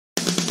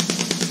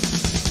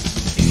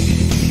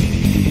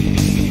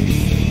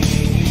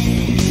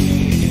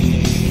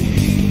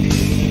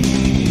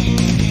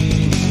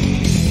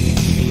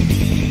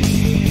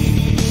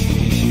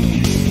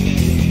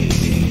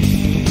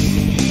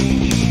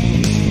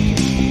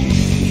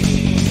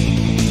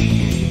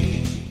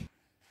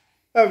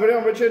Hi everybody,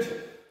 I'm Richard.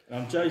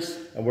 I'm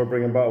Jace. And we're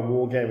bringing back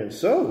Wargaming.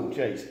 So,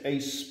 Jace,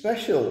 a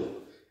special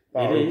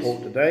battle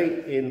report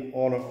today in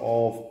honour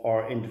of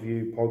our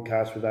interview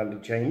podcast with Andy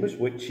Chambers,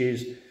 which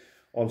is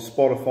on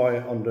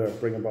Spotify under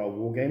Bringing Back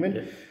Wargaming.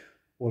 Yeah.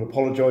 We'll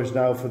apologise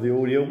now for the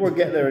audio. We'll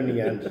get there in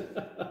the end.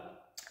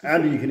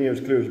 Andy, you can hear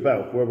us clear as a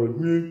bell. Where we're...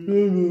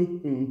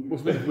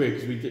 What's a bit weird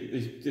because we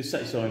did this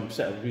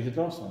setup we did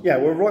last time. Yeah,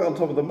 we're right on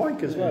top of the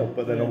mic as well,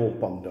 but then I'm all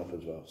bummed up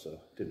as well, so it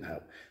didn't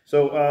help.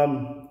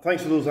 So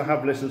thanks to those that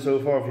have listened so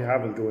far. If you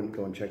haven't, go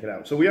and check it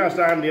out. So we asked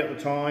Andy at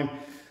the time,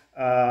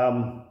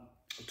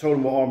 told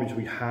him what armies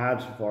we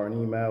had via an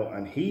email,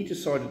 and he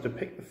decided to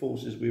pick the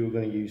forces we were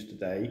going to use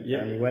today.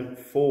 Yeah. And he went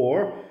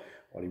for...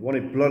 Well, he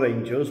wanted Blood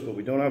Angels, but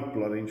we don't have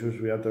Blood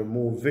Angels. We have their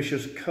more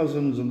vicious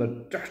cousins and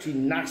the dirty,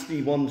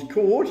 nasty ones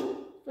called...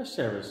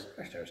 Fleshtearers.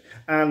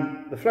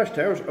 And the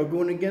Fleshtearers are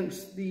going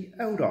against the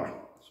Eldar.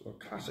 So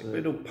a classic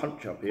little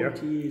punch-up here.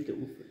 Pointy-eared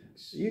little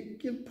freaks. You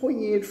give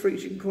pointy-eared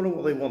freaks, you can call them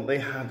what they want. They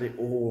had it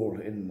all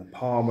in the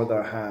palm of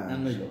their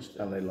hand.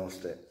 And they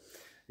lost it.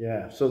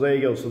 Yeah, so there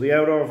you go. So the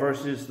Eldar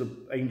versus the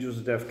Angels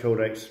of Death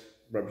Codex,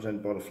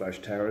 represented by the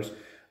Fleshtearers.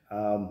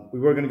 We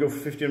were going to go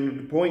for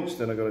 1,500 points,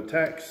 then I got a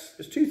text.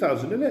 It's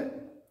 2,000, isn't it?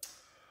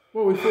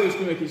 Well, we thought it was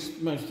going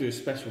to make it do a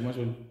special. Might as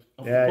well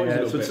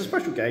so it's a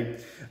special game.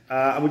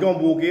 And we go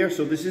on war gear,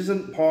 so this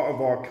isn't part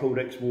of our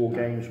Codex war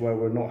games where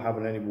we're not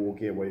having any war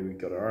gear where we've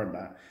got to earn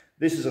that.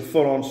 This is a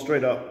full-on,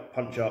 straight-up,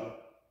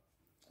 punch-up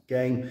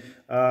game.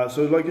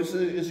 So like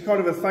it's kind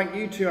of a thank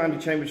you to Andy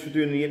Chambers for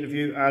doing the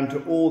interview and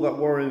to all that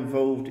were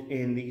involved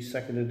in the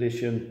second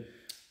edition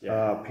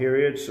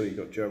period. So you've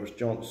got Jervis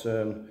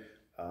Johnson,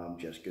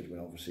 Jess Goodwin,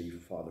 obviously,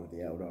 father of the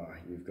Eldar.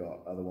 You've got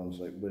other ones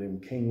like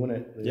William King, wasn't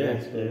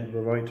it?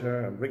 The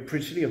writer. And Rick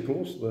Priestley, of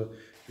course,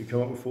 who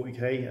came up with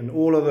 40k, and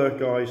all other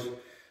guys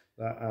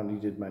that Andy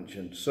did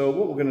mention. So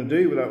what we're going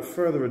to do, without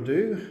further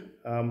ado,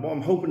 what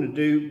I'm hoping to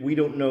do, we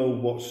don't know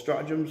what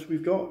stratagems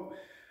we've got.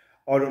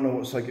 I don't know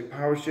what psychic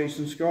powers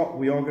Jason's got.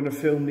 We are going to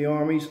film the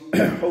armies.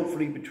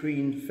 Hopefully,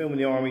 between filming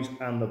the armies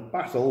and the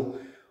battle,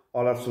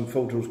 I'll have some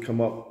photos come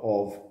up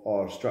of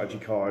our strategy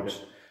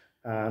cards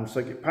and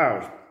psychic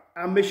powers.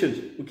 And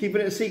missions. We're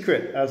keeping it a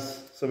secret,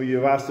 as some of you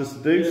have asked us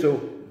to do.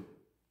 So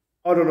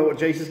I don't know what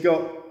Jason's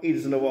got. He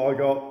doesn't know what I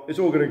got. It's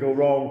all going to go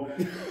wrong,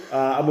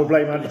 and we'll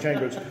blame Andy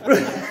Chambers.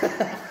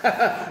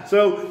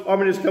 So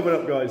army is coming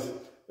up, guys.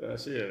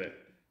 See you there.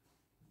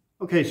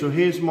 Okay, so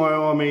here's my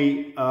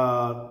army.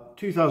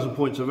 2,000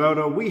 points of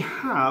Eldar. We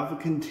have a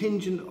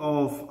contingent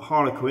of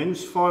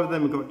Harlequins. 5 of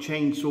them have got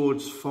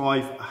chainswords.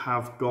 5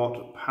 have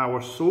got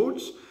power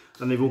swords.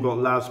 And they've all got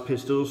las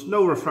pistols,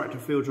 no refractor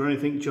fields or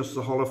anything, just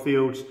the hollow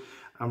fields.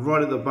 And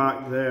right at the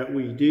back there,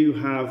 we do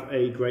have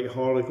a great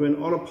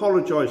Harlequin. I'll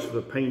apologise for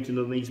the painting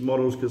on these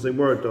models because they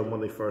were done when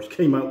they first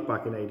came out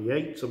back in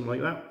 '88, something like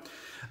that.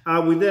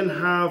 We then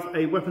have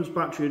a weapons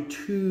battery of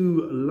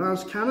 2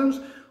 las cannons,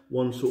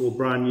 one sort of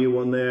brand new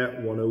one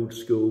there, one old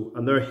school,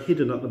 and they're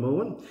hidden at the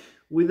moment.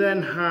 We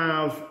then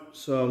have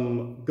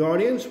some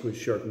Guardians with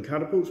shuriken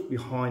catapults.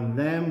 Behind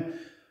them,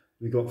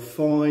 we've got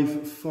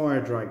 5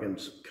 fire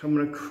dragons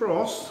coming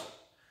across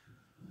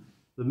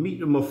the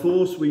meat of my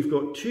force. We've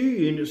got 2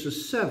 units of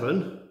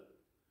 7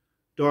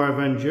 Dire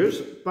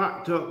Avengers,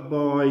 backed up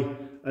by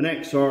an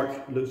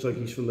Exarch. Looks like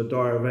he's from the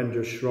Dire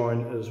Avengers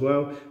shrine as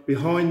well.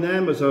 Behind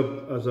them, as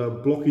a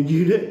blocking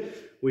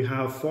unit, we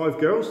have 5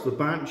 girls, the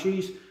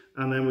Banshees,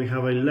 and then we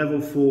have a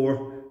level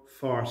 4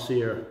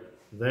 Farseer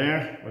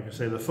there. Like I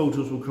say, the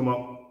photos will come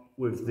up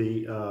with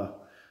the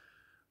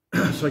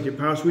psychic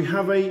powers. We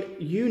have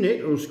a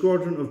unit or a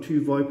squadron of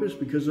 2 Vipers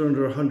because they're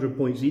under 100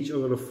 points each.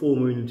 I've got a full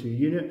moon into a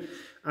unit,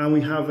 and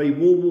we have a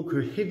War Walker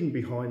hidden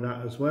behind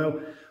that as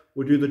well.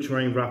 We'll do the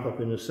terrain wrap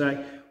up in a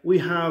sec. We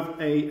have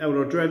a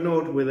Eldar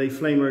Dreadnought with a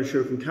Flamer and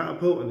Shuriken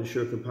catapult, and the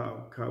Shuriken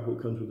catapult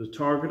comes with a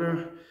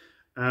targeter.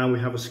 And we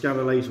have a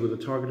scatter laser with a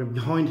targeter.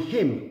 Behind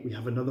him, we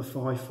have another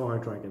 5 fire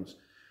dragons.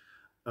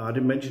 I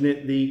didn't mention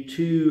it. The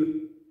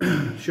 2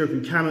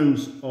 Shuriken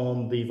cannons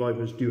on the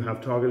Vipers do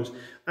have targets,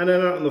 and then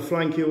out on the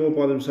flank here all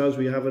by themselves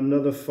we have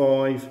another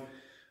 5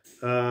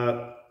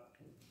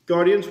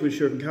 Guardians with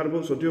shuriken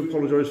catapults. So I do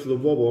apologise for the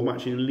wobble. I'm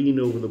actually leaning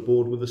over the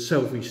board with a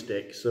selfie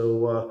stick.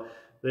 So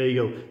there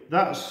you go.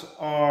 That's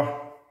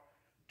our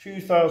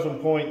 2,000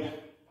 point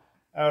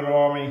Eldar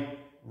army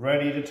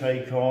ready to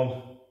take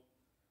on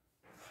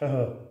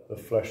the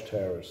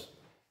Fleshtearers.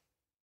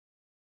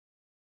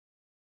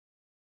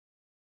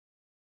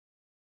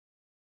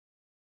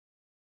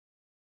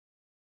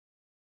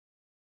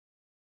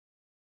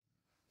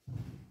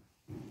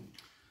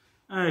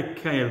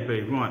 Okay,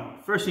 everybody,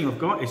 right. First thing I've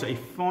got is a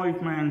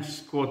 5-man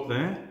squad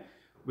there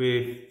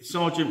with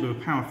Sergeant with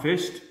a power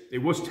fist. It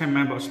was 10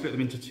 man, but I split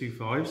them into 2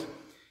 5s.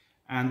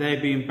 And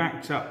they're being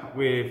backed up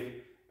with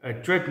a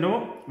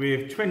Dreadnought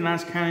with twin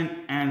lance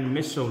cannon and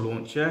missile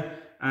launcher.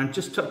 And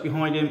just tucked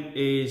behind him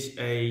is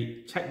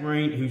a Tech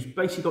Marine who's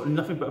basically got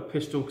nothing but a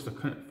pistol because I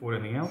couldn't afford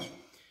anything else.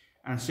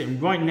 And sitting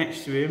right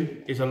next to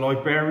him is a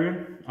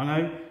Librarian, I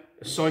know,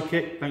 a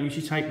Psychic, don't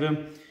usually take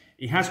them.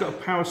 He has got a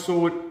power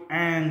sword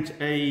and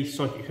a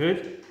psychic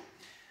hood.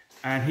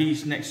 and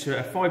he's next to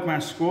a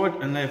 5-man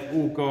squad, and they've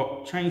all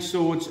got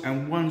chainswords,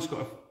 and one's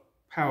got a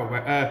power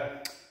weapon.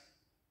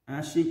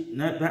 Actually,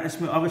 no, that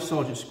is my other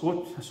sergeant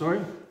squad, sorry.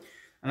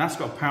 And that's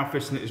got a power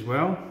fist in it as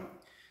well.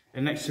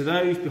 And next to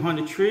those, behind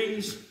the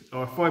trees,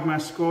 are a 5-man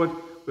squad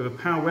with a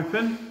power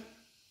weapon.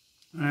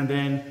 And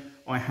then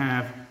I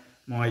have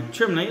my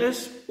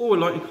Terminators, all with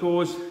lightning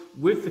claws,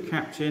 with the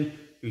captain,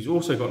 who's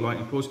also got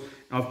lightning claws.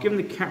 And I've given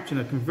the captain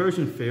a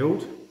conversion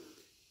field,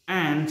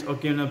 and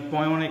I've given a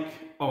bionic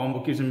arm,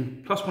 which gives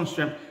him +1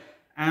 strength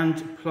and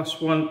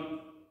 +1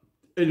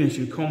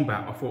 in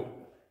combat. I thought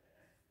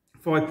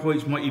 5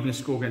 points might even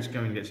score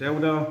going against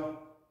Eldar.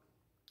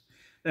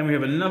 Then we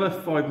have another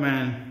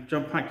 5-man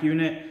jump pack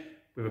unit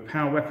with a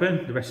power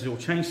weapon. The rest is all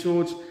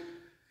chainswords.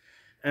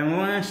 And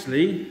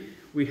lastly,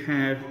 we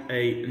have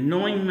a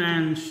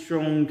 9-man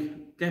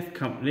strong death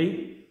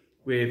company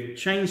with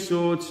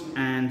chainswords,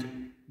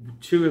 and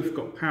 2 have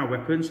got power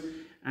weapons,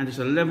 and it's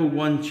a level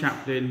 1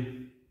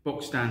 chaplain,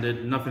 box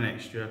standard, nothing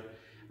extra.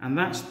 And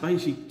that's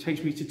basically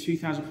takes me to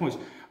 2,000 points.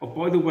 Oh,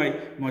 by the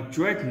way, my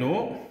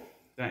dreadnought,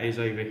 that is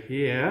over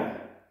here,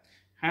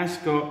 has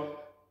got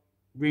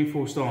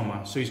reinforced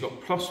armour. So he's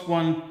got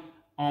 +1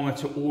 armour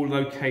to all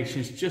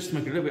locations, just to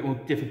make it a little bit more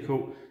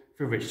difficult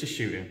for Rich to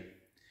shoot him.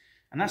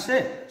 And that's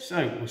it.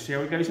 So we'll see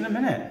how it goes in a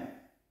minute.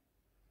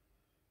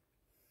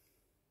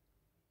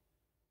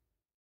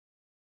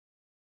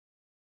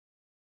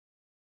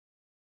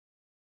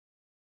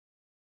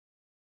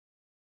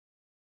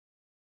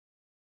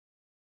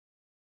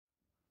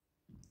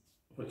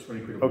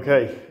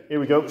 Okay, here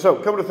we go. So,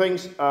 a couple of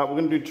things. We're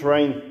going to do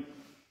terrain,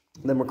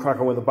 and then we'll crack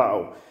on with the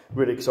battle.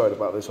 Really excited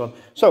about this one.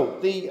 So,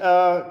 the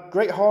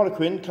Great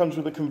Harlequin comes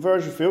with a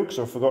conversion field, because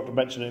I forgot to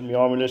mention it in my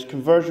army list.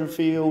 Conversion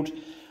field,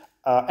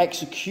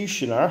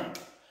 Executioner,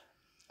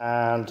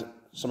 and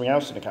something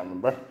else that I can't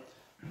remember.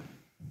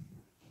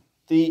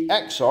 The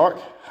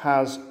Exarch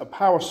has a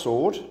power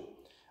sword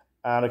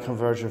and a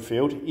conversion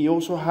field. He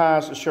also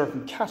has a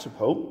shuriken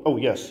catapult. Oh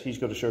yes, he's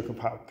got a shuriken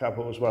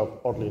catapult as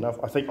well, oddly enough.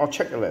 I think I'll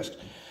check the list.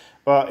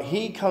 But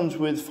he comes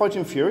with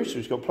Fighting Fury, so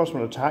he's got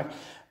 +1 attack,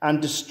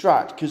 and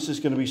Distract, because there's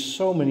going to be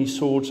so many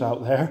swords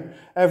out there.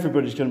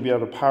 Everybody's going to be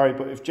able to parry,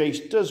 but if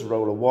Jace does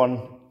roll a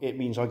 1, it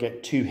means I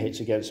get 2 hits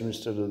against him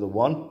instead of the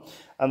 1.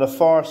 And the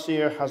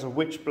Farseer has a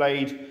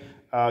Witchblade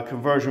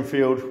conversion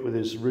field with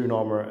his rune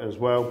armor as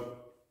well.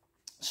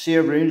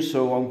 Seer runes,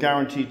 so I'm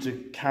guaranteed to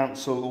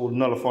cancel or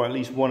nullify at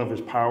least one of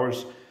his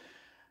powers.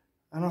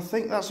 And I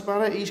think that's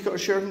about it. He's got a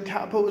shuriken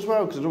catapult as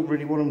well, because I don't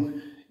really want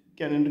him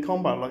getting into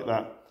combat like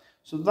that.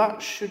 So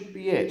that should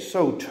be it.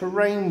 So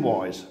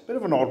terrain-wise, a bit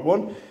of an odd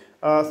one.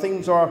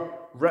 Things are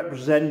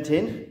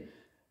representing.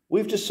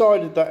 We've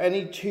decided that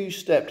any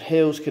 2-stepped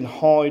hills can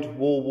hide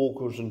wall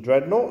walkers and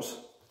dreadnoughts.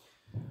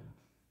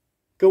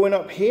 Going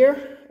up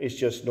here is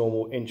just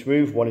normal inch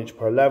move, 1 inch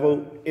per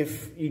level.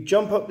 If you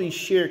jump up these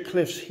sheer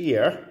cliffs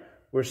here,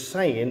 we're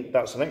saying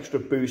that's an extra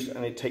boost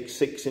and it takes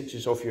 6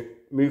 inches off your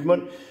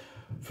movement.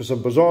 For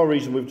some bizarre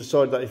reason, we've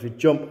decided that if you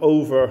jump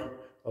over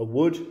a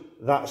wood,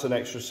 that's an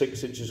extra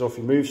 6 inches off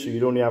your move, so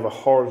you'd only have a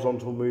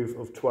horizontal move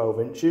of 12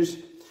 inches.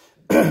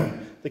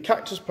 The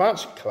cactus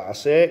paths,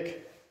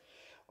 classic,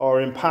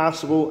 are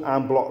impassable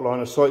and block line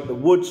of sight. The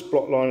woods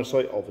block line of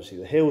sight, obviously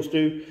the hills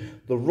do.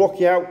 The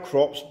rocky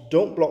outcrops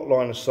don't block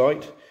line of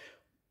sight.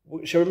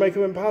 Shall we make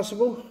them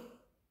impassable? So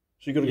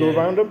you've got to go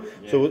around them?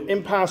 Yeah. So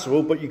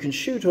impassable, but you can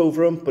shoot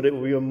over them, but it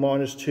will be a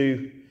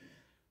 -2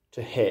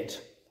 to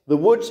hit. The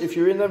woods, if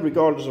you're in them,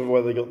 regardless of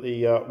whether they got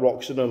the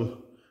rocks in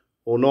them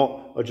or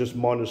not, are just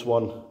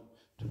 -1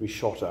 to be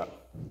shot at.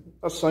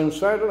 That sounds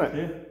fair, doesn't it?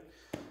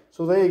 Yeah.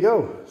 So there you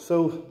go.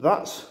 So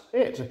that's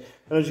it.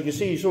 And as you can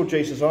see, you saw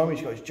Jason's army.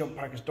 He's got his jump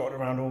packers dotted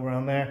around all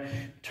around there.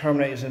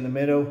 Terminators in the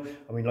middle.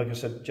 I mean, like I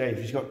said, Jay, if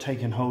he's got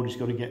taken hold, he's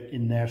got to get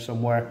in there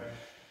somewhere.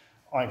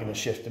 I'm going to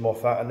shift him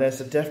off that. And there's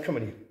the Death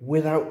Company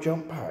without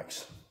jump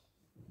packs.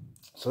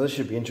 So this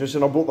should be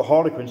interesting. I brought the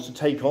Harlequins to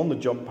take on the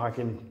jump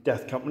packing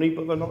Death Company,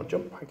 but they're not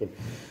jump packing.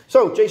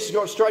 So Jason's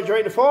got a strategy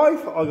rating of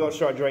 5. I've got a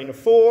strategy rating of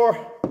 4.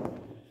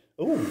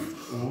 Ooh.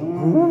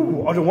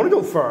 Ooh, I don't want to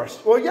go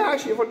first. Well, yeah,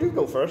 actually, if I do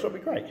go first, that'd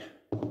be great.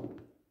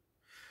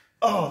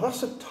 Oh,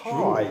 that's a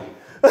tie.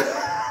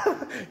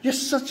 You're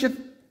such a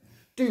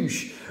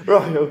douche.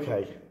 Right,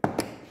 okay.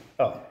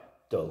 Oh,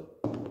 dull.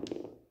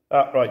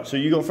 Right, so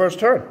you got first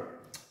turn.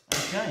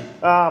 Okay.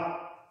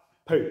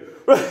 Poo.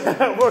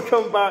 We'll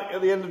come back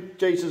at the end of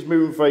Jason's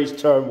movement phase,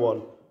 turn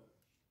 1.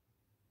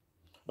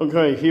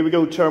 Okay, here we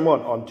go, turn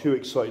 1. I'm too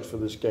excited for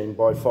this game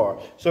by far.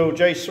 So,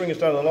 Jace, swing us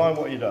down the line.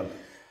 What have you done?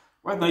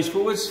 Ran those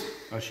forwards.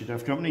 That's your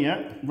Death Company,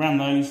 yeah. Ran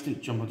those,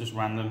 didn't jump, I just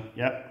ran them.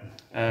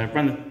 Yep.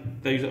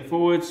 Those up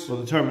forwards. So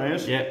the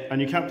Terminators? Yeah.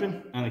 And your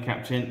captain? And the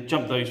captain.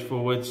 Jumped those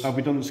forwards. Have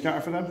we done the scatter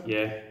for them?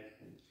 Yeah.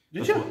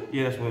 Did you?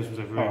 Yeah, that's what this was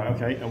over here. Oh,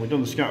 okay. And we've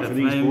done the scatter for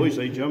these boys,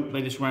 they jumped.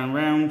 They just ran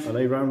round. And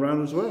they ran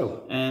round as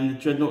well. And the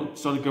Dreadnought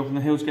decided to go up on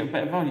the hills to get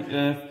better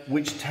value.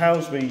 Which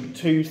tells me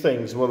 2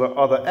 things. Well,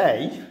 either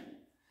A,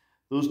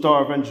 those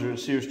Dire Avengers are in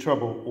serious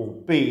trouble, or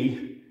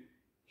B,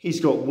 he's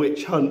got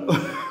Witch Hunt,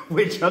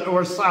 Witch Hunt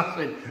or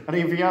Assassin. And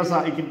if he has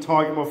that, he can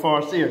target my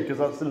Farseer, because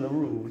that's in the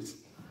rules.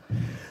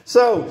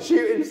 So,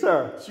 shooting,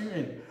 sir.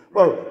 Shooting.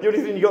 Well, the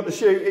only thing you got to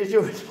shoot is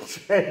your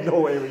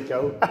dreadnought. Here we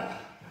go.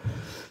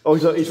 Oh,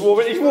 he's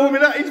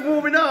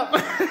warming up.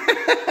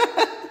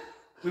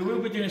 We will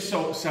be doing a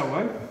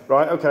salvo.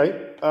 Right,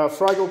 okay.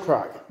 Frag or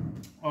crack?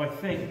 I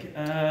think.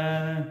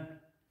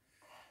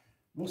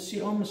 What's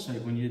the armor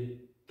save when you?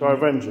 Die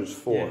Avengers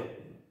 4. Yeah.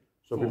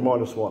 So it'll be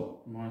 -1.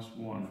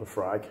 -1 for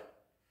frag.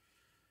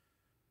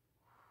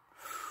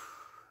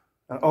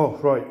 Oh,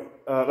 right.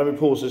 Let me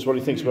pause this while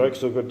he thinks about it,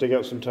 because I've got to dig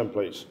out some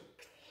templates.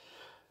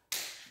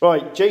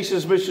 Right,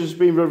 Jason's mission has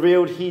been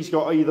revealed. He's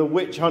got either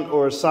Witch Hunt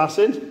or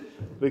Assassin,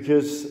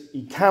 because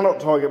he cannot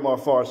target my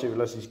Farseer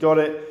unless he's got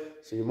it.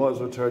 So you might as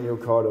well turn your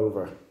card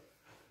over.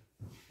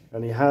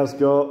 And he has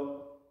got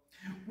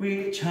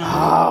Witch Hunt.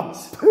 Ah,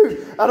 poo.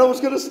 And I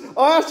asked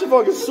if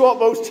I could swap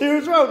those two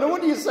as well. No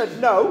wonder you said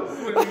no.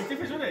 Well, it was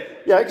different, wasn't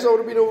it? Yeah, because I would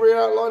have been over here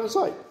out of line of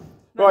sight.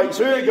 No, right,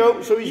 so here we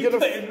go. So he's going to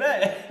put him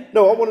there.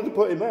 No, I wanted to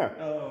put him there.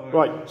 Oh,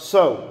 right,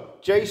 so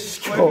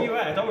Jace. Where are you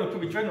at? I don't want to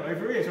put my dreadnought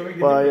over here. So we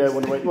can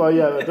well,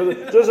 yeah, it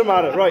doesn't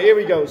matter. Right, here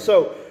we go.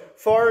 So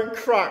fire and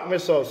crack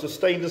missiles,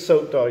 sustained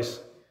assault dice.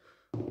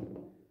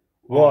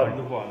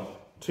 One.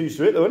 2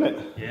 straight though, isn't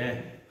it?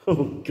 Yeah.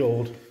 Oh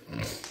God.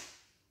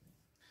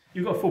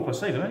 You've got a 4+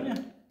 save, haven't you?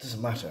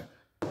 Doesn't matter.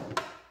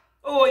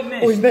 Oh, he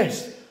missed. Oh, he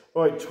missed.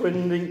 Right,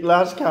 twin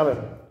last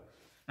cannon.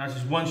 That's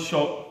just one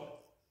shot.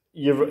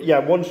 Yeah,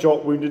 one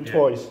shot, wounded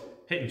twice.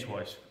 Hitting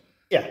twice.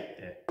 Yeah.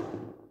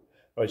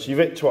 Right, so you've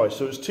hit twice,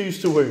 so it's 2s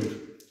to wound.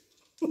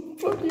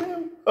 Bloody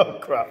hell. Oh,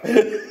 crap.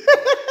 What's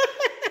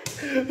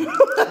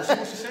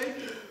the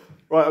save?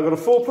 Right, I've got a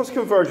 4+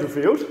 conversion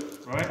field.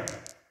 Right.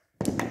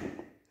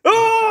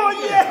 Oh,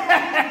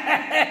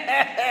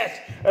 yes!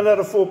 And then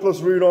a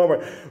 4+ rune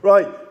armor.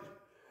 Right.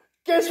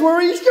 Guess where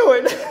he's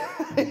going?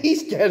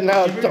 He's getting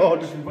out of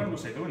dodge. It's a vulnerable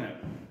save, isn't it?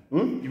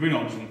 Hmm? You're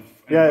not.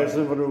 Yeah, it's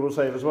a vulnerable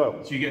save as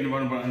well. So you get the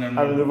vulnerable and then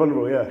the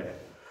vulnerable, yeah.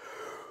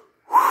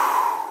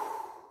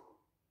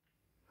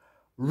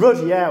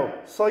 Ruddy hell.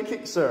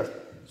 Psychic, sir.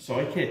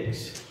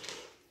 Psychics.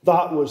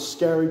 That was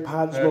scary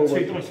pants moment.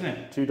 2 dice, isn't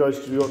it? 2 dice,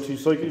 because we've got 2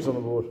 psychics on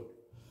the board.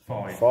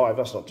 5,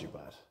 that's not too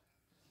bad.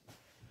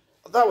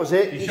 That was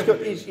it.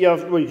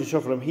 Well, you can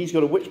shuffle him. He's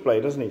got a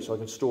Witchblade, hasn't he? So I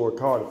can store a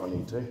card if I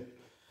need to.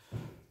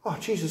 Oh,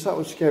 Jesus, that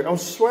was scary. I'm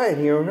sweating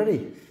here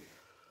already.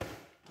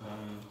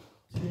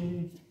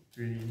 2,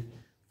 3,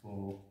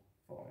 4,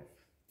 5.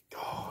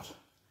 God.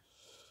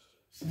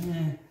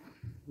 Yeah.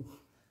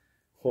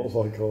 What have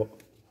I got?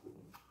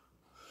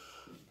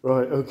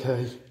 Right,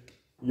 okay.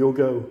 You'll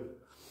go.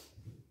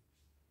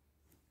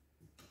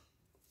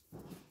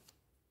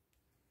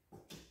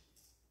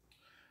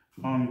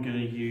 I'm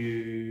going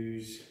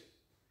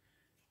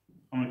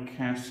to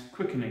cast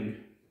Quickening.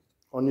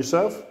 On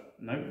yourself?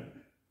 No.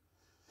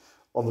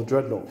 On the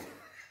Dreadnought.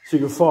 So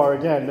you can fire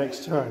again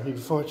next turn. You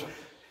can fire.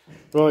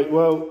 Right,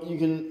 well, you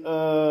can,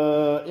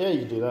 yeah, you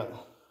can do that.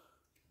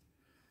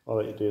 I'll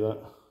let you do that.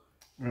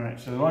 Right,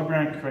 so the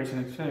librarian creates an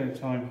extended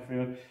time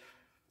field.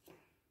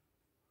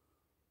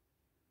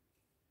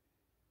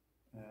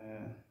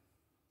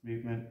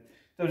 Movement.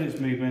 Does its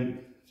movement,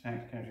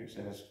 attack, character,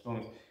 etc. As long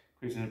as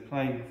creates in a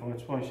play, fire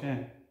twice,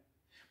 yeah.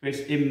 But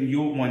it's in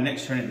my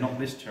next turn, not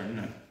this turn,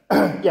 no.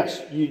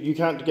 Yes, you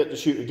can't get to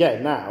shoot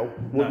again now.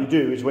 What you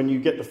do is when you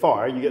get the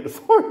fire, you get to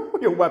fire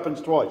your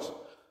weapons twice.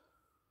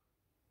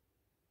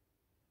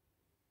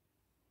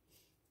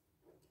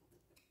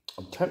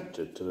 I'm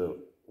tempted to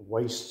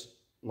waste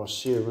my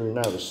Serum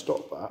now to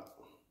stop that.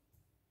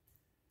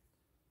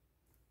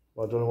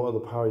 But I don't know what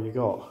other power you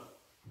got.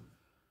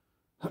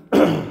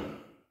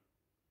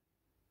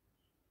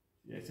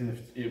 Yeah,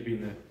 it'll be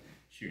in the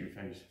shooting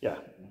phase. Yeah.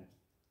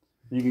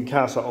 You can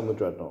cast that on the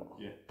Dreadnought.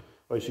 Yeah.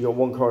 Right, so you've got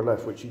 1 card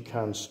left, which you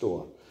can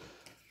store.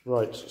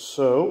 Right,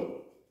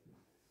 so...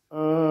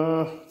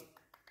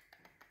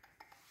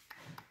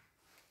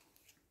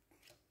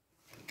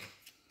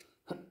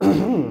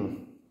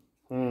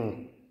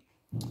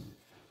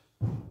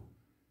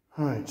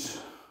 Right.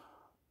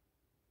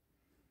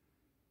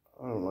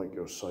 I don't like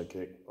your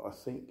Psychic, but I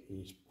think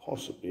he's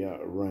possibly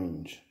out of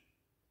range.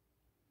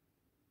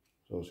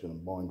 So I was going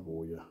to Mind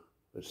War you.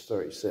 It's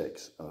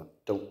 36, and I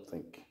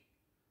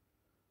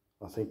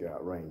think you're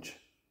out of range.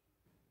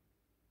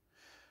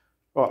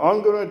 Right,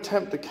 I'm going to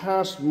attempt to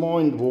cast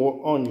Mind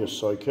War on you,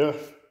 Psyker.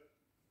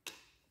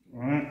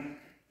 Right.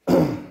 So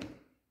I'm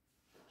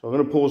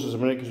going to pause this a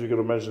minute because we've got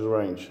to measure the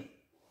range.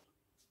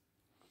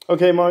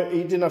 Okay,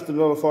 he didn't have to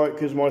nullify it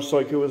because my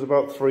Psyker was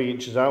about 3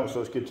 inches out, so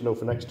it's good to know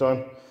for next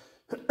time.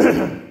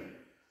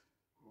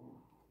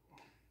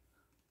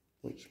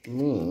 Which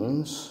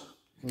means...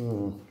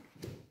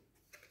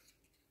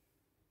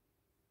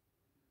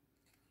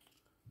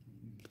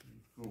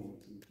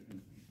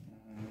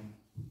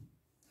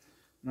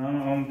 No,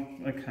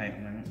 I'm okay at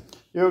the moment.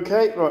 You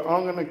okay? Right,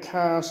 I'm going to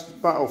cast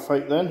Battle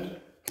Fate then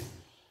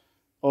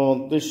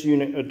on this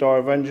unit of Dire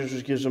Avengers,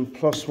 which gives them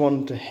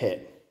 +1 to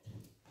hit.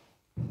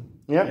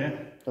 Yeah? Yeah.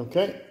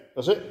 Okay,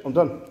 that's it. I'm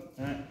done.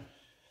 Right.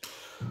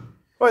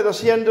 Right,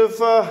 that's the end of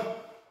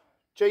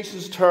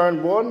Jason's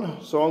turn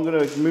 1. So I'm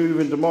going to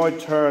move into my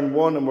turn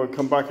 1 and we'll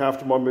come back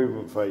after my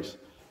movement phase.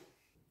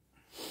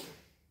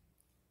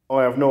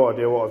 I have no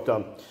idea what I've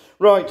done.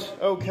 Right,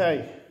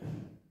 okay.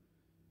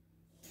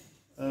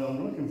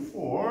 I'm looking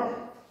for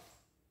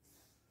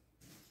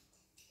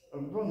a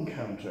run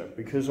counter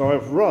because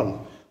I've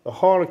run the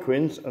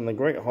Harlequins and the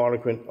Great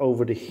Harlequin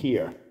over to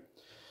here.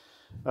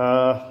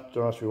 Don't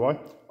ask me why.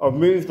 I've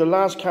moved the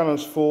last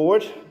cannons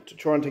forward to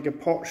try and take a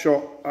pot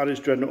shot at his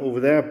dreadnought over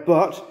there,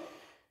 but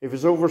if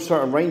it's over a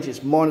certain range,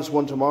 it's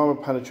 -1 to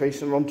armor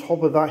penetration, and on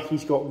top of that,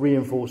 he's got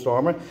reinforced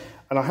armor.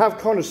 And I have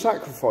kind of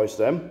sacrificed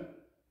them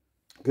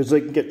because they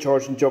can get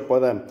charged and jumped by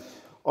them.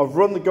 I've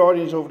run the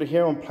Guardians over to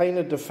here. I'm playing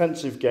a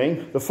defensive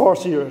game. The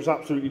Farseer has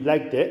absolutely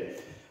legged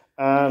it,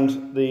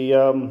 and the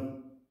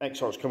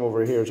Exarchs come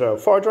over here as well.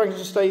 Fire Dragons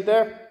have stayed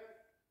there.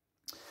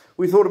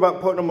 We thought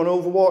about putting them on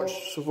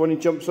Overwatch, so when he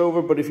jumps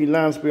over, but if he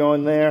lands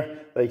behind there,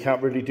 they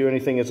can't really do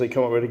anything as they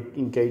come up with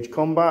engaged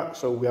combat,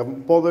 so we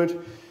haven't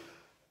bothered.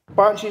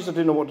 Banshees, I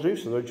didn't know what to do,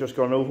 so they've just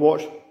gone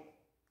Overwatch.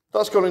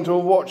 That's gone into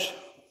Overwatch.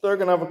 They're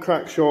going to have a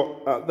crack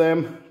shot at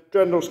them.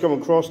 Dreadnoughts come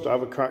across to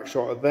have a crack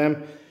shot at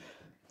them.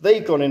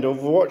 They've gone into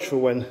Overwatch for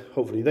when,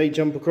 hopefully, they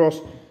jump across.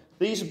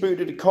 These are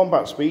booted at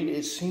combat speed.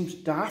 It seems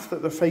daft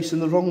that they're facing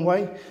the wrong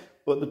way,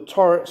 but the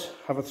turrets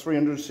have a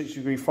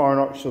 360-degree firing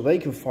arc, so they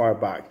can fire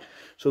back.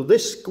 So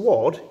this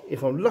squad,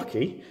 if I'm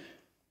lucky,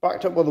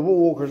 backed up by the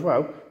Warwalker as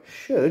well,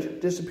 should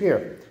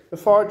disappear. The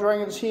Fire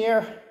Dragons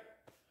here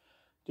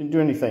didn't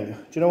do anything.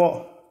 Do you know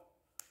what?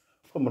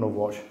 Put them on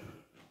Overwatch.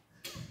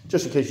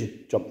 Just in case you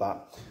jump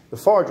that. The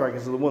Fire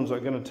Dragons are the ones that are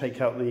going to take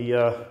out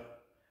the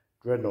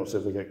Dreadnoughts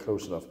if they get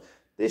close enough.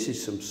 This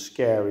is some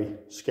scary,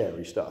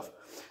 scary stuff.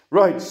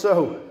 Right,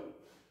 so,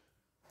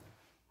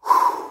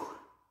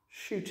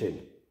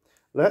 shooting.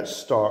 Let's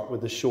start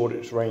with the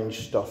shortest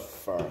range stuff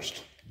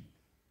first.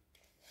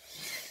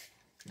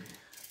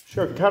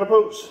 Shuriken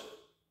catapults,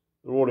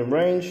 they're all in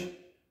range.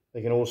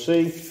 They can all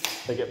see.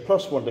 They get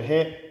 +1 to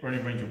hit. We're only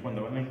in range of 1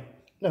 though, aren't they?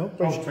 No,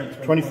 range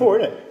 24,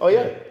 isn't it? Oh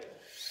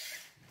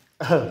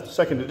yeah.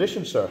 Second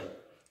edition, sir.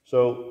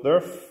 So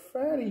they're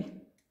fairly...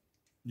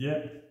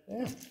 Yeah.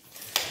 Yeah.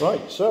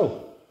 Right,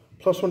 so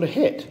 +1 to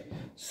hit.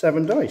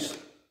 7 dice.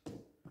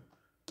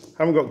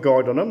 Haven't got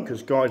guide on them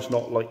because guide's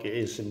not like it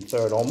is in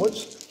 3rd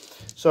onwards.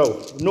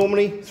 So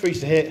normally 3s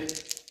to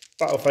hit,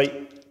 battle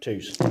fate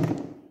 2s.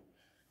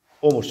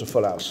 Almost a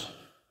full house.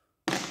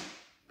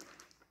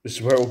 This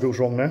is where it all goes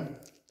wrong now.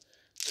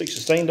 6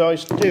 sustain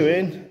dice,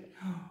 doing...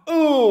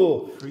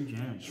 Oh! 3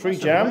 jams. 3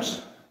 jams.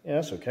 Right. Yeah,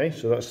 that's okay.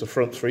 So that's the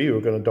front 3 who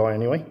are going to die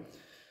anyway.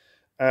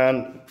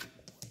 And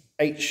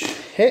H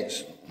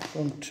hits.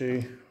 1,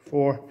 2,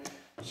 4,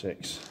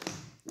 6,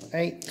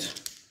 8.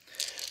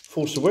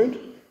 Force the wound.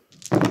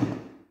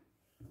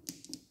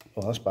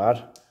 Oh, that's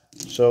bad.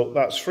 So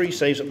that's 3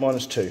 saves at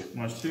 -2.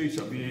 -2, so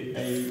that'll be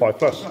a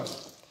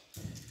 5+.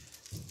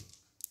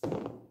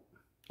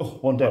 Oh,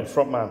 1 dead.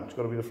 Front man. It's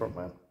got to be the front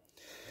man.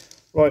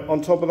 Right,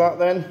 on top of that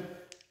then,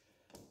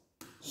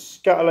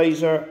 Scatter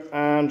Laser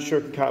and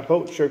Shuriken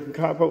Catapult. Shuriken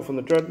Catapult from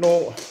the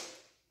Dreadnought.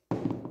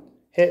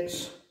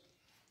 Hits.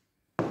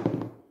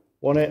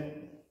 1 hit.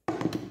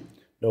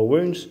 No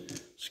wounds.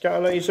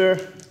 Scatter Laser.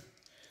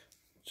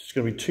 It's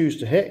going to be 2s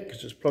to hit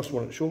because it's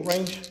 +1 at short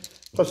range.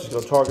 Plus it's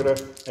got a targeter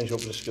and it's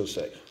up to skill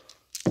 6.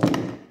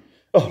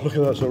 Oh, look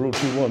at that. So I rolled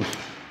 2 1s.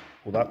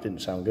 Well, that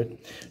didn't sound good.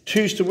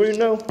 2s to wound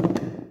though.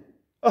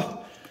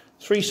 Oh,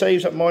 3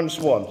 saves at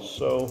 -1.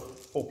 So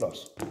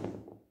 4+.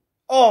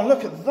 Oh,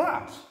 look at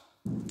that.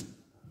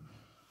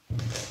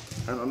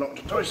 And I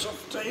knocked the dice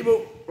off the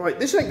table. Right,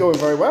 this ain't going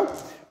very well.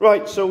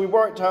 Right, so we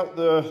worked out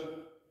the...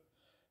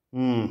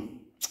 Do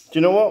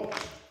you know what?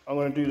 I'm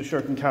going to do the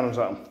shuriken cannons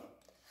at them.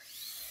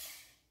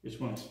 Which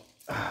ones?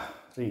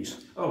 These.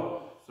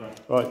 Oh, sorry.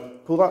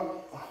 Right, pull that.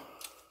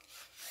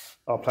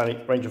 Oh, plenty.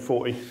 Range of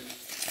 40.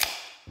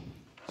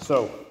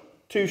 So,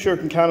 2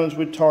 shuriken cannons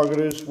with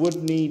targeters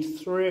would need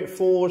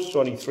 4s,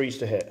 so I need 3s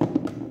to hit.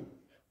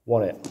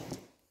 1 hit.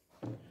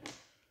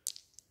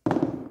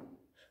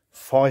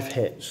 5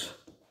 hits.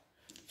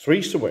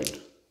 3s to wound.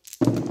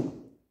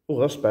 Oh,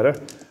 that's better.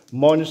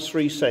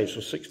 -3 saves, so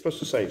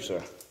 6+ a save,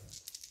 sir.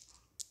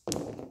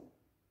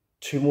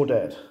 2 more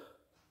dead.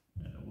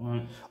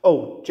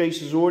 Oh,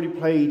 Jason's already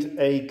played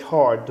a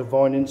card,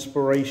 Divine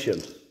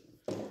Inspiration.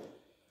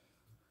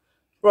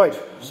 Right,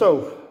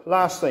 so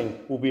last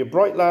thing will be a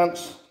Bright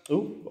Lance.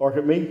 Oh, arc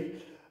at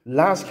me.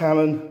 Last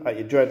cannon at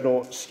your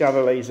Dreadnought,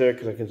 Scatter Laser,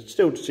 because I can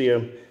still see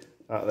them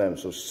at them.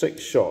 So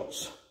 6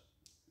 shots.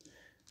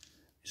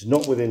 It's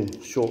not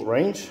within short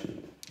range.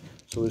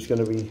 So there's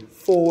going to be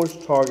 4s,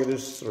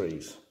 targeters,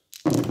 3s.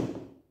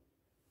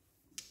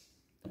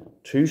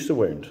 2s to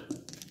wound.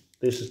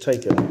 This has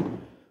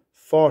taken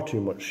far too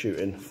much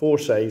shooting. 4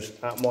 saves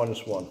at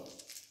 -1.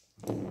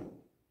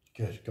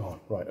 Good God.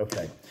 Right,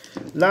 okay.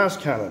 Last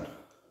cannon.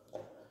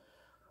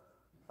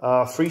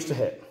 3s to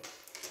hit.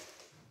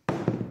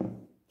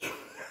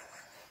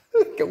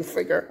 Go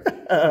figure.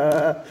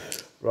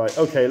 Right,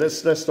 okay,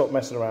 let's stop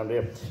messing around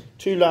here.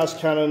 2 last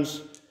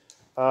cannons.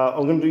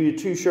 I'm going to do your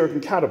 2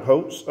 shuriken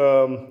catapults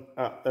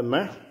at them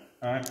there.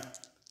 Alright.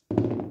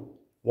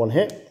 1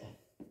 hit.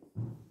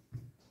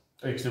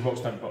 Because the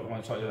rocks don't block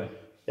one side, do they?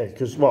 Yeah,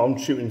 because, well, I'm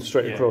shooting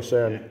straight across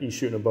there and he's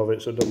shooting above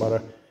it, so it doesn't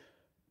matter.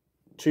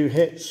 2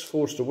 hits,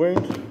 force to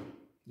wound.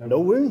 No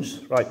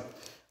wounds. Right.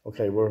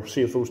 Okay, we'll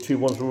see if those 2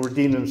 ones will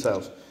redeem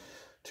themselves.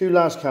 2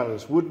 last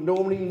cannons. Would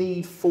normally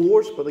need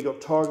 4s, but they got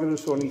targeted,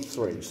 so only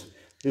 3s.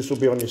 This will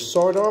be on your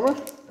side armour.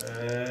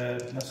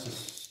 That's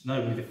just,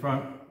 no, with the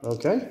front.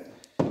 Okay.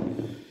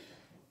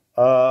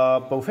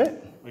 Both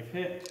hit. Both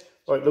hit.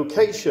 Right,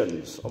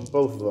 locations on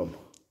both of them.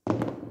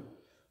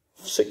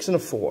 6 and a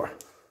 4.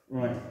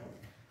 Right.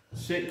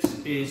 6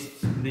 is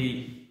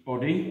the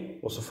body.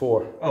 What's a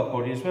 4? Oh,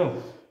 body as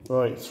well.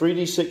 Right,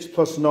 3d6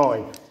 plus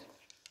 9.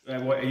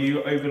 What, are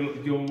you over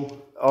your...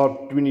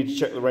 Do we need to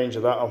check the range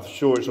of that? I'm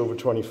sure it's over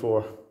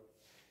 24.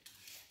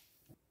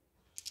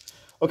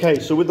 Okay,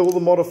 so with all the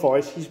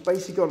modifiers, he's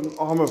basically got an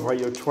armour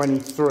value of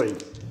 23.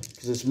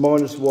 Because it's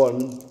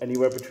 -1,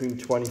 anywhere between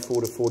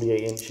 24 to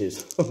 48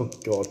 inches. Oh,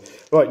 God.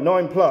 Right,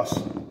 9 plus.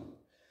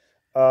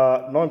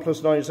 9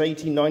 plus 9 is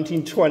 18,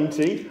 19,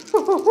 20.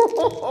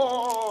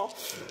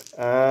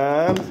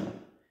 And...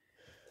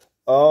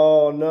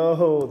 oh,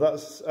 no,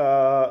 that's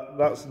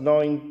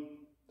 9...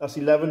 that's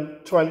 11,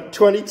 20,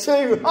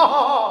 22.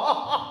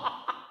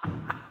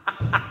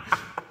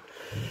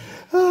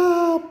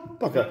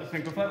 Bugger.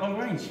 Think of that long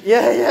range.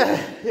 Yeah.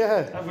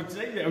 That would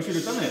take it. I should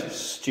have done it.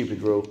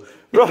 Stupid rule.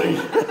 Right.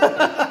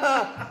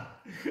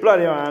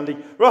 Bloody hell, Andy.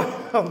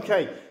 Right,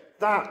 okay.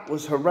 That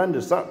was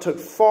horrendous. That took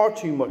far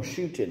too much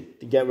shooting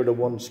to get rid of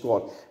 1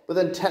 squad. But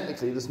then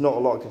technically, there's not a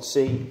lot I could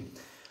see.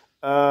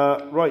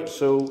 Right,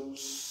 so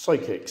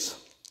psychics.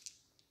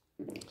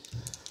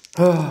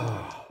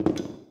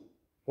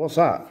 What's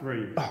that?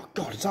 3. Oh,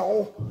 God, is that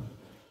all?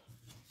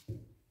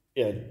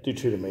 Yeah, do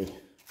 2 to me.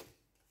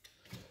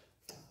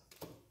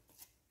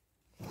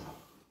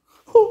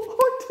 Oh,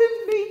 I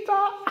didn't need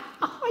that.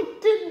 I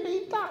didn't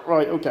need that.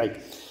 Right,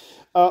 okay.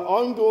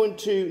 I'm going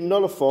to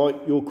nullify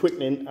your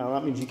quickening, and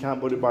that means you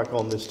can't put it back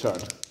on this turn.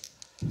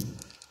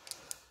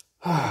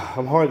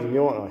 I'm higher than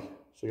you, aren't I?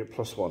 So you get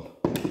 +1.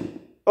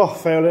 Oh,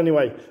 failed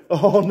anyway.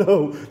 Oh,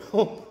 no.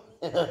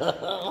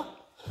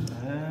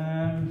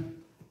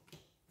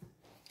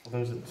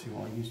 Those are the 2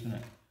 I used, isn't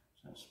it?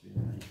 So that's be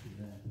there.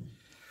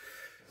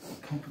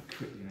 I can't put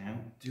quickly now.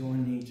 Do I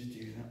need to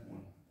do that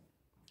one?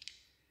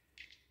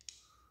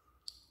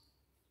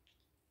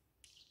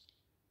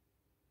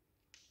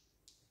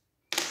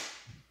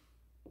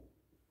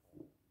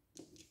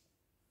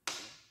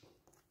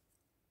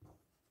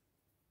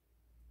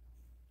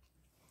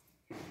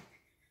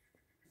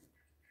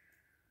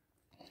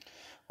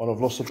 And I've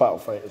lost the battle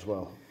fate as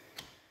well.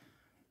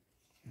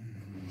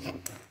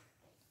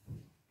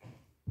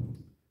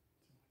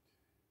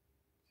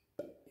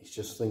 He's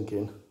just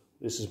thinking,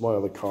 this is my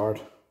other card.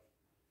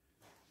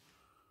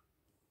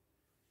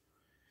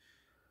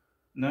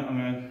 No,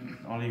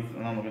 I'll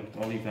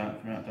leave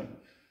that.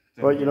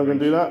 Right, you're not going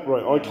to do that?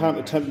 Right, I can't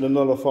attempt to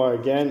nullify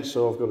again,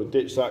 so I've got to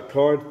ditch that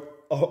card.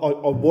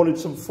 I wanted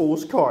some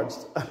force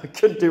cards. I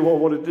couldn't do what I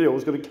wanted to do. I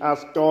was going to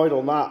cast Guide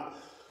on that.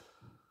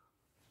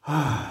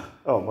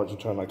 Oh, I might just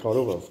turn that card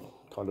over. I've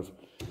kind of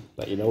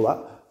let you know that.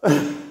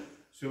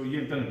 So you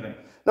haven't done anything?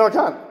 No, I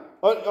can't.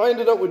 I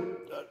ended up with...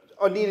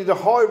 I needed a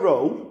high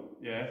roll.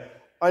 Yeah.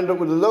 I ended up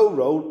with a low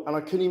roll, and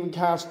I couldn't even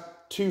cast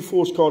 2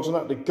 force cards on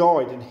that to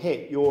guide and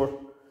hit your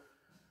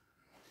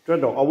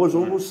Dreadnought. I was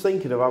almost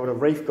thinking of having a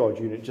Wraith Guard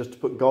unit just to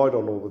put guide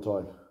on all the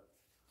time.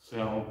 So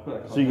I'll put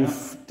that card so you can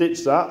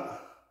ditch that.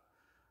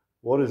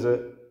 What is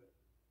it?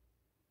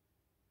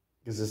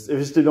 Because if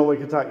it's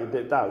dynamic attack, you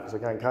dipped out because I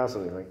can't cast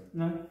anything.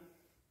 No.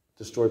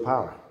 Destroy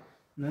power.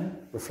 No.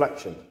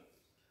 Reflection.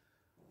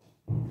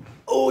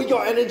 Oh, you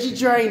got energy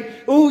drain.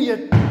 Oh,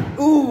 you.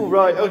 Oh,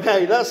 right.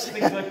 Okay, that's. I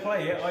think if I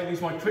play it, I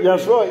lose my quick.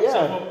 That's right. Yeah.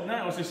 So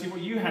now I was going to see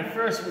what you had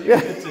first. What you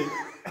had to.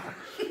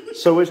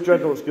 So this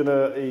Dreadnought's going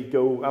to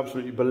go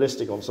absolutely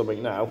ballistic on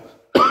something now.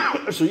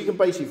 So you can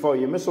basically fire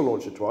your missile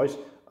launcher twice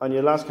and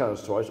your last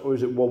cannons twice, or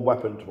is it 1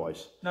 weapon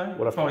twice?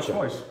 No, fire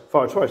twice.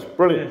 Fire twice.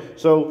 Brilliant. Yeah.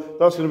 So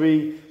that's going to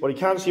be. Well, he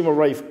can't see my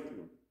Wraith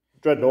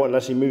Dreadnought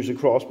unless he moves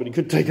across, but he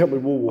could take up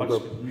with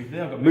Warwalker.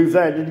 Move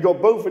there. Did you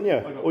got both, and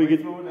or you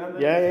could.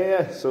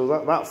 Yeah. So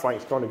that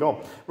flank's kind of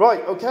gone.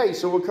 Right. Okay.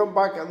 So we'll come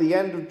back at the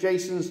end of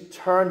Jason's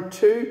turn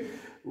 2.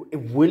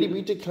 Will he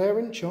be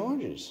declaring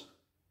charges?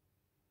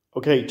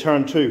 Okay,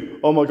 turn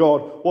 2. Oh my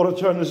God, what a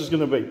turn this is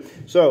going to be.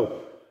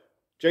 So,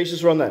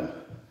 Jason's run them.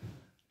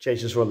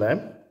 Jason's run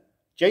them.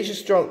 Jason's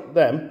struck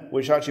them,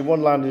 which actually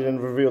one landed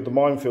and revealed the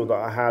minefield that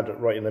I had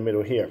right in the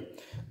middle here.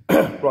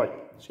 Right,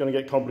 it's going to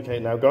get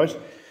complicated now, guys.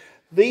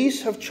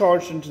 These have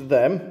charged into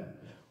them.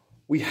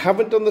 We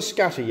haven't done the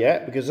scatter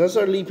yet, because as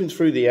they're leaping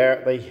through the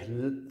air, they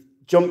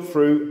jump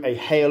through a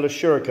hail of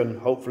shuriken,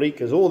 hopefully,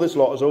 because all this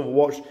lot is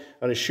overwatched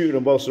and is shooting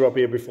them whilst they're up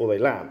here before they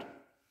land.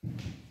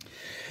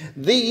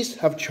 These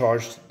have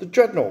charged the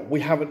Dreadnought.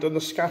 We haven't done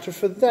the scatter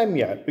for them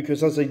yet,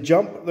 because as they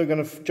jump, they're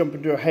going to jump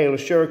into a hail of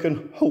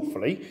shuriken,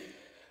 hopefully.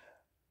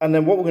 And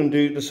then what we're going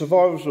to do, the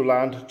survivors will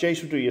land,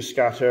 Jace will do your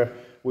scatter,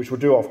 which we'll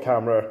do off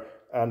camera,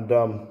 and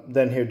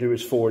then he'll do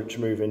his 4-inch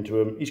move into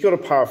him. He's got a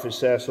power fist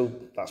there, so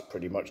that's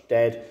pretty much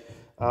dead.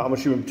 I'm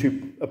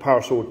assuming a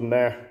power sword in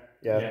there.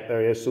 Yeah,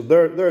 there he is. So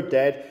they're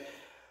dead.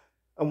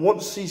 And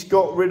once he's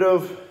got rid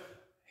of,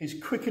 his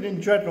quickening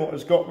dreadnought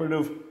has got rid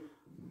of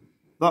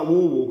that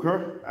war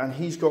walker, and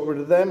he's got rid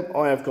of them,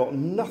 I have got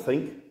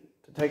nothing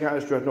to take out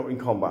his dreadnought in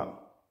combat.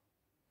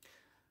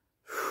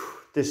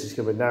 This is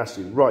going to be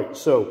nasty. Right,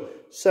 so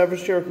 7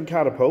 shuriken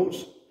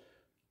catapults,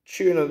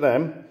 shooting at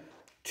them.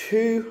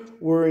 2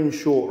 were in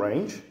short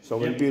range, so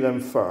I'm going to do them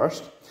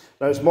first.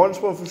 Now it's -1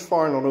 for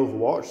firing on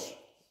Overwatch,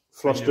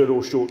 flustered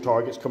or short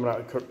targets coming out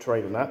of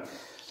terrain and that.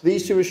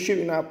 These 2 are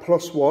shooting at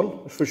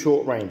 +1 for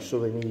short range, so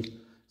they need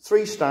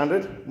 3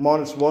 standard,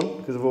 -1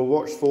 because of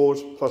Overwatch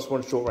 4s,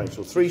 +1 short range,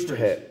 so 3s to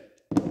hit.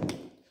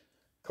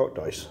 Cock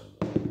dice.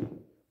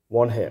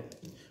 1 hit.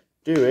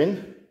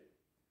 Doing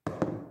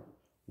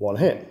 1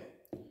 hit.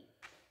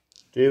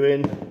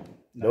 Doing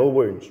no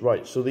wounds.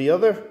 Right, so the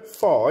other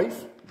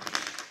 5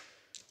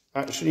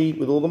 actually,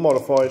 with all the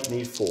modifiers,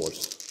 need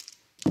 4s.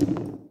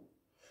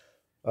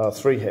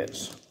 3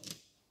 hits.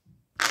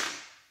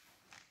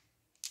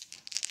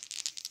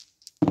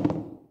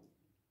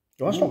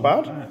 Oh, that's not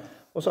bad.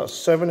 What's that?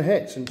 7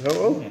 hits in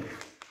total.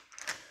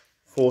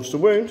 4s to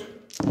wound.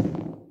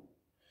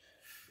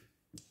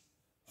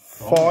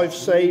 5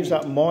 saves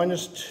at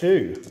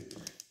 -2.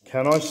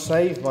 Can I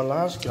save my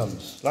last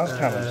guns? Last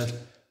cannons?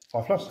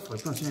 5 plus?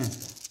 5 plus,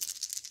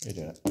 yeah. You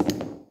do it.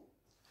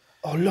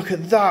 Oh, look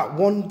at that.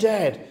 1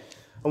 dead.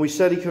 And we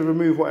said he could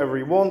remove whatever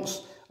he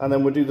wants, and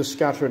then we'll do the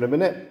scatter in a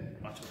minute.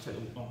 I'll take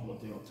that one.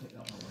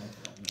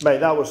 Mate,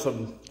 that was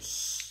some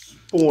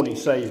spawny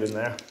save in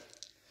there.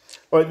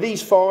 Right,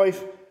 these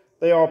 5,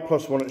 they are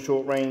 +1 at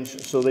short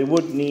range, so they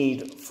would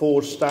need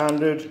 4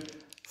 standard,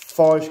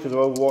 5s because of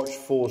Overwatch,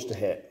 4s to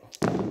hit.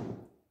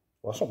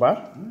 Well, that's not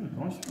bad.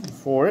 Nice.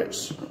 4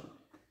 hits.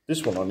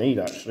 This one I need,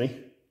 actually.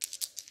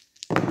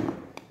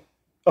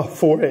 Oh,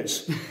 4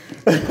 hits.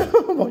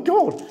 Oh my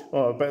god.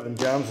 Oh, better than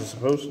jams, I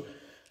suppose.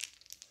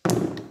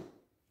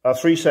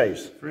 3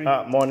 saves. 3.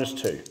 At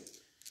 -2.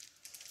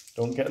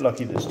 Don't get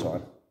lucky this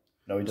time.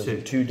 No, he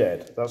doesn't. 2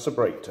 dead. That's a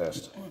break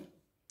test.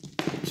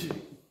 2.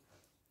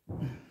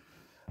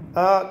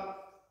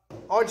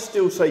 I'd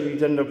still say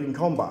you'd end up in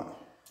combat.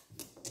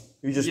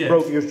 You just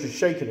broke, you're just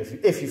shaken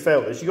if you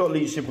fail this. You got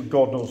leadership with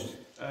God knows.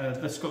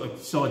 That's got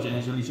the sergeant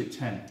as leadership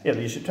 10. Yeah,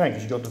 leadership 10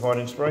 because you got divine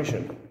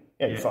inspiration.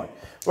 Yeah, you're fine.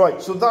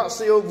 Right, so that's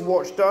the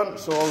Overwatch done.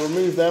 So I'll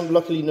remove them.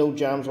 Luckily, no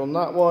jams on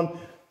that one.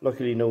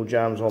 Luckily, no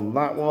jams on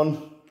that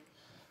one.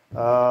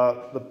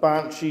 The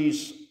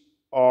Banshees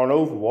are an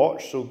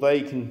Overwatch, so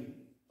they can,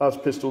 let's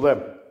pistol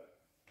them.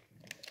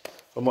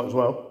 So I might as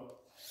well.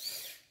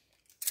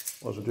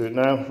 Might as well do it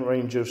now.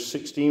 Range of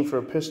 16 for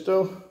a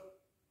pistol.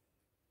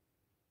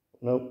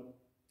 Nope.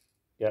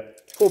 Yeah,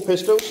 4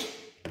 pistols.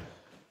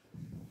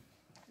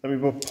 Let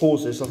me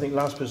pause this. I think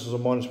last pistols are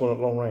 -1 at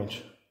long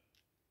range.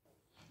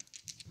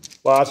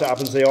 Well, as it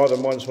happens, they are the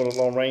 -1 at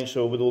long range,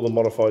 so with all the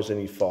modifiers, they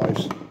need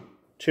 5s.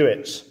 2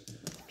 hits.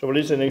 Trouble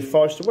is, they need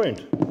 5s to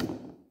wound.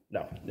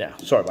 No, yeah,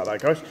 sorry about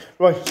that, guys.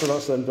 Right, so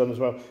that's them done as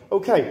well.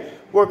 Okay,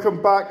 we'll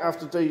come back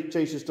after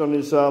Jace has done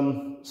his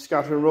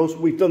scattering rolls.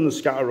 We've done the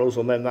scatter rolls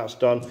on them, that's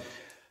done.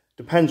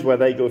 Depends where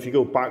they go. If you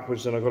go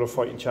backwards, then I've got a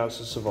fighting chance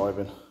of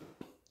surviving.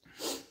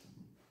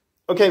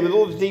 Okay, with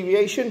all the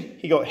deviation,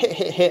 he got hit,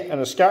 hit, hit,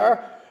 and a scatter.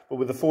 But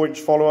with the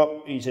 4-inch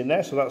follow-up, he's in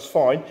there, so that's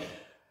fine.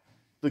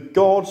 The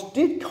gods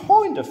did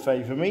kind of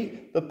favour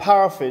me. The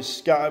power fist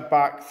scattered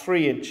back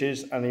 3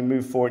 inches and he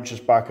moved 4 inches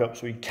back up.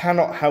 So he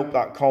cannot help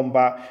that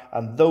combat,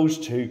 and those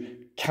 2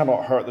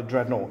 cannot hurt the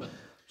dreadnought.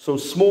 So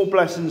small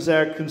blessings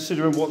there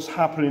considering what's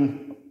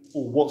happening,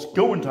 or what's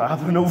going to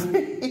happen over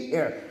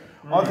here.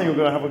 I think we're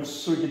going to have a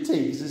swig of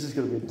tea because this is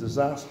going to be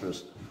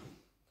disastrous.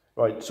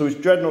 Right, so his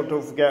dreadnought,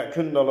 don't forget,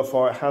 couldn't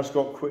nullify it, has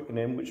got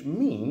quickening, which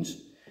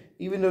means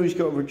even though he's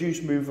got a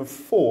reduced move of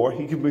 4,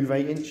 he can move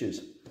 8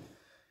 inches.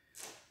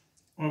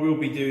 I will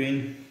be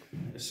doing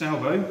a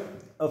salvo.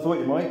 I thought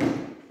you might.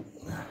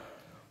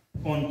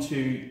 Onto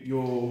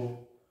your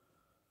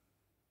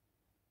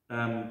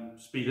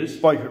speeders.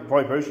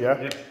 Vipers,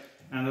 yeah. Yep.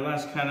 And the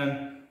last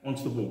cannon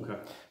onto the walker.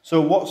 So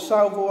what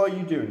salvo are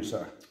you doing,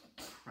 sir?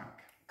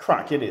 Crack.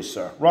 Crack it is,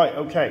 sir. Right,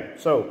 okay.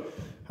 So,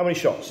 how many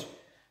shots?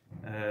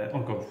 Oh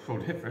God,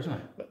 rolled a hit for, isn't I?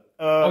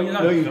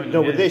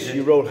 No, with this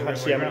you roll,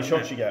 see how many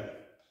shots you get.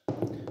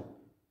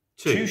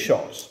 2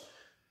 shots.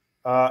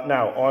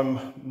 Now,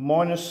 I'm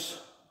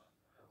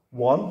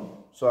 -1,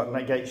 so that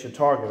negates your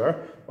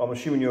targeter. But I'm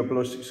assuming you're a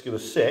ballistic skill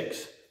of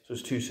 6, so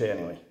it's 2 hit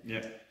anyway.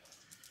 Yeah.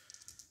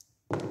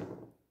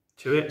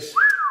 2 hits.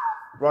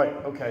 Right,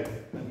 okay.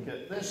 Let me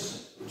get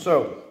this.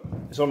 So,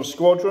 it's on a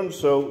squadron,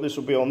 so this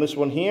will be on this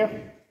one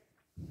here.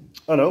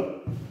 Oh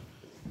no.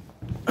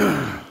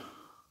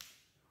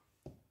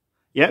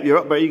 Yep, you're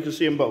up there, you can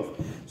see them both.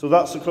 So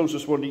that's the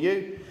closest one to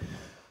you.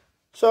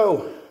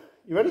 So,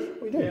 you ready?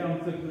 What are you doing? Yeah,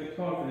 I'm looking for the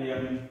card for the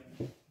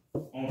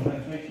on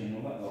penetration and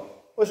all that lot.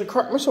 Well, it's a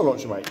crack missile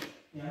launcher, mate.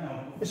 Yeah, I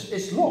know.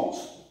 It's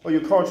lots. Oh,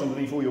 your cards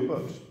underneath all your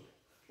books.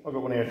 I've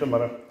got one here, doesn't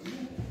matter.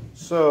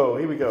 So,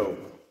 here we go.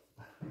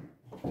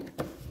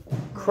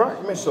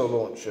 Crack missile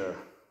launcher.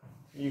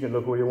 You can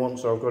look all you want,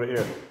 so I've got it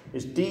here.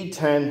 It's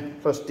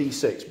D10 plus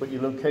D6, but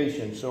your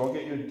location. So I'll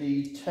get you a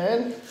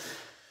D10.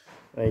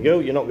 There you go.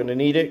 You're not going to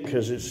need it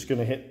because it's going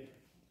to hit.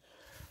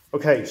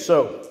 Okay,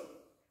 so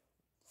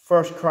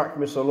first crack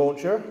missile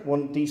launcher,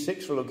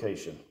 1D6 for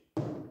location.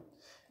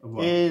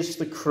 Is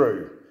the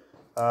crew.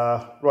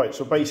 Right,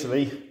 so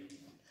basically,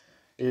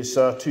 it's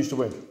 2's to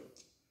win.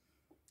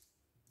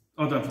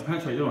 Oh, don't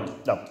penetrate, do I?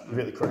 No, you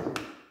hit the crew.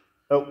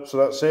 Oh, so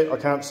that's it. I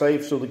can't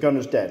save, so the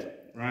gunner's dead.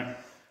 Right.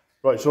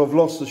 Right, so I've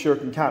lost the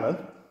shuriken cannon.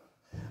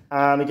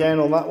 And again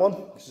on that one,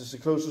 because it's the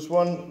closest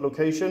one,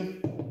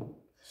 location.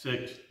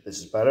 6. This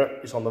is better.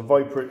 It's on the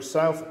Viper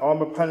itself.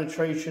 Armour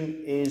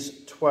penetration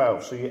is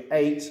 12. So you're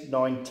 8,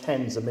 9,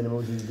 10 is the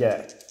minimum you can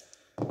get.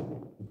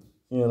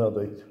 Yeah, that'll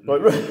do.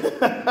 Right,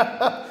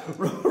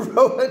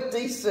 roll a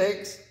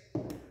D6.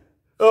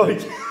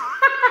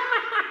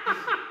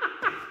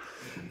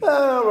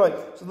 Oh, right,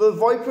 so the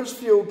Viper's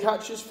fuel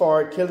catches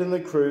fire, killing the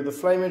crew. The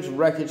flaming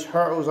wreckage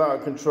hurtles out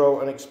of control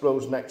and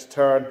explodes next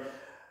turn.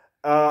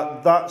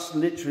 That's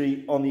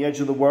literally on the edge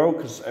of the world,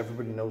 because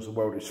everybody knows the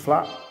world is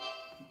flat.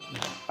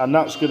 And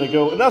that's going to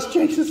go, and that's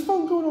Jason's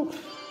phone going on.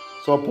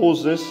 So I'll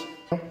pause this.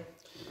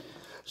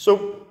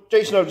 So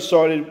Jason and I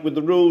decided with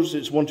the rules,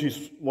 it's 1, 2,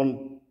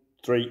 1,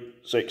 3,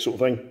 6 sort of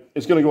thing.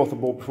 It's going to go off the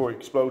board before it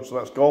explodes, so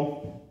that's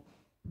gone.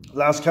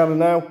 Last cannon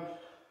now,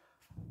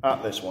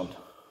 at this one.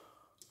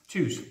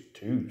 2s.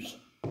 2s.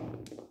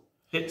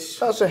 Hits.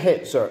 That's a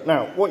hit, sir.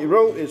 Now, what you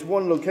roll is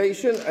one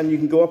location, and you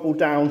can go up or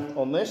down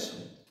on this.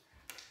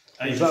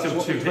 And that's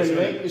still 2 hits.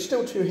 It's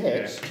still 2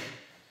 hits. Yeah.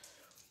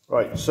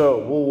 Right, so,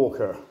 Wall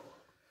Walker.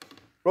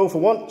 Roll for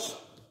once.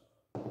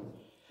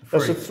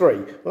 That's a 3.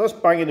 Well, that's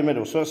bang in the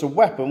middle. So that's a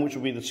weapon, which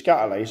will be the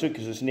scatter laser,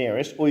 because it's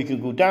nearest. Or you can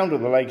go down to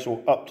the legs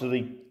or up to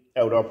the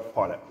Eldar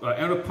pilot. Right,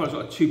 Eldar pilot's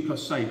got a 2+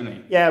 save, isn't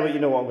he? Yeah, but you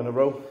know what I'm going to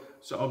roll.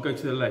 So I'll go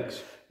to the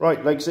legs.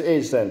 Right, legs it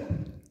is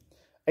then.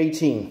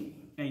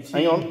 18. 18.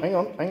 Hang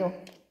on.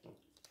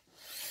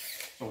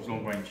 Oh, it's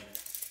long range.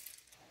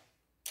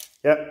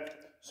 Yep,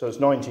 so it's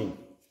 19.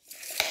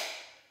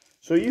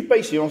 So you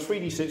basically on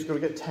 3d6 got to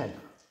get 10.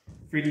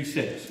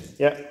 3d6?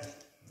 Yep.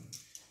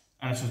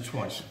 And it's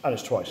twice. And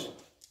it's twice.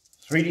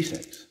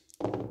 3d6.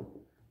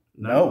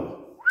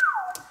 No.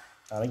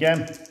 And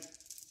again,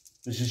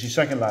 this is your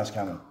second last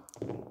cannon.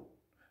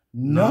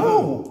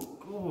 No!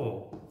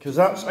 Because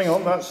that's, hang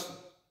on, that's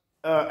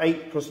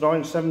 8 plus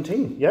 9,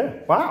 17. Yeah,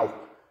 wow.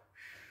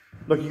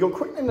 Look, you got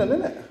quick then,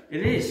 isn't it?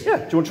 It is. Yeah,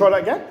 do you want to try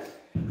that again?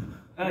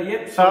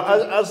 Yep. So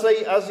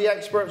as the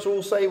experts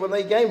all say when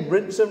they game,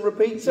 rinse and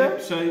repeat, sir.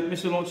 Yep, so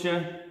missile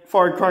launcher.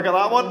 Fire crack at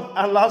that one,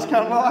 and last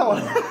cannon at that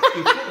one. You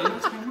thought the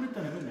last cannon would have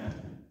done it, wouldn't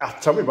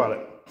you? Tell me about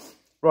it.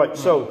 Right,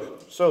 so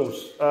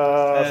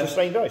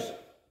sustained dice.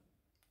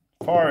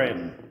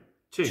 Firing.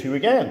 2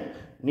 again.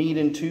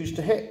 Needing 2s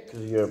to hit,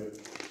 because of your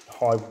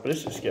high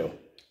ballistic skill.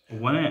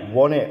 1 hit.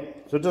 1 hit.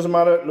 So it doesn't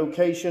matter,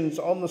 locations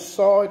on the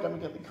side. Let me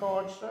get the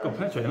cards there. Got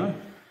penetrate, haven't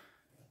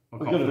I?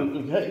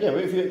 Yeah,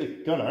 but if you hit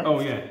the gunner. Oh,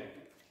 yeah.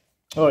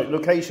 Alright,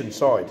 location,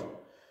 side.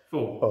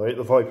 4. Oh, hit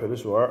the Viper,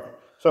 this will hurt.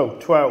 So,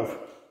 12.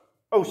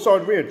 Oh,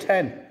 side rear,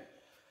 10.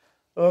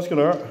 Oh, that's going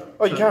to hurt.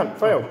 Oh, you can't,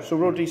 fail. So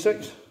roll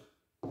d6.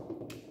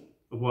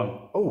 1.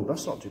 Oh,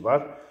 that's not too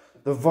bad.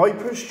 The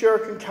Viper's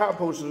shuriken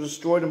catapults are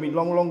destroyed and may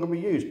no longer be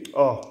used.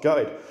 Oh,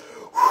 gutted.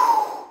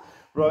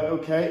 Right,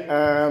 okay,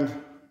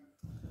 and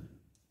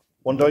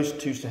 1 dice,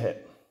 2s to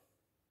hit.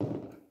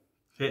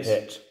 Hits.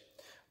 Hit.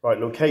 Right,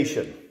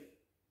 location.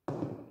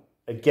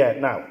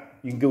 Again, now,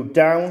 you can go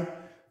down,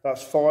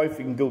 that's 5.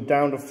 You can go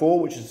down to 4,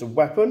 which is the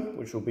weapon,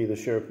 which will be the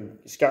shuriken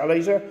scatter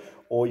laser,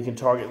 or you can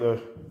target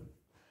the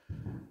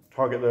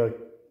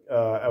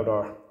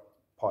Eldar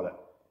pilot.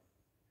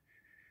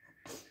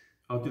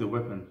 I'll do the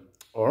weapon.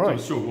 All right.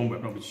 So I'm sure one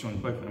weapon, I'll be destroying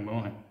both of them,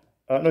 won't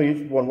I? No, you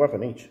have 1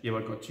 weapon each. Yeah,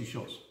 but I've got 2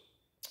 shots.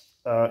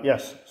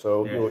 Yes,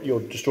 so yeah. you'll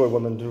destroy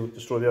one and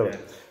destroy the other. Yeah.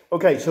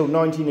 Okay, so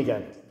 19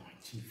 again.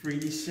 19,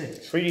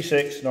 3d6.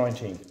 3d6,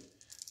 19.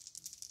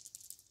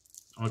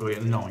 I'll go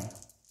get 9.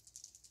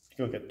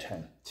 You'll get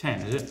 10.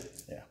 10, is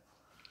it? Yeah.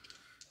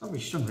 That'd be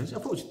strong, is it? I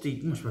thought it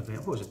was I thought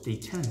it was a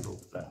d10 ball.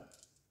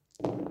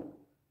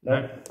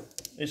 No.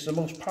 It's the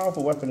most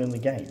powerful weapon in the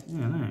game.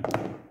 Yeah, I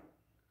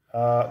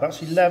know.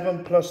 That's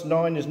 11 plus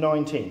 9 is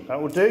 19.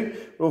 That will do.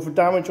 Roll for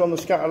damage on the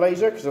scatter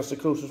laser, because that's the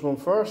closest one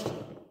first.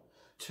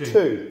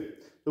 2.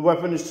 The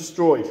weapon is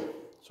destroyed.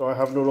 So I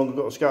have no longer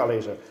got a scatter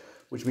laser,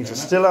 which means I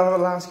still have a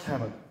last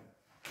cannon.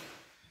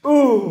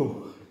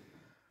 Ooh!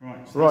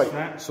 Right, so that's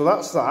that. So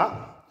that's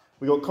that.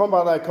 We got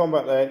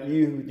combat there.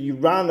 You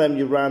ran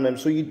them.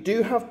 So you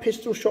do have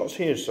pistol shots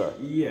here, sir.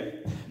 Yeah.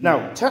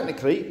 Now,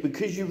 technically,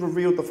 because you've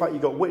revealed the fact you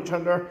got Witch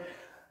Hunter,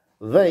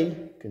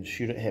 they can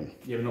shoot at him.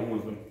 Yeah, but not all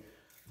of them.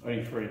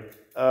 Only 3.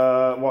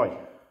 Why?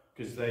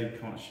 Because they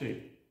can't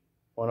shoot.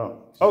 Why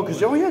not? Oh,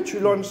 because, oh yeah, true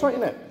line of sight,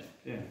 innit?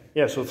 Yeah.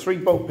 Yeah, so 3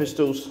 bolt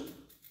pistols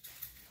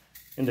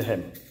into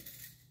him.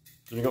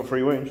 Has he got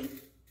 3 wounds?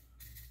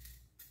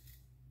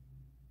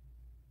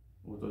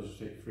 does it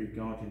take 3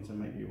 Guardians to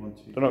make you want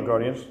to? They're not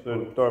Guardians, they're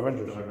Dire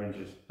Avengers. Dire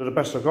Avengers. They're the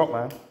best I've got,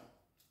 man.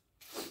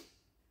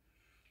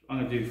 I'm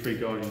going to do 3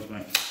 Guardians,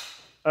 mate.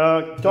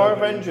 Dire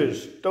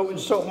Avengers. Don't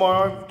insult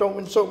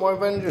my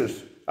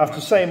Avengers.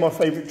 After saying my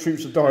favourite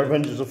troops are Dire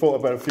Avengers, I thought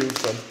I'd better field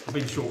some. I've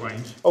been short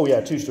range. Oh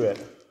yeah, 2's to hit.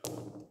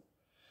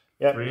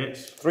 Yep. 3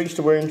 hits. 3's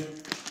to wound.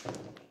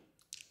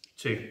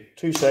 2.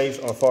 2 saves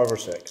on a 5 or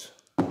 6.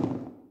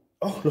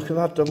 Oh, look at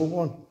that, double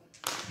 1.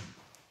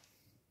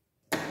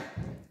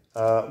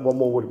 1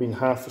 more would have been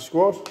half the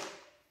squad.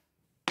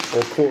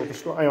 Or quarter of the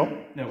squad. Hang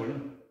on. No,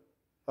 wouldn't.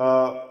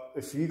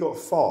 If you got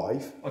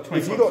 5. Oh,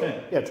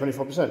 25%. Yeah,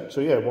 25%.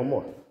 So yeah, 1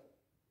 more.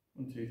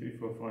 1, 2, 3,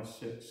 4, 5,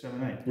 6,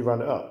 7, 8. You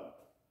round it up.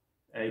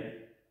 8.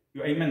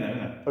 You got 8 men there,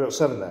 isn't it? I got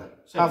 7 there.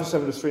 7. Half of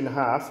 7 is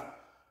 3.5.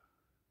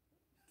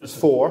 That's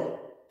 4.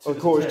 Oh, the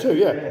quarter is 2,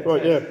 yeah.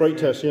 Right, yeah, break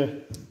test, yeah.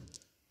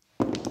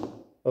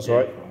 That's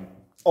right.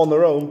 On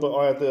their own, but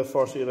I had the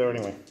Farseer there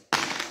anyway.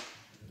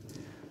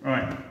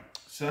 Right,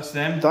 so that's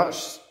them.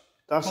 That's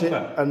combat.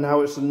 it, and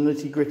now it's the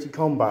nitty-gritty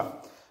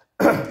combat.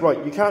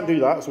 Right, you can't do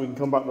that, so we can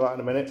come back to that in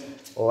a minute.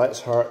 Let's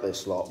hurt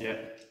this lot. Yeah.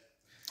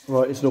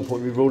 Right, it's no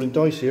point in me rolling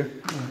dice here.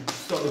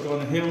 Start with the guy on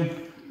the hill.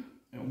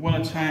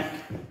 1 attack,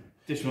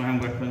 additional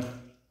hand weapon.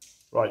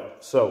 Right,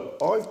 so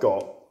I've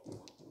got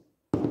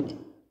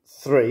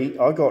 3.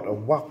 I got a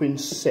whopping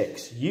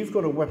 6. You've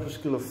got a weapon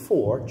skill of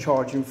 4,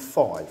 charging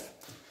 5.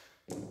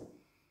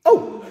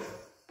 Oh!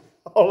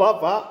 I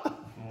love that.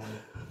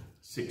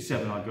 6,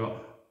 7 I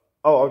got.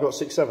 Oh, I got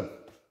 6, 7.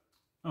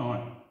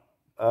 Alright.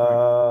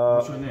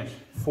 What's your next?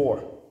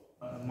 4.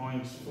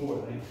 Mine's 4,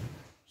 I think.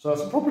 So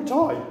that's a proper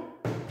tie.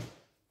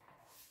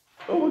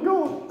 Oh my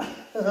god.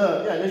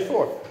 Yeah, there's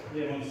 4.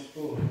 Yeah, mine's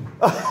 4.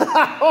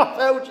 I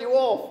held you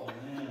off.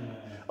 Yeah.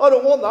 I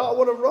don't want that, I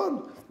want to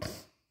run.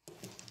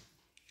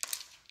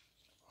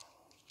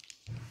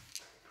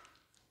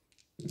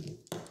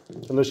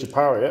 Unless you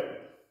parry it.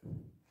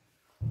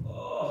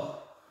 Oh.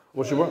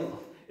 What's your what?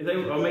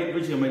 Originally I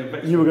made a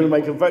veteran. You were going to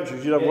make a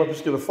veteran, you'd have a weapon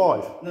skill of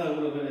 5. No,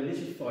 well, I've got an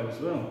initiative 5 as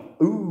well.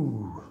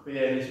 Ooh. But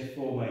yeah, initiative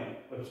 4, mate.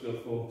 Weapon skill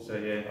 4, so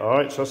yeah.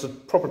 Alright, so that's a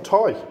proper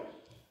tie.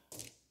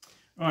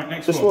 Alright,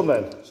 next This one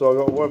then. So I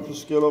got a weapon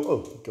skill of,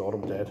 oh god,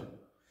 I'm dead.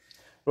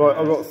 Right,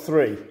 I've got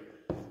 3.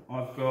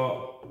 I've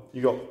got...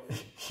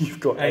 You've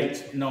got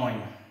 8,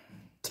 9.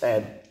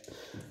 10.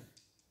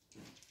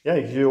 Yeah,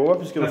 you can do a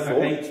weapon skill of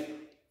 4. 8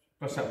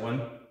 plus that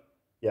 1.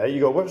 Yeah,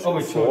 you got a weapon skill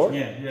of 4.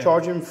 Yeah.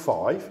 Charging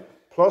 5.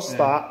 Plus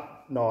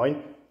that,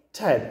 9.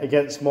 10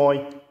 against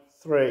my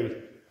 3.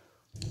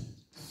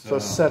 So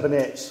 7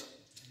 hits.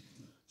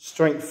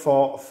 Strength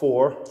 4,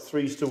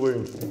 3's to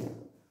wound.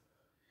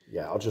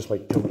 Yeah, I'll just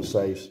make a couple of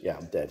saves. Yeah,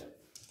 I'm dead.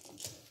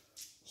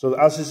 So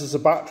as this is a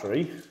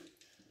battery,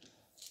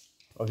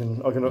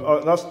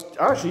 that's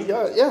actually,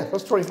 yeah,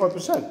 that's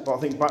 25%. But I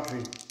think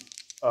battery,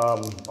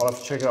 I'll have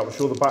to check it out. I'm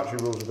sure the battery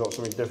rules have got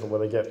something different where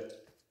they get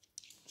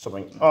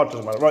something. Oh, it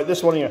doesn't matter. Right,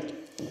 this one here.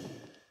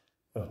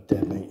 Oh,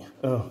 dead mate.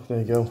 Oh, there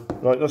you go.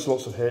 Right, that's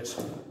lots of hits.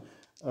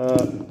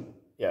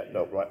 Yeah,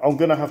 no, right. I'm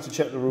going to have to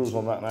check the rules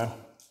on that now.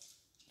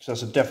 So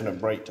that's a definite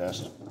break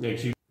test.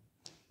 Yeah,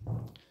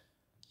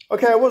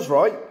 okay, I was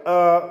right.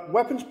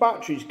 Weapons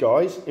batteries,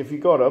 guys, if you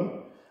got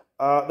them,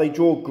 they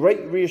draw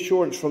great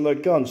reassurance from their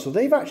guns. So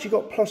they've actually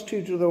got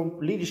 +2 to their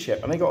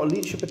leadership, and they got a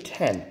leadership of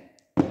 10.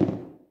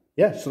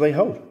 Yeah, so they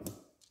hold.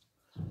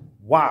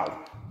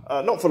 Wow.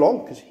 Not for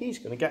long, because he's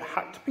going to get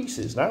hacked to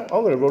pieces now.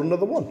 I'm going to roll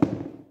another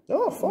 1.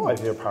 Oh, 5.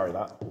 He'll parry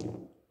that.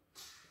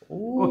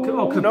 Ooh,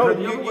 no,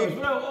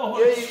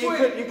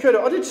 you could.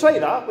 I did say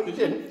that, but you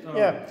didn't. Oh.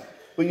 Yeah,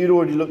 but you'd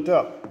already looked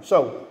up.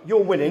 So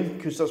you're winning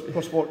because that's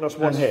 +1. That's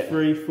 1 hit.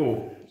 3,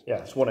 4. Yeah,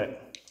 it's 1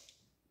 hit.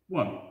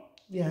 1.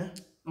 Yeah.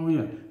 Oh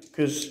yeah.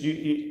 Because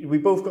we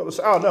both got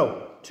the. Oh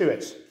no, 2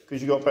 hits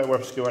because you got better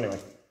weapon skill anyway.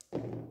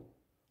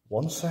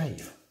 1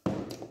 save.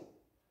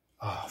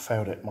 Ah,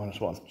 failed it.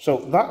 -1. So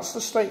that's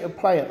the state of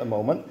play at the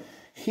moment.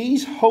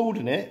 He's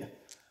holding it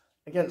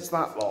against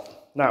that lot.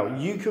 Now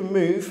you can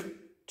move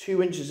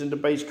 2 inches into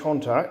base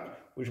contact,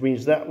 which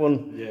means that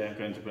one. Yeah,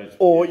 going to base.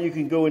 Or you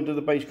can go into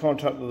the base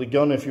contact of the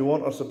gun if you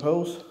want, I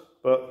suppose.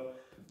 But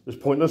it's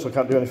pointless. I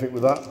can't do anything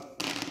with that.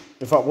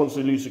 In fact, once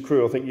they lose the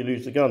crew, I think you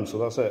lose the gun. So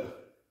that's it.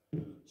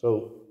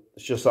 So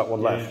it's just that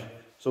one left.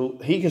 So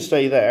he can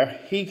stay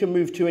there. He can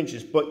move 2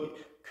 inches, but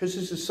because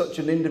this is such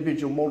an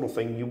individual model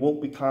thing, you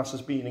won't be classed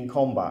as being in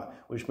combat,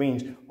 which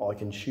means I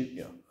can shoot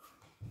you.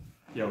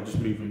 Yeah, I'll just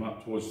move him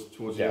up towards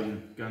the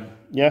gun.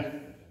 Yeah.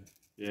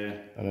 Yeah.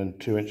 And then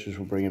 2 inches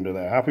will bring him to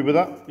there. Happy with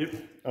that? Yep.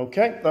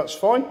 Okay, that's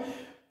fine.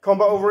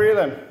 Combat over here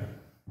then.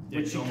 Yeah,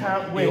 which you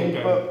can't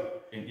win,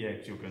 but... Yeah,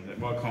 because you're going there.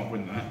 Well, I can't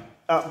win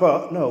that.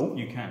 But, no.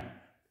 You can.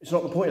 It's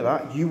not the point of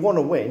that. You want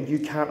to win, you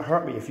can't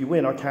hurt me. If you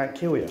win, I can't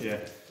kill you. Yeah.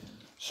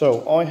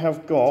 So, I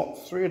have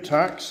got 3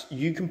 attacks.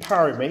 You can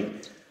parry me.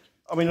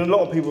 I mean, a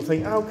lot of people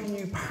think, how can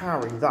you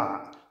parry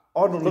that?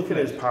 I don't look at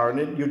it as parrying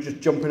it. You're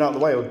just jumping out the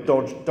way or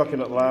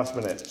ducking at the last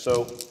minute.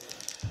 So,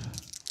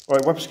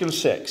 right, weapon skill of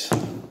 6.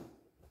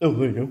 Oh,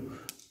 there you go.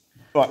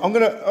 Right, I'm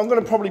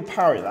gonna probably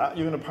parry that.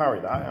 You're gonna parry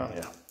that, aren't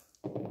you?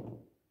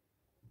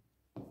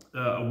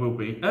 I will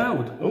be.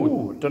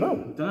 Oh, don't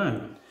know. Don't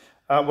know.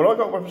 Well, I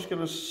got weapon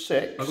skill of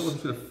 6. I got weapon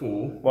skill of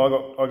 4.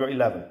 Well, I got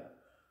 11.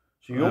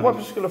 So your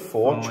weapon skill of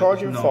 4,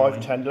 charging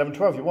 5, 10, 11,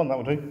 12. You won, that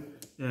will do.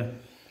 Yeah.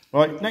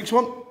 Right, next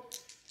one.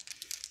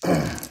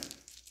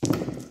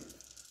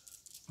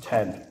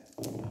 10.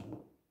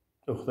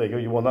 Oh, there you go,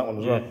 you won that one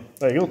as well.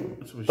 There you go.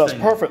 That's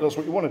perfect, that's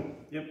what you wanted.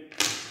 Yep.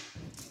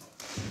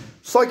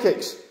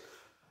 Psychics.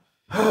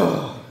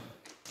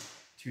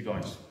 2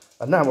 dice.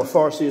 And now my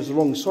Farsi is the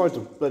wrong side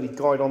to bloody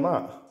guide on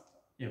that.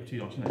 Yeah, 2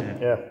 dice, isn't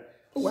it? Yeah.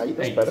 Oh, 8,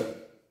 that's better.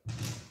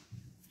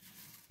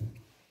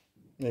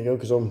 There you go,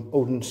 because I'm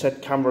holding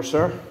said camera,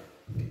 sir.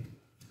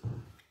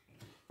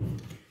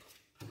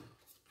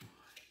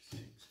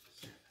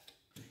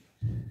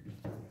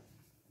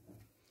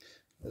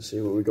 Let's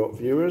see what we got,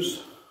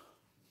 viewers.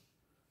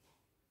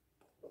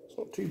 It's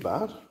not too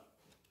bad.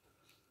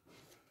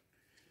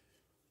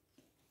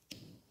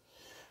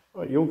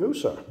 Right, you'll go,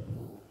 sir.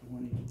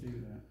 Why need to do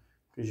that?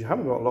 Because you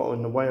haven't got a lot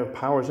in the way of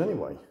powers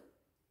anyway.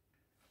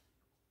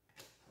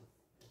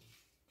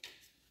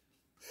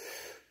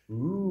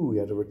 Ooh, he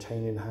had a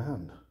retaining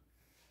hand.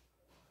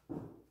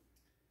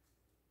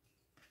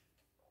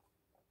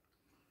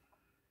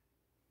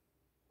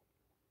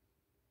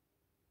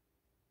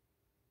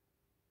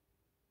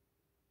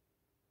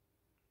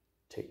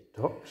 Tick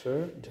tock,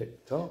 sir,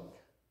 tick tock.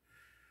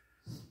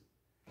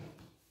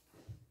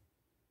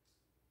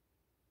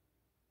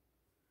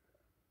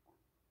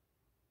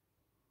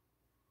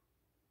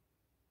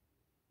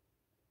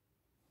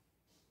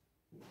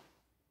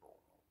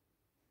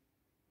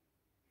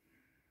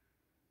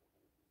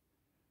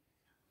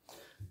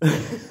 Do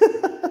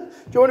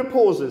you want to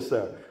pause this,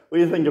 sir? What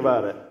do you think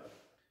about it?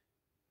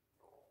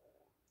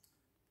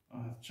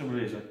 Trouble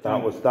is,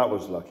 that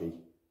was lucky.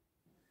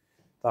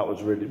 That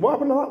was really. What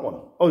happened to that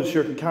one? Oh, the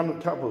shuriken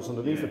catapults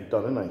underneath it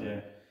done, isn't they?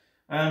 Yeah.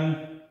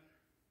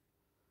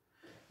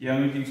 Yeah, I'm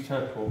going to use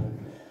teleport.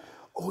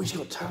 Oh, he's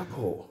got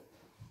teleport.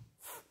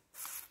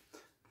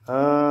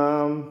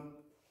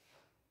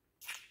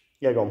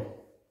 Yeah, go on.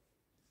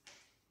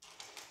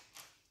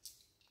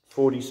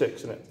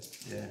 46, isn't it?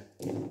 Yeah.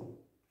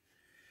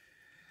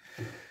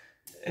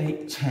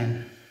 8,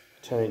 10.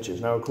 10 inches.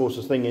 Now, of course,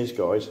 the thing is,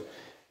 guys,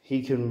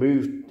 he can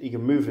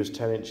move his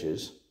 10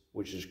 inches,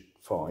 which is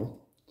fine.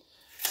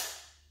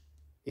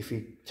 If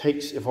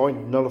I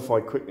nullify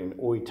quickening,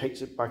 or he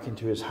takes it back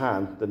into his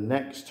hand, the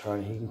next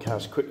turn he can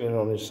cast quickening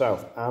on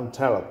himself and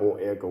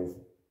teleport. He'll go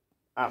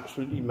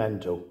absolutely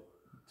mental.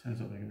 Turns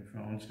out they're going to be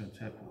fine. I'm just going to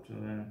teleport to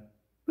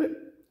there.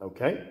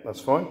 Okay, that's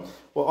fine.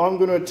 Well, I'm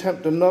going to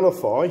attempt to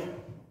nullify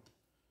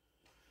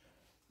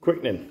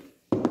quickening.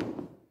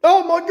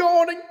 Oh my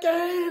God,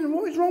 again!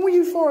 What is wrong with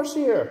you, Forrest,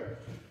 here?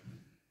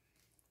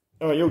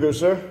 Alright, you'll go,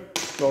 sir.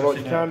 Not like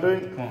you can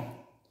do. Come on.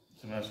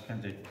 Something else can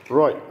do.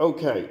 Right,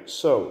 okay,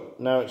 so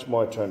now it's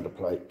my turn to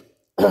play.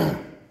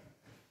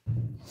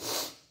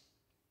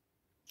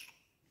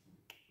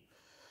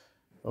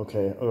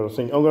 Okay, I'm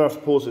gonna have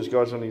to pause this,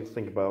 guys. I need to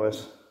think about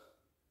this.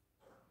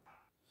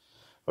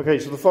 Okay,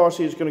 so the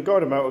Farsi is going to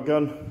guide him out a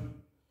gun.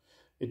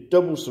 It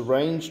doubles the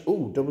range.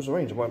 Oh, doubles the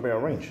range. It might be out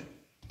of range.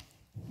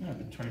 Yeah,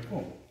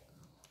 24.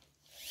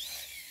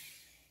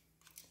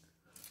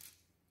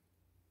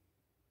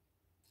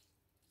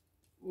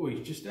 Oh,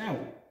 he's just out.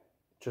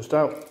 Just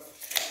out.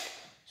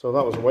 So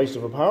that was a waste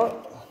of a power.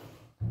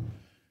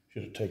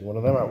 Should have taken one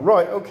of them out.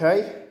 Right,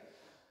 okay.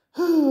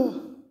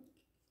 I'm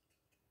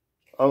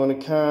going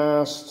to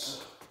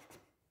cast...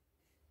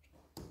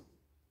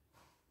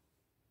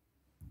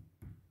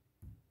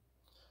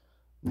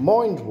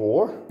 Mind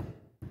War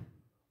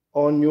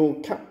on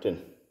your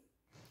captain.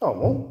 Oh,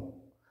 well.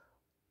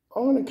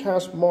 I'm going to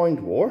cast Mind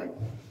War.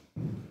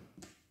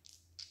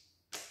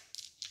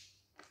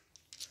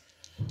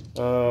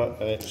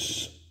 And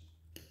it's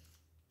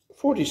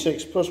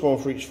 46 plus 1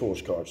 for each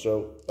force card,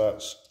 so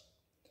that's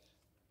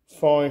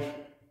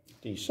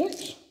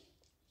 5d6.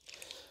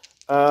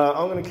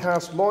 I'm going to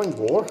cast Mind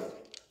War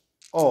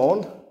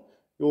on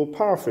your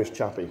Power Fist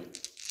chappie.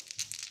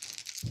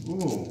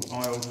 Ooh,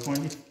 I'll try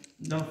and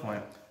nullify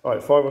it.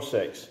 Alright, 5 or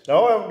 6.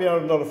 Now I haven't been able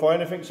to nullify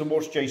anything, so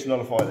watch Jason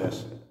nullify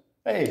this.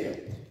 There you go.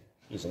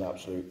 He's an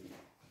absolute.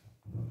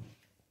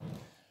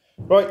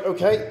 Right,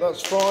 okay,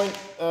 that's fine.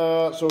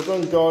 So I've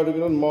done Guide, I've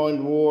done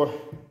Mind War.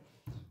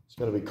 It's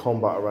going to be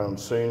combat around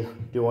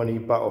soon. Do I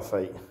need Battle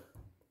Fate?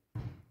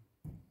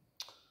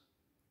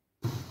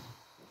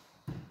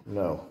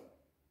 No.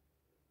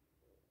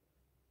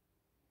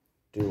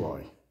 Do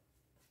I?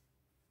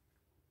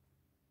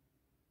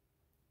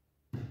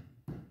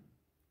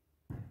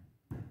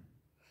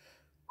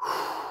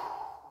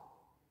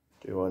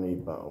 Do I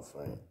need Battle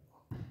Fate?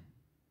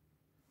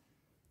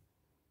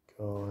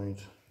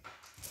 Guide.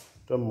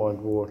 Done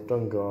Mind War,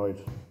 done Guide.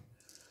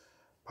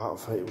 Battle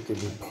Fate will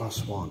give me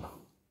 +1.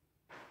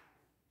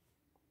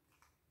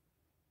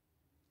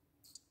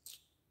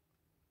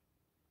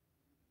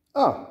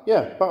 Ah,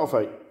 yeah, Battle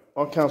Fate.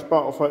 I'll cast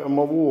Battle Fate on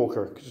my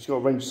Warwalker because it's got a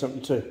range of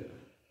 72.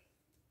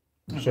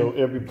 Okay. So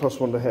it'll be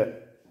 +1 to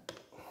hit. Do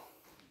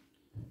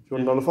you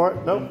want to nullify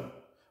it? No?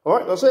 All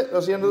right, that's it.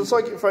 That's the end of the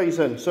psychic phase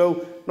then.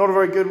 So not a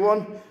very good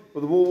one, but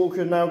the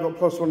Warwalker now got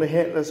 +1 to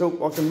hit. Let's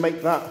hope I can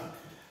make that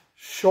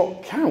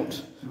shot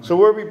count. Right. So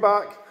we'll be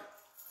back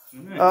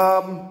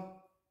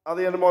at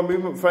the end of my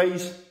movement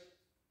phase,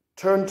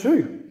 turn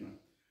 2.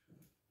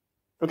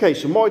 Okay,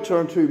 so my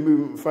turn 2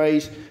 movement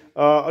phase.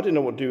 I didn't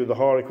know what to do with the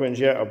Harlequins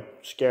yet. I'm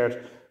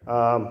scared.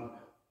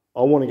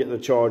 I want to get the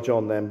charge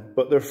on them,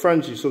 but they're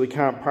frenzied, so they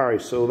can't parry.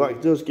 So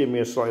that does give me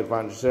a slight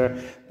advantage there.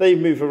 They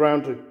move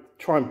around to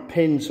try and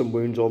pin some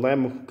wounds on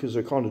them because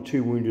they're kind of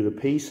 2 wounded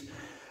apiece.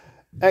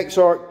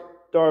 Exarch,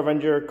 Dire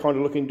Avenger, kind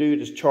of looking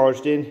dude, is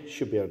charged in.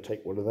 Should be able to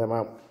take one of them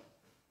out.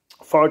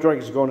 Fire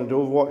Dragons have gone into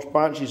Overwatch.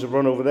 Banshees have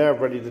run over there,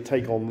 ready to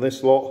take on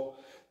this lot.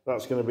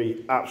 That's going to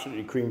be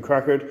absolutely cream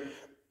crackered.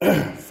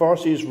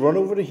 Farseers run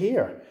over to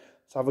here.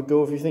 Let's have a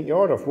go if you think you're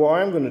hard enough. What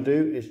I am going to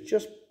do is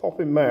just pop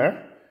him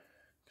there,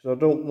 because I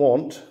don't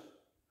want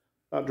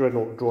that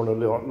Dreadnought drawing a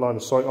line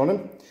of sight on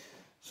him.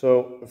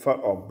 So, in fact,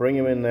 I'll bring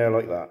him in there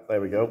like that.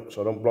 There we go.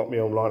 So I don't block my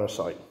own line of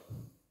sight.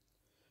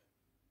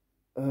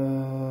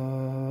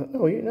 No,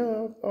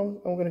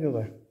 I'm going to go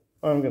there.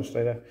 I'm going to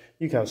stay there.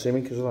 You can't see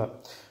me because of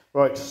that.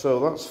 Right, so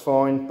that's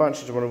fine.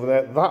 Banshees run over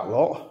there. That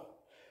lot,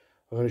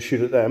 I'm going to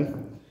shoot at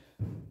them.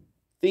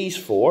 These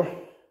 4, I'm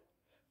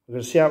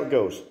going to see how it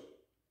goes.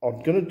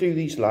 I'm going to do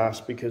these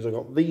last because I've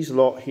got these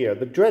lot here.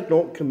 The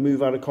Dreadnought can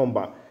move out of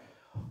combat.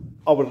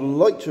 I would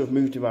like to have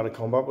moved him out of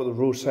combat, but the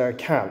rules say I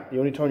can't. The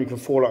only time you can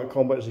fall out of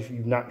combat is if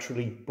you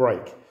naturally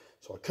break.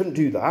 So I couldn't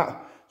do that.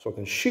 So I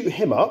can shoot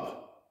him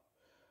up,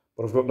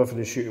 but I've got nothing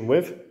to shoot him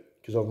with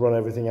because I've run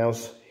everything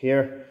else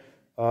here.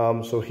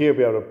 So he'll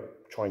be able to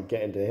try and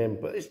get into him,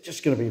 but it's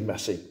just going to be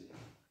messy.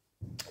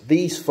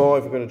 These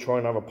 5 are going to try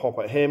and have a pop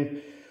at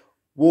him.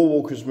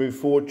 Warwalkers move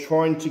forward,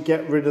 trying to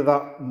get rid of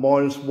that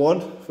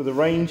 -1 for the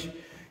range.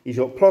 He's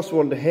got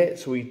 +1 to hit,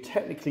 so he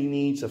technically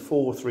needs a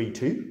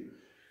 4-3-2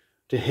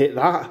 to hit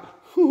that.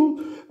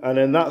 And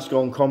then that's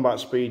gone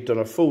combat speed, done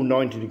a full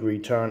 90-degree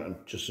turn and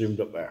just zoomed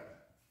up there.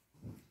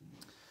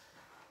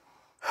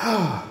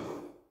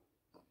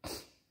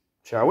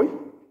 Shall we?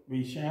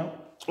 We shall.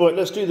 All right,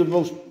 let's do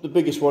the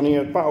biggest one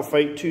here. Battle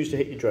Fate, 2s to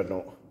hit your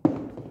Dreadnought.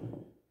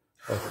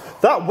 Oh,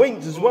 that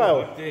winked as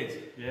well. It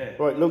did, yeah.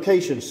 Right,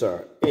 location,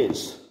 sir,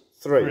 is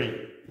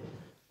 3.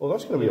 Well,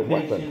 that's going to be a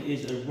weapon. Location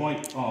is a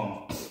right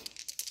arm.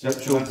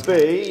 Which will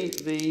be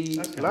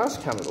the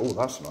last cannon. Oh,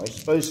 that's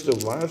nice. But it's still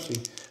lousy.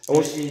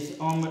 It is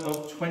armour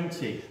of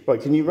 20.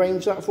 Right, can you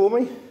range that for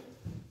me?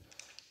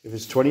 If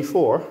it's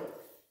 24,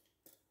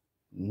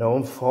 no,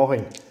 I'm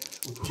fine.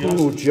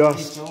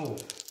 Just.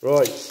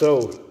 Right,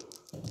 so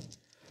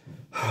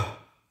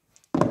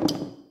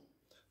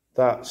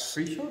that's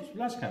 3 shots?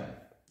 Last cannon.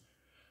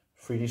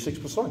 3d6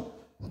 plus 9.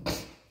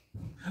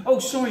 Oh,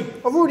 sorry.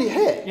 I've already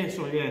hit. Yeah,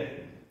 sorry, yeah.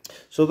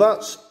 So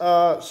that's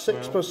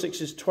 6 plus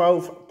 6 is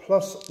 12,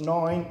 plus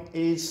 9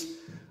 is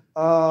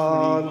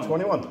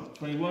 21.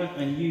 21,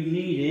 and you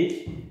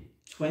needed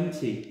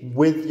 20.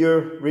 With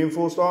your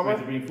reinforced armour?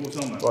 With the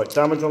reinforced armour. Right,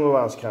 damage on the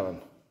last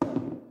cannon.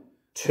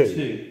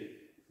 2.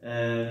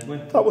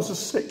 That was a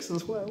 6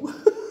 as well.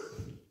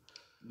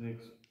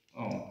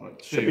 Right,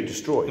 2. Should be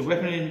destroyed. The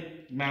weapon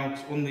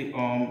mounts on the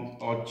arm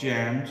are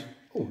jammed.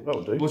 Oh,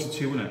 that'll do. Was it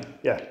 2, wasn't it?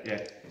 Yeah.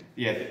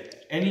 Yeah.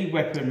 Any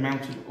weapon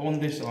mounted on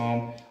this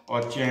arm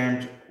are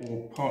jammed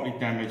or partly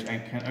damaged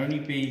and can only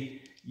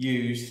be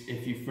used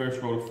if you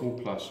first roll a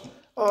 4+.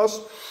 Oh,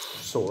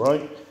 that's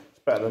alright. It's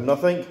better than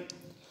nothing.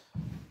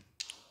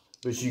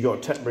 Because you got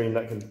a tech brain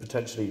that can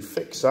potentially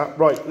fix that.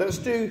 Right, let's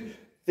do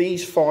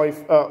these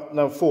 5,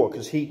 no 4,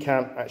 because he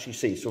can't actually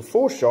see. So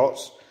 4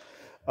 shots,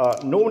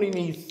 normally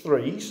need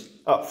 3s,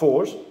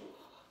 4s,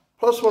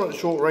 +1 at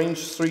short range,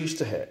 3s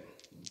to hit.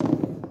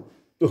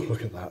 Oh,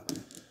 look at that.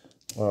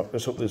 Well,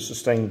 let's hope the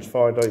sustained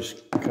fire dice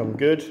come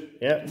good.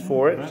 Yeah,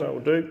 4 hits, that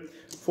will do.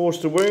 4s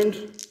to wound,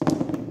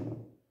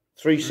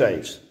 3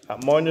 saves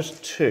at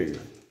 -2.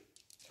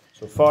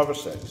 So 5 or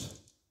 6.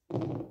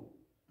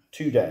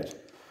 2 dead.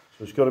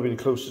 So it's got to be the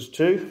closest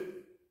 2.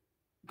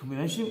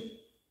 Combination?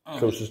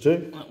 Closest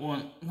 2. That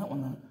one.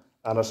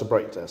 And that's a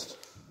break test.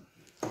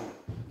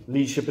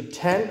 Leadership at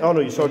 10. Oh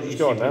no, your soldier's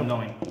gone now.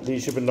 9.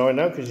 Leadership at 9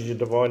 now because he's your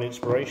divine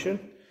inspiration.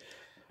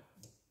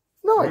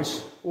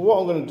 Nice. Well, what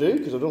I'm going to do,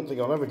 because I don't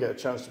think I'll ever get a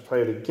chance to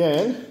play it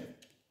again,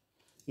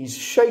 he's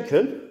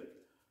shaken,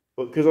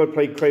 but because I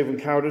played Craven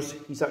Cowardice,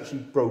 he's actually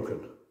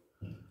broken.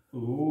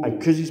 Ooh. And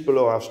because he's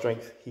below our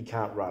strength, he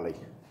can't rally.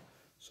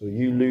 So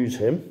you lose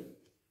him.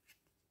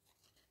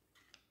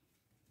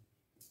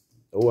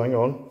 Oh, hang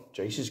on.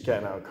 Jace is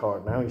getting out a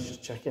card now. He's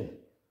just checking.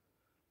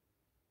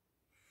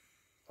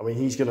 I mean,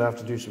 he's going to have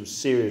to do some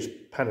serious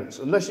penance,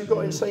 unless you've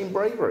got insane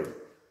bravery.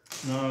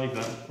 No, he's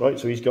not. Right,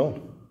 so he's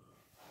gone.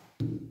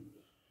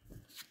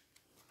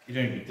 He'd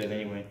only be dead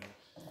anyway.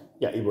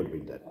 Yeah, he would have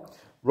been dead.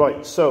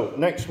 Right, so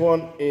next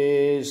one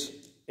is,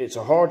 it's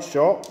a hard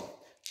shot,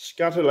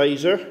 scatter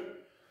laser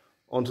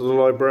onto the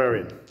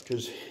librarian,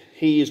 because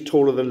he is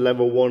taller than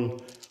level 1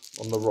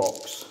 on the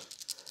rocks.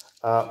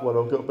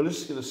 Well, I've got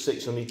ballistic at the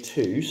 6, only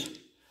 2s.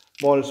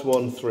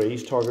 -1,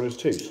 3s, target is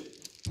 2s.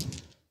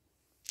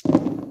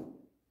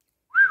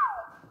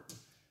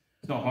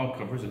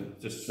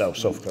 just no,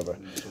 soft cover.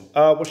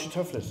 What's your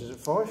toughness? Is it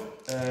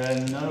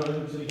 5? No.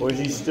 Or is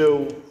he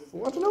still...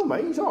 Well, I don't know,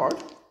 mate. He's hard.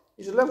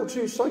 He's a level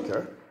 2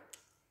 psyker.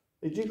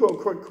 They do go up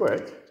quite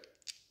quick.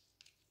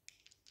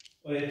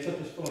 Oh yeah,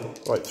 toughness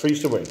 5. Right,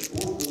 3's to win.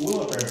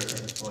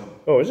 Toughness 5.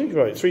 Oh, is he?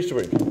 Right, 3's to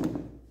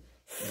win.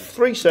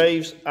 3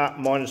 saves at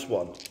 -1.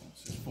 So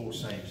it's 4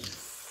 saves.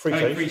 3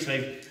 saves? 3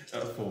 saves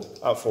out of 4.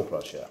 Out of 4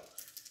 plus, yeah.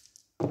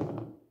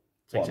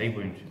 Takes 8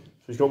 wounds.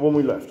 So he's got 1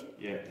 wound left.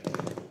 Yeah.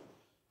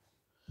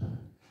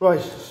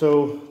 Right,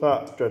 so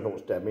that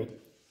Dreadnought's dead meat.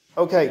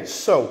 Okay,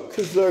 so,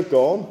 because they're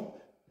gone,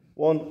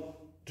 1,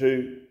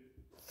 2,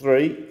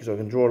 3, because I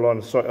can draw a line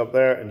of sight up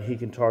there, and he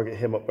can target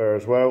him up there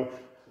as well.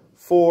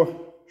 4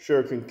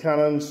 shuriken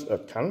cannons,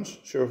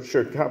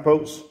 shuriken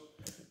catapults.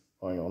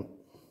 Hang on.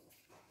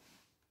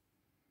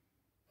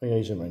 Oh yeah,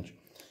 he's in range.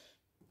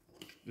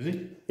 Is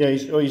he? Yeah,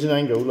 he's in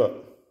angle,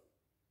 look.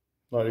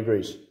 90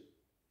 degrees.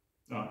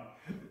 Right.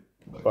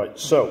 Right,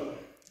 so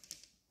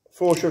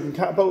 4 shuriken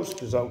catapults,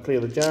 because that'll clear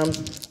the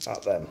jams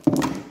at them.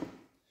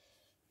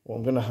 What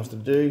I'm going to have to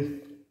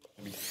do,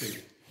 Maybe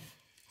 2.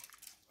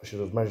 I should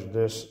have measured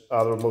this.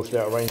 They're mostly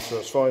out of range, so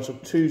that's fine. So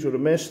 2s would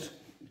have missed,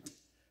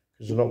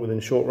 because they're not within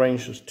short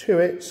range. There's 2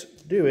 hits,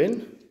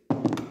 doing,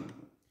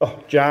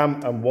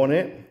 jam and 1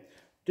 hit,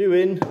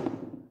 doing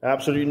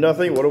absolutely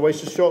nothing. What a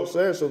waste of shots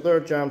there. So their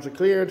jams are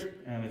cleared.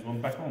 And there's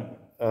 1 back on.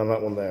 And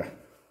that one there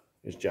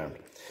is jammed.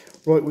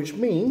 Right, which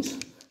means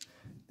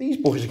these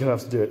boys are going to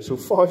have to do it. So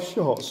 5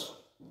 shots,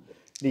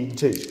 needing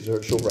 2 because they're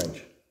at short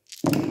range.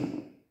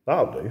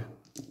 That'll do.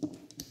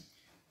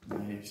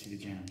 Now you see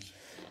the jams.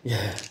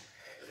 Yeah.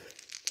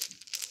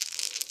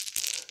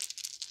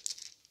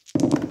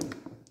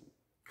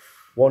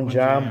 One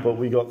jam, but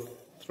we got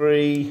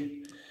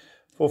 3,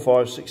 4,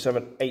 5, 6,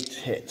 7, 8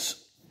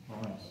 hits.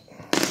 Nice.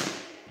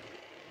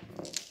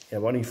 Yeah,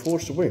 but I need 4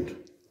 to wound.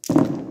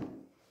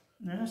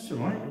 No, that's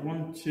alright.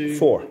 1, 2,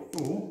 4.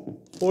 4.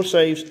 4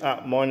 saves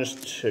at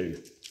 -2.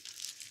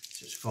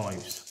 So it's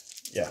 5s.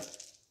 Yeah.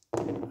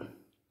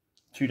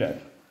 2 down.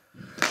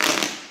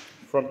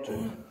 Front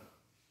 2.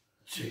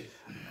 2.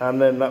 And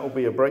then that will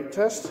be a break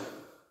test.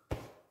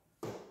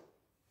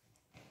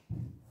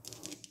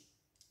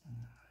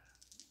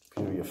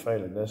 You're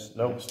failing this.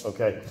 No. Nope.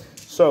 Okay.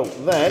 So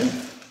then,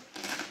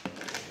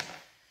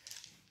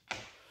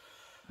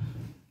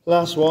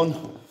 last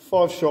one.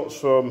 5 shots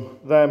from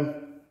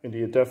them into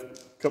your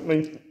death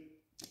company.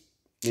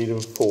 Need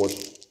them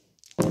 4s.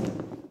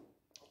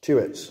 2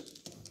 hits.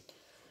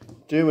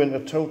 Doing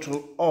a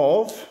total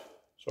of,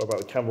 sorry about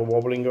the camera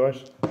wobbling,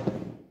 guys.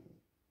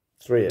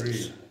 3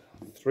 hits.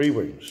 3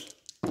 wounds.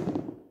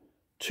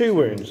 2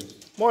 wounds.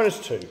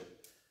 -2.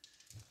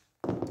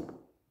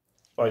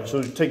 Right,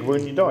 so you take a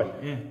wound, you die.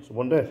 Yeah. So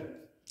 1 dead.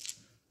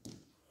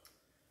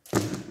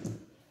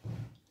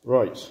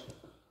 Right.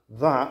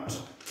 That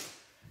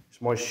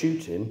is my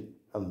shooting,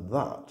 and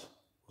that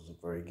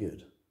wasn't very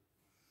good.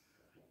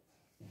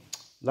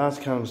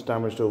 Last cannon's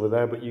damaged over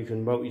there, but you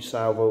can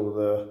multi-salve over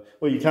the...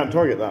 Well, you can't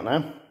target that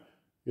now.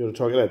 You've got to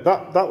target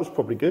there. That was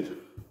probably good.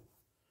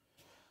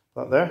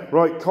 That there.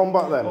 Right,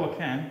 combat then. Oh, I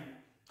can.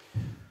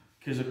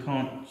 Because I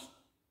can't...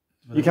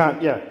 You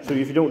can't, yeah. So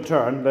if you don't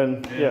turn,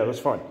 then yeah, that's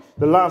fine.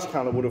 The last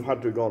cannon would have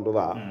had to have gone to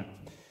that. Mm.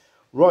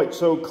 Right,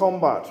 so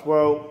combat.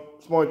 Well,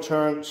 it's my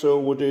turn, so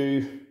we'll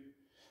do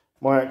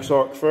my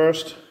Exarch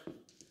first.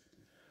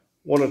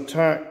 1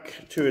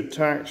 attack, 2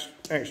 attacks,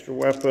 extra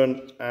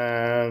weapon,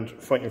 and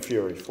Fighting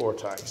Fury, 4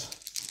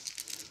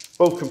 attacks.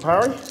 Both can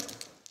parry.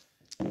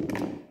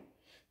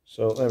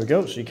 So there we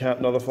go, so you can't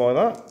nullify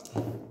that.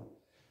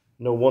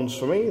 No 1s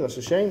for me, that's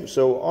a shame.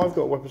 So I've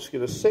got a weapon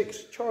skill of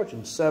 6,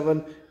 charging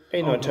 7,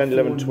 8, 9, 10,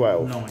 11,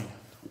 12. 9.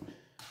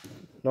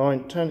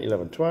 9, 10,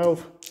 11,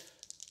 12.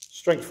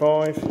 Strength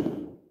 5.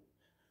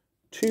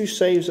 2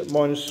 saves at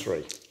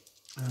 -3.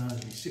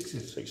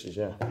 6s. 6s,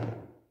 yeah.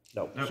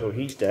 No, nope. So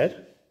he's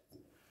dead.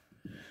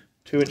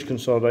 2-inch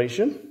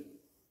consolidation.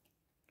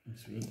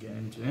 Sweet, get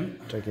into him.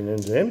 Taking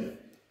into him.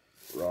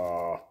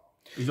 Rah.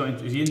 He's not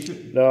into, is he into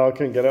it? No, I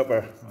couldn't get up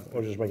there. I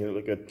was just making it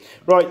look good.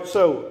 Right,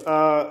 so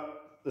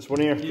this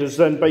one here, because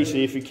then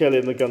basically if you kill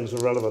him, the guns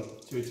are relevant.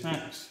 2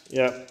 attacks.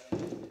 Yeah.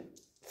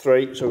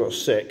 3, so I've got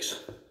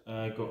 6.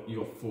 You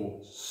got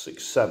 4.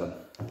 6, 7.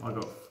 I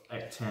got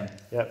 10.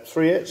 Yep,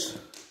 3 hits.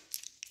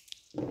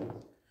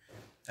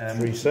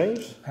 3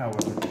 saves. Power.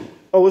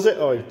 Oh, was it?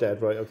 Oh, he's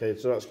dead. Right, okay,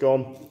 so that's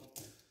gone.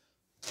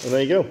 And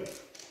there you go.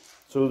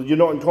 So you're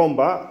not in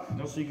combat,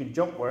 nope. So you can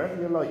jump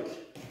wherever you like.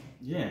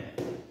 Yeah.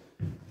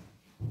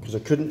 Because I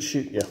couldn't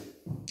shoot you.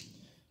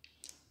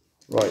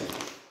 Right.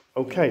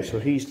 Okay, so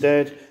he's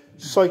dead.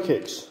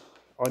 Psychics.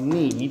 I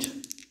need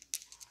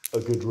a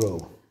good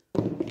roll.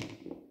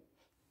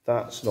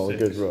 That's not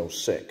 6. A good roll.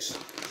 6.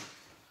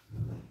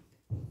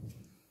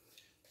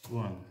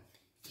 1,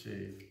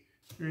 2,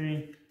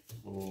 3,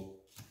 4,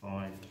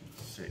 5,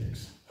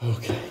 6.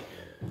 Okay.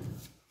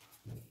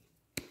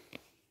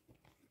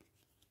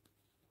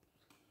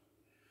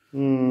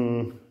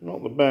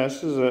 Not the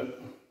best, is it?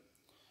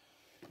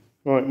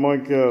 Right, my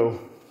go.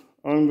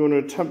 I'm going to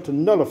attempt to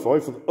nullify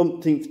for the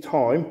umpteenth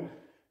time.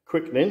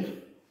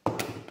 Quickening.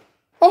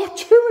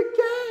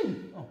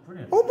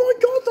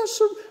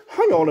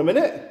 Hang on a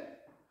minute.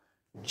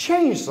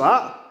 Change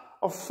that.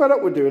 I'm fed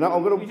up with doing that.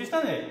 I'm gonna. You just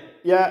done it.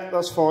 Yeah,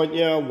 that's fine.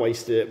 Yeah, I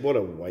wasted it. What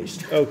a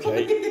waste.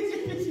 Okay.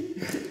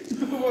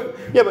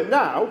 Yeah, but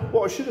now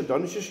what I should have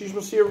done is just use my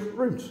Seer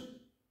Runes.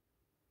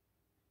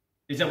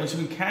 Is that when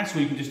someone casts,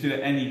 or you can just do it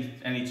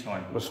any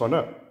time? Let's find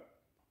out.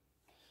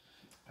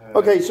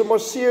 Okay, so my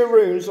Seer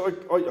Runes, I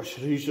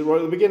should have used it right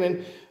at the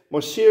beginning.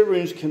 My Seer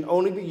Runes can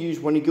only be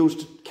used when he goes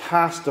to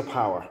cast a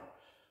power.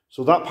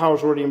 So that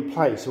power's already in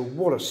play. So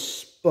what a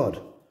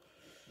spud.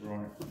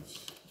 Right.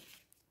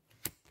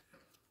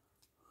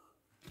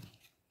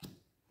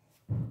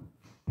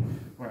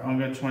 Right, I'm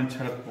going to try and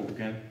teleport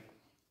again.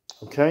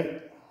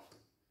 Okay.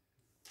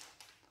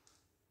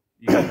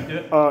 You can do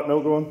it?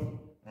 No, go on.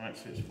 Alright,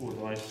 so it's 4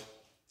 dice.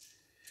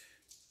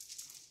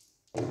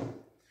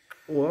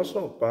 Oh, that's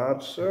not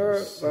bad, sir.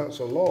 That's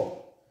a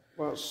lot.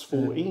 That's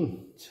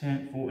 14.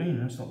 10, 14,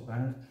 that's not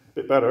bad.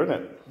 Bit better, isn't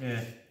it?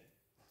 Yeah.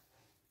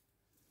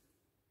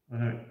 I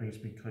know it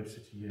brings me closer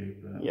to you,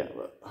 but yeah,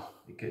 but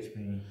it gets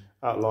me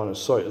out of line of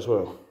sight as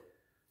well.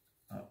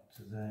 Up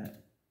to there,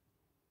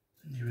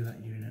 nearer that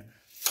unit.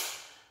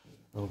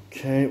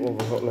 Okay, what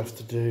have I got left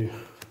to do?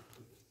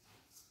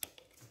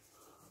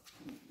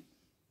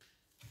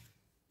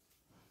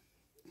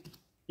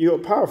 You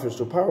got Power Fist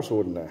or Power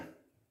Sword in there?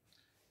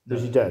 No.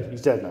 Is he dead?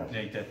 He's dead now.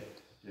 Yeah, he's dead.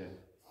 Yeah.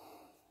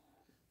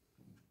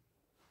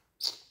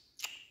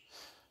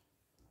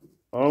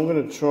 I'm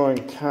going to try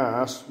and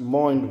cast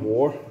Mind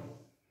War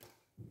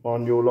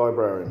on your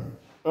librarian.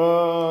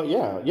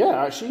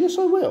 Yeah, actually, yes,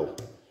 I will.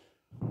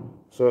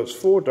 So it's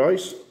 4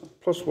 dice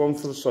plus 1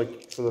 for the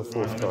fourth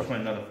I'm die. going to try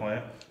and nullify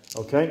it.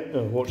 Okay,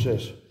 watch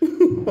this.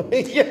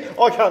 Yeah,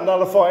 I can't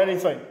nullify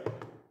anything.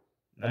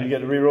 No. And you get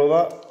to reroll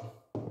that.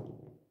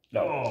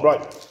 No. Oh.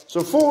 Right.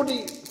 So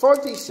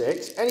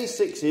 5d6. Any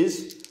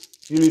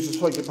 6s, you lose the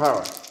psychic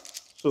power.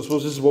 So I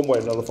suppose this is one way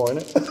of nullifying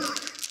it.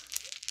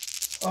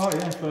 Oh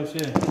yeah, I suppose,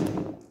 yeah.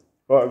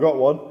 Right, I've got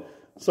one.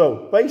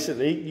 So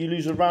basically, you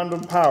lose a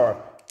random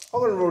power. I'm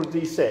going to roll a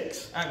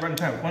d6. At random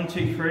power. 1,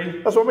 2,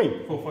 3. That's what I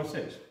mean. 4, 5,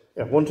 6.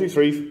 Yeah, 1, 2,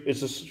 3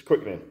 is the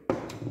quickening.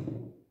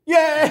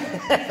 Yeah!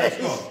 So it's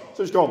gone.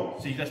 So it's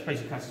gone. So that's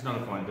basically classed as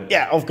nullifying it.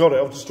 Yeah, I've got it.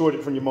 I've destroyed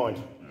it from your mind.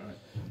 Right.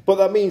 But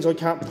that means I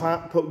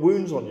can't put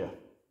wounds on you.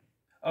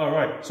 Oh,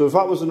 right. So if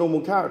that was a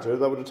normal character,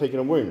 that would have taken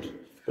a wound.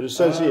 But it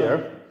says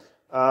here,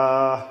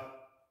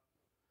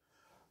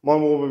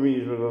 Mind War will be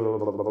used,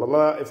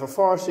 if a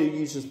Farseer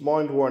uses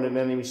Mind War on an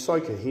enemy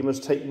psychic, he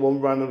must take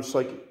 1 random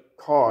psychic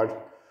card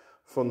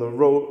from the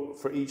roll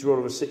for each roll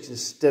of a 6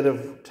 instead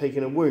of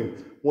taking a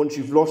wound. Once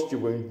you've lost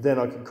your wound, then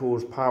I can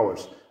cause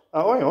powers.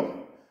 Oh, hang on.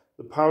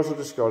 The powers are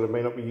discarded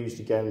may not be used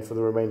again for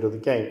the remainder of the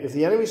game. If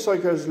the enemy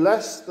psychic has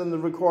less than the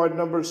required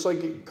number of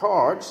psychic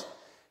cards,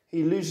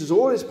 he loses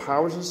all his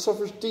powers and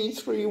suffers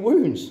D3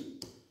 wounds.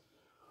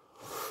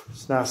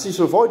 It's nasty.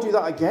 So if I do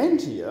that again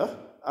to you,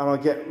 and I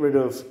get rid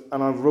of,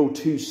 and I roll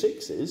 2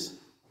 6s,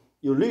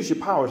 you'll lose your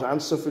powers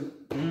and suffer.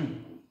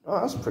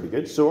 Oh, that's pretty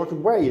good. So I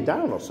could wear you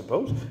down, I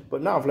suppose.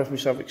 But now I've left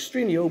myself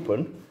extremely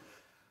open.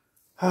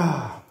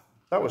 That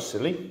was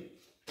silly.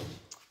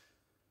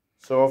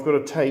 So I've got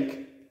to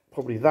take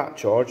probably that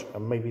charge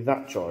and maybe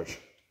that charge.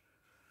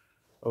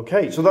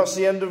 Okay, so that's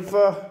the end of,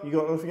 you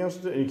got nothing else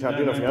to do? You can't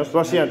do nothing else, but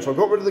that's the end. So I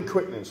got rid of the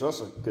quickening, so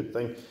that's a good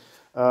thing.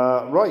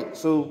 Right,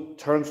 so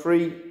turn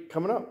 3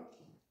 coming up.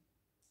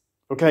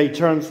 Okay,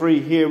 turn 3,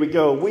 here we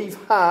go. We've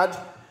had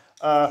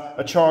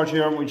a charge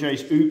here, haven't we,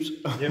 Jace? Oops.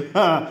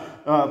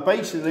 Yep.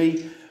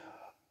 Basically,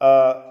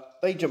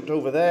 they jumped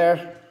over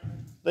there.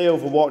 They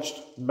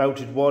overwatched,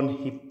 melted one.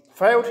 He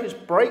failed his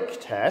break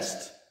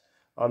test.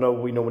 I know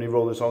we normally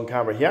roll this on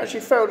camera. He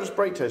actually failed his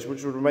break test,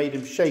 which would have made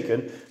him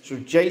shaken. So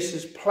Jace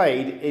has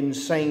played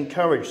Insane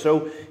Courage.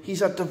 So he's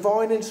had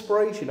Divine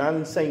Inspiration and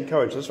Insane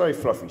Courage. That's very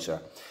fluffy,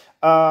 sir.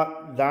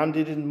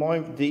 Landed in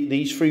mine.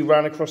 These 3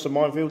 ran across the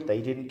minefield.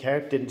 They didn't care.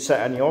 Didn't set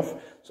any off.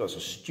 So it's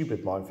a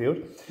stupid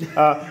minefield.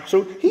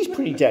 So he's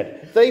pretty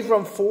dead. They've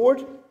run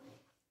forward.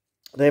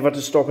 They've had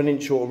to stop an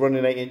inch short of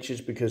running 8 inches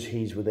because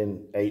he's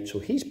within 8. So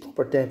he's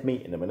proper dead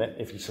meat in a minute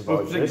if he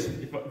survives this.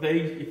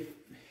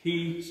 If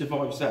he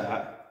survives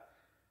that,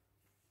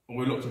 and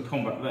we're locked in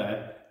combat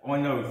there, I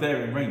know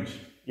they're in range.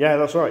 Yeah,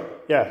 that's right.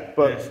 Yeah,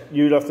 but yes.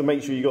 You'd have to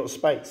make sure you got the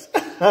space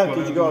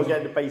because you got to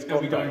get the base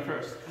contact. Be going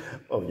first.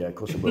 Oh yeah, of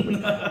course it will be.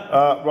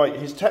 Right,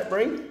 his tech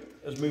ring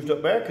has moved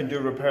up there. Can do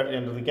a repair at the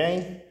end of the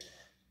game.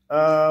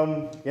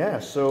 Yeah.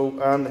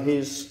 So and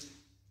his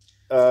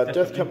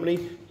Death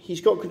Company, he's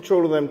got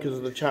control of them because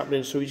of the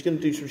chaplain. So he's going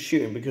to do some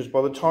shooting because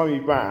by the time he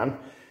ran,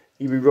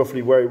 he'd be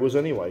roughly where he was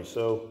anyway.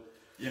 So.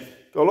 Yeah.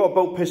 Got a lot of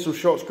bolt pistol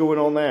shots going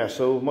on there,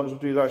 so might as well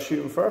do that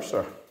shooting first,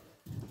 sir.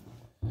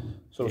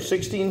 So yeah.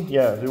 16,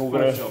 yeah, they're all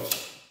going to...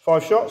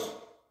 5 shots?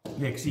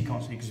 Yeah, because he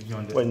can't see because he's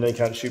behind it. When they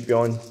can't shoot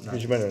behind,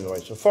 because your men are in the way.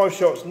 So 5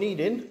 shots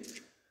needing...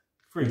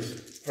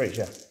 Freeze,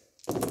 yeah.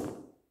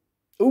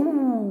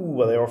 Ooh,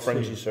 well, they are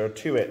frenzies, sir.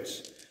 2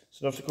 hits. It's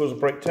enough to cause a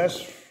break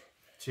test.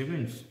 2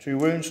 wounds. 2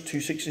 wounds, 2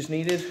 6s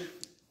needed.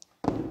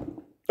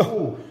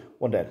 Oh,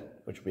 1 dead,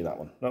 which will be that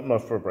one. Not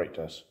enough for a break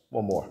test.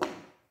 1 more.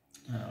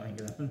 That ain't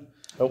going to happen.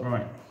 Nope.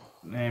 Right.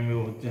 Then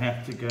we'll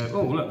have to go.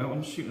 Oh, look,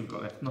 I'm shooting. I've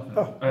got left. Nothing.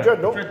 Oh,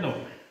 Dreadnought. Dreadnought.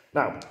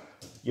 Now,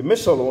 your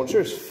missile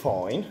launcher is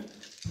fine.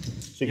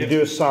 So you can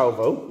do a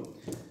salvo.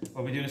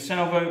 Well, we're doing a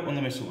salvo on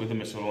the missile with the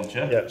missile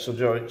launcher. Yeah, so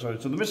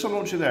the missile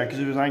launcher there, because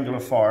it was angle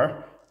of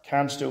fire,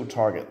 can still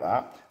target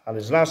that. And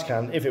his last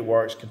cannon, if it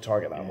works, can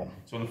target that one.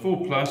 So on the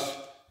 4+,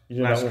 you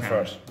do that one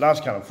first.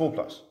 Last cannon,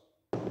 4+.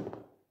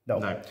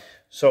 No.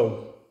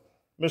 So,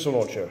 missile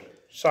launcher,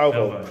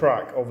 salvo,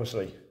 crack,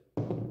 obviously.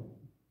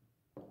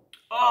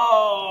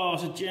 Oh,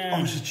 it's a jam.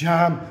 Oh, it's a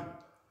jam.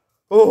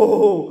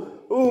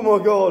 Oh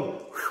my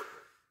God.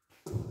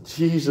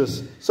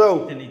 Jesus.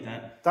 So, didn't need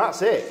that.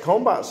 That's it.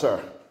 Combat,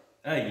 sir.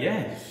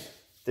 Yes.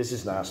 This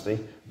is nasty.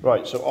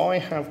 Right, so I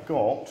have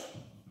got,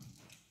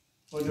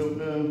 I don't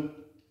know.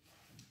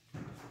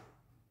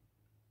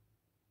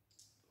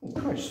 Oh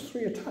Christ,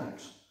 3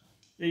 attacks.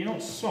 Yeah, you're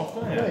not soft,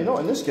 are you? Yeah, you're not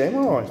in this game,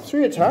 are I?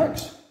 3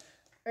 attacks,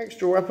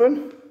 extra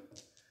weapon.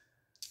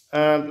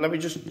 And let me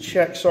just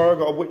check, sorry, I've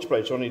got a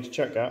witchblade, so I need to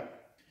check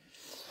that.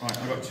 Right,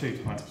 I've got 2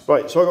 types.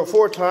 Right, so I've got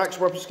 4 attacks,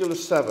 weapon skill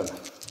is 7.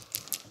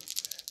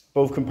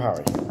 Both can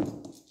parry.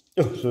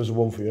 Oh, so there's a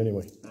 1 for you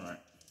anyway. Right.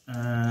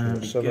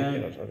 So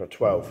I've got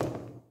 12.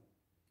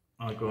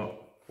 I got.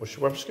 What's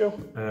your weapon skill?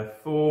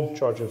 4.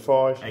 Charging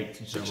 5. 8.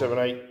 6, 7,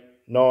 8,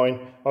 9.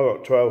 I've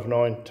got 12,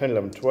 9, 10,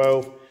 11,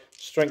 12.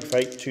 Strength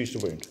 8, 2's to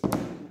wound.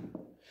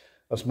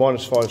 That's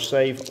 -5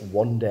 save,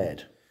 1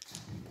 dead.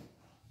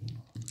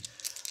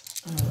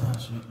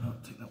 Actually, I'll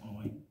take that one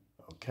away.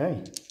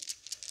 Okay.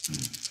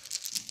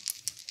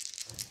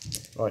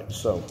 Right,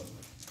 so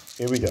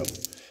here we go.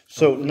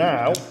 So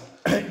now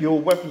your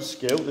weapon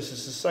skill, this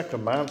is the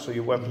second man, so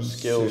your weapon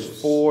skill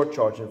is 4,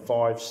 charging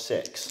 5,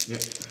 6.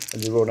 Yep.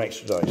 And you roll an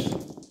extra dice.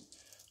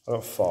 I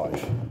got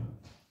 5.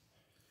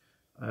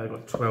 I've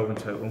got 12 in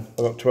total. I've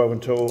got 12 in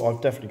total.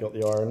 I've definitely got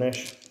the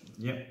Ironish.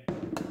 Yep.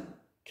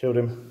 Killed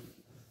him.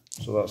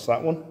 So that's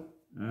that one.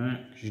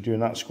 Alright. Because you're doing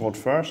that squad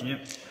first.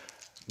 Yep.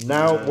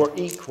 Now we're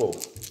equal.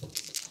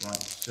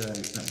 Right, so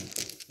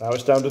now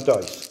it's down to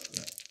dice.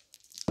 Yep.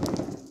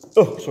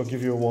 Oh, so I'll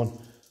give you a 1.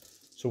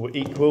 So we're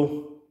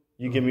equal.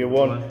 You give me a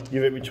 1.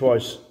 You hit me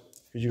twice.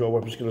 Because you got a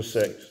weapon skill of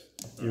 6.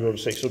 You rolled a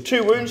 6. So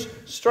 2 wounds.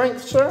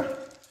 Strength, sir?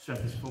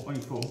 Strength is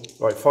 4.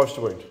 Right, 5's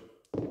to wound.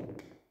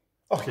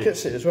 Oh, he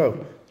gets it as well.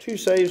 2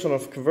 saves on a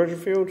conversion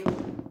field.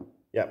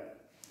 Yep.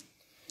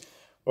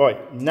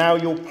 Right, now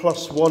you're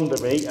 +1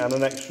 to me and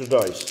an extra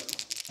dice.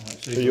 Right,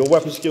 so your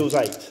weapon skill's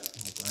 8.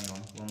 Oh, hang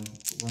on.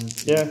 1,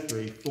 2, yeah.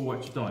 3, 4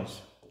 extra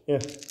dice. Yeah.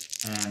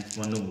 And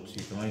 1 normal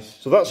 2 dice.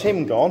 So that's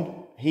him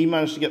gone. He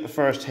managed to get the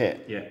first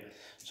hit. Yeah.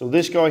 So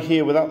this guy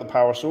here without the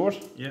power sword.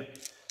 Yep.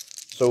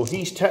 So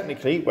he's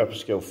technically weapon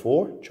skill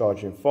 4,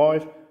 charging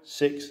 5,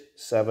 6,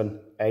 7,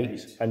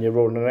 8. And you're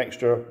rolling an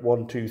extra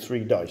 1, 2,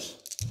 3 dice.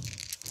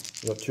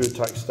 You've got 2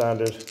 attacks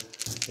standard.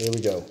 Here we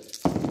go.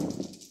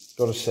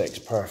 Got a 6,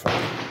 perfect.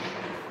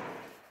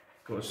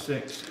 Got a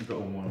 6, and got a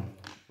 1.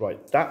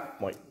 Right, that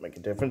might make a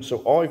difference.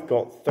 So I've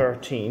got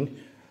 13.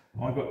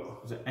 I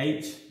got, was it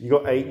 8? You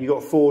got 8, you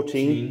got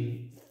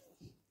 14.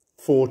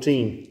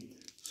 14.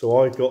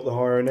 So I've got the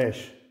higher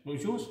niche. What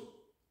was yours?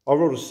 I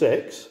rolled a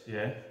 6.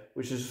 Yeah.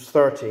 Which is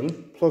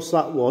 13. Plus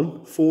that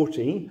one,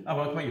 14. Oh,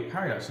 well, I thought you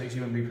parried that 6,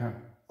 you wouldn't be parried.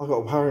 I got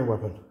a parrying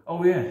weapon.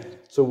 Oh, yeah.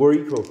 So we're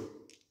equal.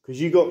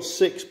 Because you got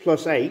 6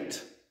 plus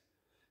 8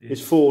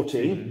 is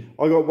 14.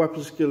 I got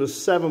weapon skill of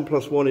 7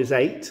 plus 1 is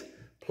 8.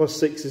 Plus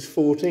 6 is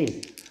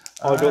 14.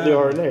 I got the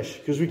Ironish.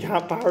 Because we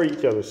can't parry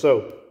each other.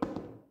 So,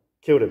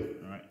 killed him.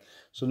 Right.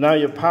 So now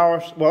your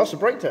power... Well, that's a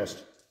break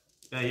test.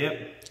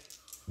 Yep.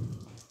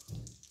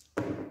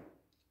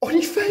 Oh,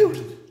 he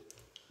failed.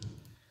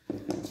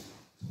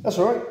 That's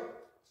all right.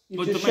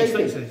 You're just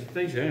shaken.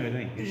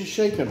 You're just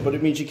shaken, but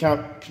it means you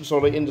can't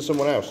consolidate into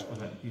someone else.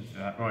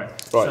 Right.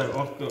 So I've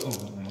got... Oh,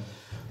 hang on.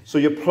 So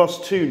you're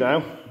 +2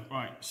 now.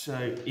 Right,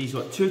 so he's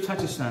got 2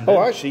 attacks of standard.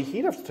 Oh, actually,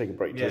 he'd have to take a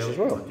break test as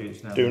well.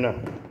 Do now.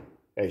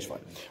 Yeah, he's fine.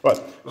 Right,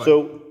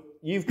 so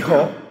you've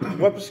got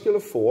weapon skill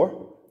of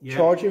 4,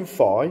 charging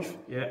 5,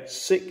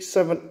 6,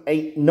 7,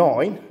 8,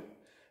 9.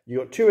 You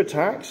got 2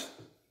 attacks,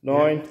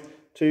 9,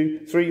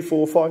 2, 3,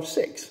 4, 5,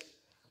 6.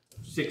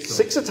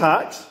 6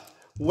 attacks,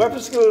 weapon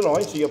skill of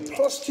 9, so you're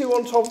 +2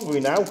 on top of me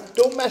now.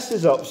 Don't mess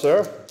this up,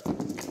 sir.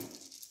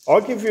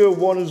 I'll give you a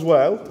 1 as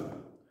well.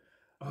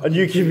 And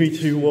you give me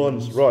 2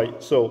 1s.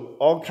 Right, so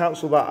I'll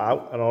cancel that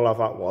out and I'll have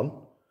that 1.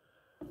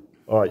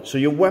 Alright, so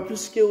your weapon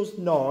skill's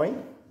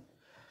 9.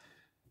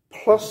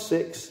 Plus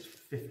 6,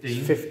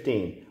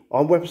 15.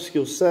 On weapon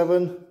skill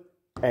 7,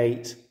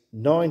 8,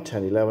 9,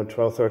 10, 11,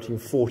 12, 13,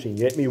 14.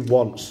 You hit me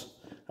once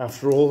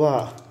after all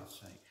that.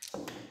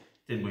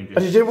 Didn't win.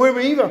 And he didn't win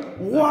me either.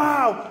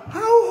 Wow,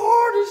 how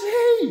hard is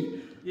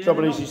he? Yeah,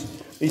 trouble is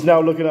he's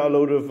now looking at a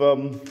load of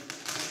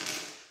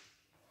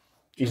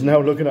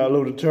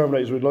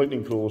Terminators with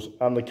lightning claws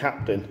and the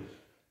captain.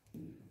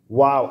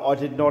 Wow, I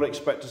did not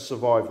expect to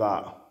survive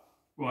that.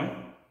 Right.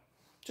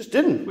 Just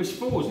didn't. Well, it's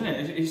 4s, isn't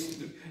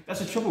it? That's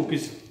the trouble,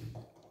 because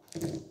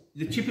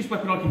the cheapest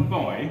weapon I can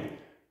buy...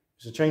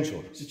 It's a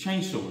chainsword. It's a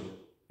chainsword.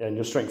 Yeah, and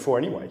you're strength 4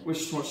 anyway. Which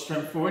is what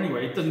strength 4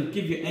 anyway. It doesn't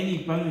give you any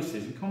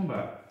bonuses in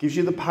combat. Gives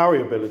you the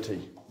parry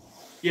ability.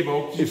 Yeah,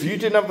 but if you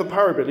didn't have the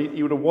parry ability,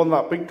 you would have won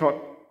that big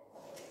time.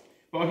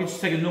 But I could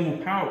just take a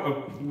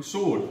normal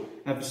sword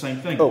and have the same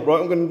thing. Oh, right, what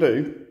I'm going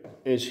to do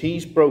is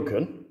he's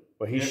broken,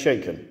 but he's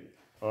shaken.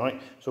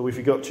 Alright, so if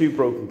you've got 2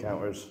 broken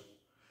counters,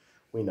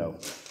 we know.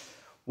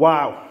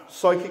 Wow,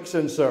 psychic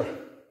sensor.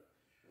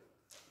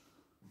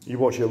 You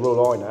watch your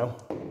roll eye now.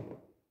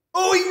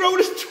 Oh, he rolled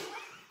his...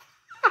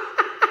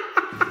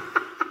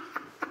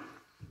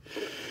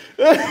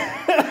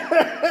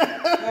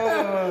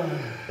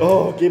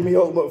 Oh, give me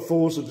ultimate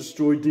force and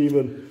destroy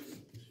demon.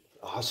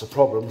 Oh, that's a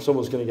problem.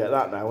 Someone's going to get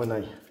that now, aren't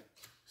they?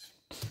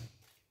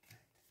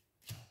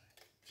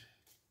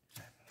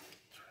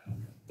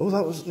 Oh,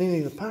 that was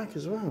nearly the pack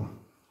as well.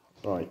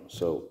 Right,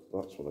 so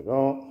that's what I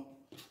got.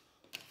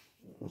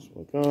 That's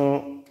what I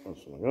got.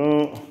 That's what I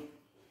got.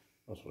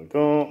 That's what I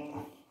got.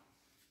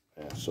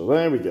 Yeah, so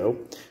there we go.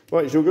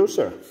 Right, it's your go,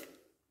 sir.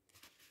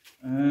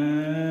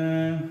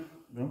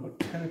 I've got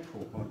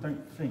teleport, but I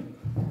don't think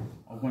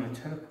I want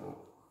to teleport.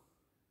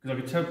 Because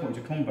I could teleport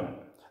into combat,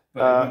 but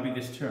it won't be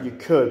this turn. You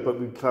could, but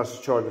we class as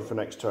charging for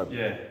next turn.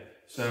 Yeah,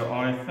 so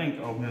I think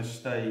I'm going to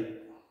stay.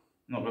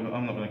 I'm not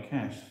going to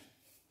cast.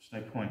 There's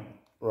no point.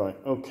 Right.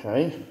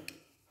 Okay.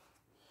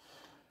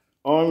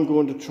 I'm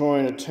going to try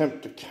and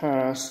attempt to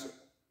cast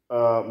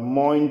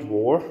Mind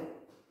War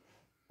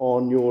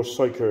on your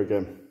Psyker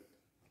again.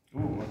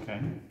 Oh,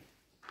 okay.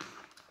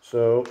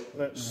 So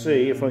let's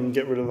see if I can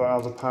get rid of that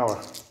other power.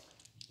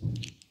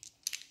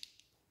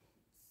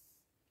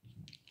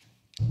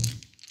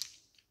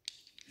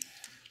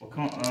 I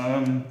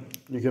can't.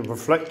 You can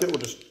reflect it or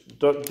just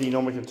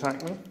dynamic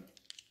attack me.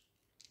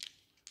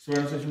 So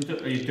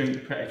are you doing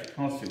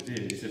practical cast it, do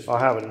you? It's just... I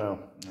haven't, no.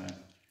 No.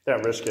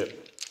 Don't risk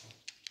it.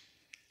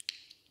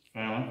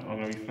 Fair enough, I'm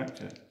going to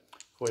reflect it.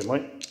 For you,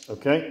 mate.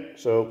 Okay,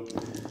 so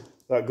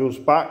that goes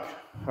back.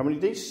 How many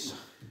Ds?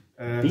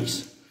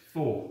 Ds?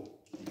 4.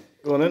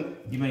 Go on then.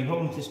 You may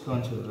hold on to this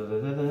card until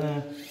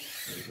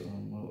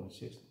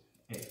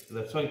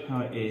the psychic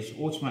power is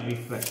automatically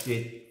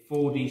reflected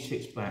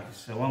 4d6 back.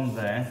 So I'm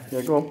there.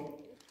 Yeah, go on.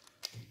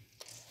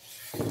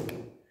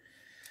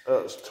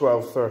 That's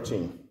 12,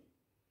 13.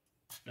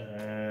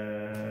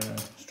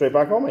 Straight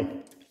back on me.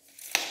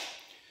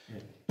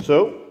 Yeah.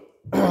 So,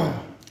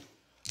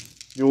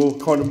 you're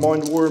kind of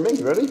mind warring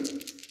me, ready?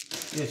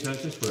 Yeah, so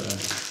it's this way.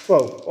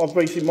 Well, I'm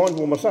basically mind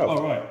war myself.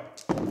 Oh, right.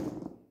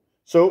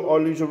 So, I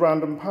lose a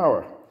random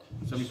power.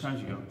 So many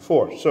pounds you got?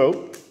 4.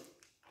 So,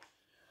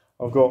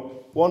 I've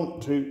got 1,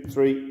 2,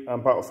 3,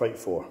 and Battle Fate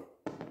 4.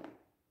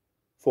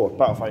 4.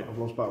 Battle Fate. I've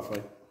lost Battle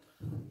Fate.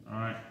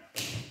 Alright.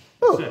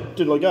 Oh,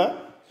 didn't like that.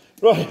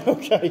 Right,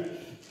 okay.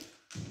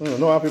 Oh,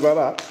 not happy about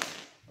that.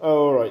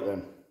 Alright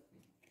then.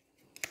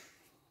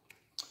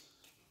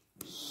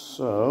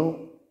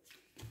 So...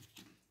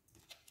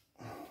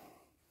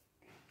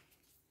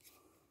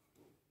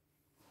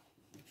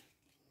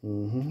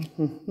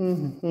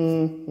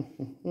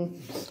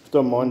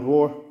 Don't mind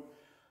war.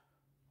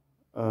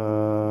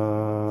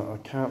 I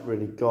can't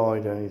really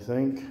guide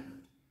anything.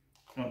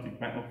 Can't do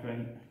battle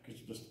fate.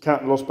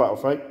 Can't lost battle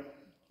fate.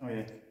 Oh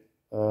yeah.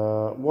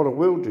 What I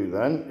will do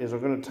then is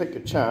I'm going to take a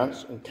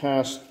chance and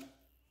cast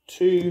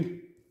 2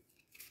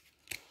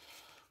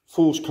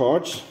 Fool's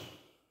cards,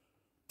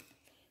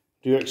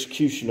 do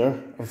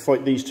Executioner, and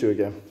fight these 2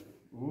 again.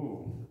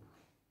 Ooh.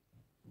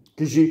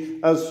 Because you,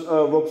 as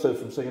Rob said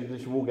from 2nd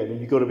edition Wargaming,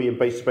 you've got to be in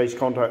base-to-base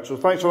contact. So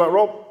thanks for that,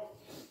 Rob.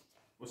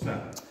 What's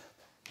that?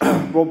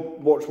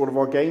 Rob watched one of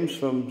our games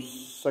from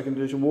 2nd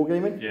edition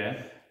Wargaming.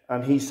 Yeah.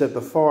 And he said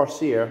the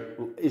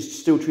Farseer is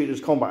still treated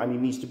as combat and he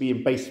needs to be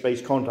in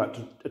base-to-base contact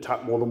to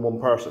attack more than one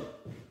person.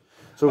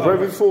 So for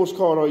every force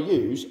card I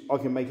use, I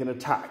can make an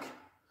attack.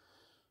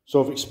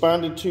 So I've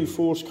expanded 2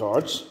 force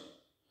cards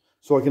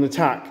so I can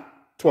attack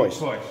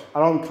twice. And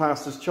I'm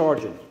classed as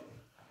charging.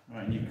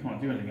 Right, and you can't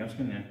do anything else,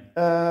 can you?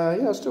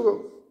 Yeah, I've still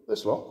got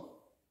this lot.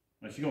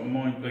 Right, so you got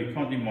mind. You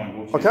can't do mind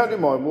war. I can't do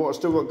mind war. I've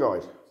still got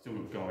guide. Still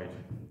got guide.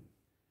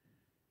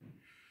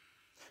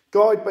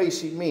 Guide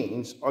basically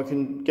means I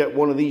can get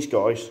one of these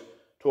guys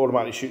to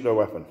automatically shoot their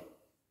weapon.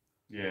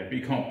 Yeah, but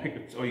you can't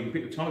pick the. Oh, you can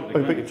pick the target. I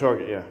can pick a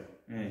target, yeah.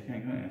 Yeah, you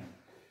can't you?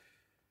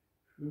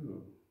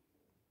 Ooh.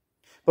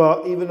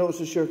 But even though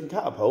it's a shuriken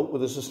catapult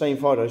with a sustained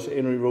fire dice, it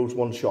only rolls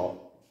 1 shot.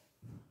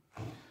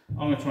 I'm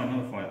going to try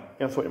another fight.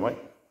 Yeah, I thought you might.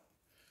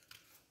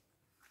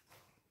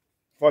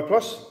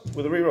 5+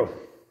 with a reroll.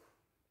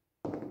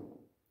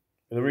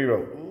 With a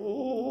reroll.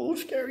 Oh,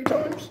 scary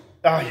times.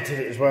 Ah, you did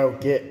it as well.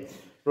 Get.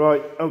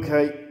 Right,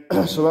 okay.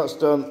 So that's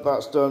done.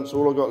 That's done. So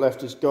all I've got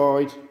left is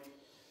guide.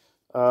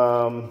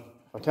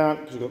 I can't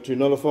because I've got 2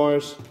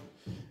 nullifiers.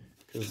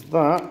 Because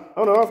that.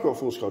 Oh no, I've got a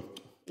full card.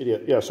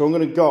 Idiot. Yeah, so I'm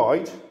going to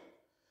guide.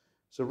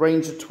 It's a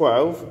range of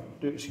 12.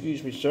 Do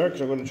excuse me, sir,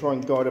 because I'm going to try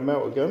and guide him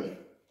out again.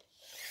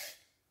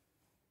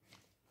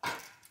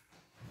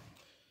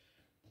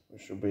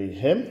 Which will be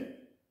him.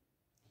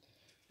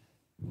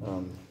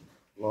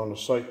 Line of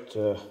sight.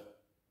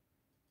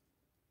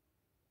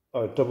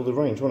 Double the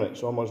range, wasn't it?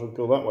 So I might as well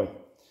go that way.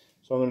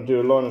 So I'm going to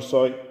do a line of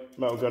sight,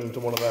 metal gun into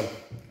one of them.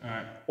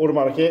 Alright.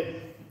 Automatic hit.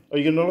 Are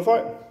you going to nullify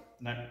it?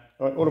 No.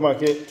 Alright,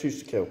 automatic hit, 2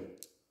 to kill.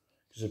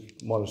 Because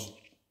it's minus...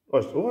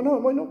 Oh no,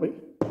 it might not be.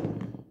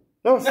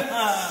 No,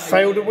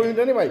 failed a wound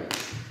anyway.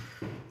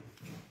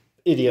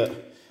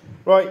 Idiot.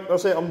 Right,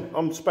 that's it.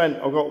 I'm spent.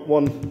 I've got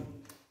one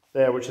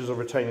there, which is a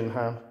retaining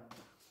hand.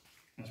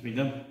 That's been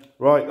done.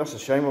 Right, that's a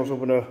shame. I was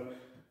hoping to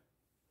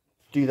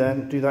do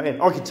that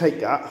in. I could take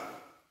that.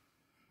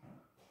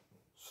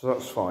 So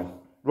that's fine.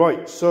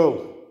 Right,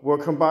 so we'll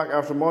come back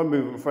after my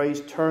movement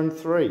phase, turn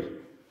 3.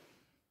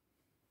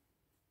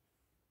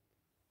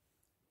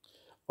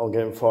 I'm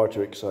getting far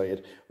too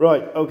excited.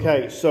 Right,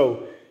 okay,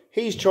 so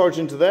he's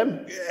charging to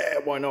them. Yeah,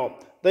 why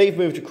not? They've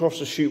moved across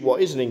to shoot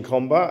what isn't in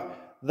combat.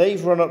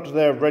 They've run up to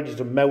there ready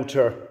to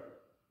melter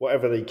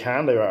whatever they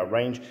can. They're out of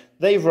range.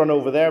 They've run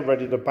over there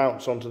ready to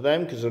bounce onto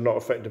them because they're not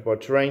affected by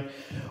terrain,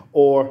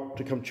 or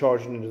to come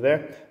charging into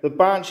there. The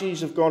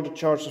Banshees have gone to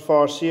charge the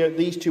far seer.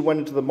 These two went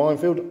into the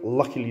minefield.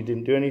 Luckily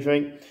didn't do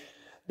anything.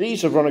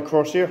 These have run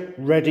across here,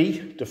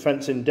 ready,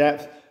 defense in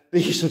depth.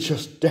 These are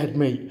just dead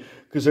meat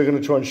because they're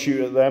going to try and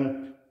shoot at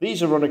them.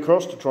 These have run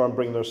across to try and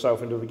bring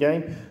themselves into the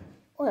game.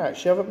 I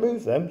actually haven't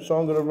moved them, so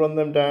I'm going to run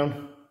them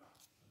down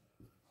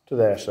to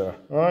there, sir.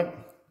 All right?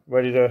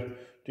 Ready to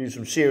do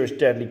some serious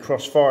deadly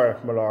crossfire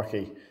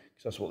malarkey,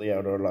 because that's what the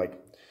Eldar are like.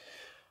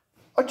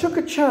 I took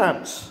a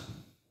chance.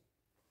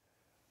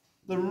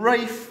 The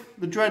Wraith,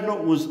 the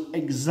Dreadnought, was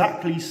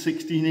exactly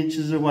 16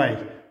 inches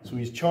away. So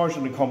he's charged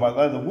into combat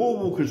there. The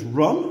Warwalkers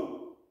run,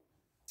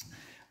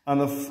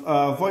 and the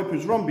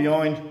Vipers run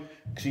behind,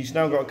 because he's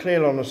now got a clear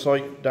line of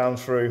sight down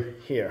through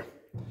here.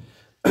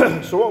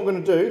 So what I'm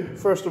going to do,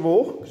 first of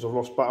all, because I've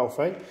lost battle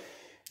fate,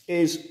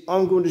 is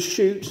I'm going to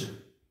shoot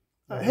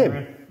at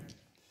him.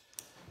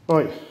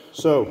 Right,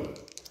 so,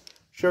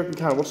 shuriken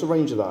cannon, what's the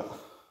range of that?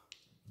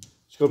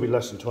 It's got to be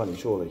less than 20,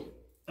 surely.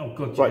 Oh,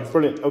 good. Right,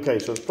 brilliant. Okay,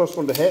 so it's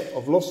 +1 to hit.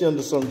 I've lost the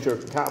underslung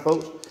shuriken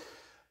catapult.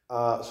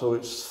 So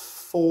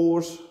it's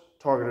 4s,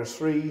 target is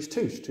 3s,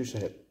 2s to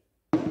hit.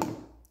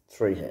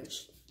 3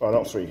 hits. Oh,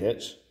 not 3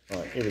 hits.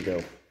 Right, here we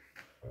go.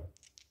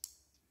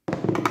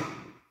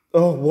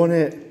 Oh, 1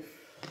 hit.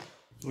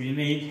 That's all you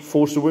need.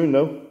 Forced a wound,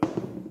 though.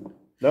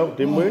 No,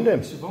 didn't wound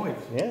him. Survived.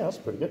 Yeah, that's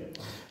pretty good.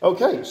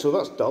 Okay, so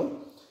that's done.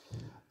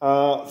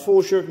 4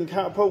 shuriken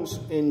catapults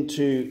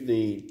into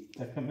the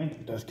Death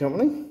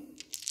Company.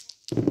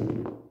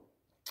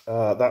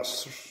 That's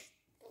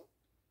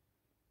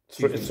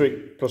 3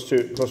 +2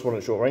 +1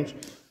 at short range.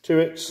 2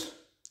 hits.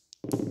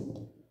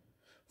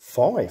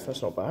 5,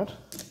 that's not bad.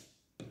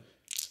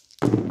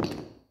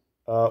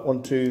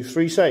 1, 2,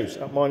 3 saves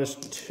at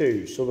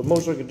 -2. So the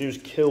most I can do is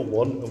kill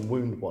 1 and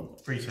wound 1.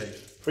 3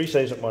 saves. 3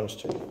 saves at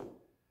 -2.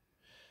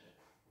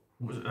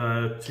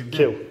 Two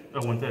Kill. Dead.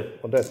 Oh, 1 dead.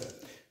 1 dead.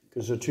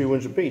 Because they're 2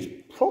 wounds apiece.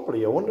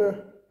 Probably, I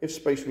wonder if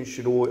Space Marines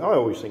should always... I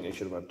always think they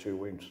should have had 2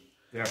 wounds.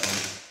 Yeah.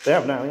 They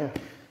have now, yeah.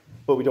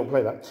 But we don't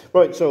play that.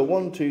 Right, so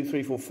 1, 2,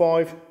 3, 4,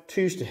 5.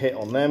 2s to hit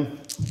on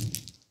them.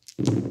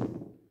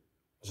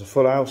 There's a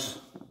full house.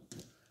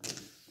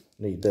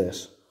 Need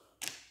this.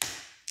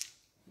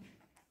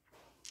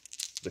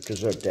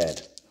 Because they're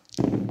dead.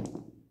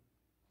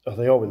 Oh,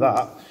 they are with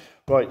that.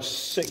 Right,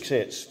 6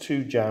 hits,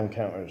 2 jam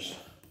counters.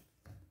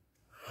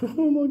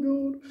 Oh my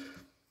god.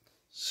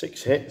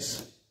 6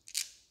 hits.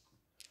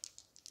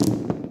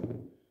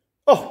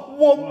 Oh,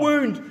 1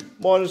 wound!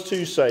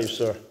 -2 saves,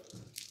 sir.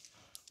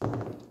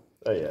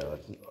 Oh yeah,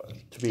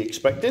 to be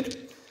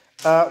expected.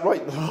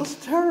 Right, that's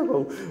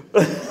terrible.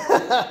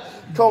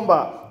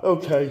 Combat,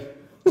 okay.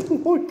 Oh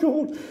my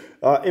god.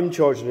 Him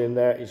charging in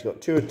there, he's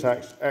got 2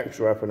 attacks,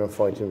 extra weapon and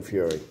fighting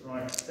fury.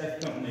 Right,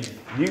 Death Company.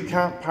 You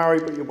can't parry,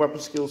 but your weapon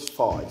skill's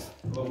 5.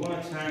 Well, 1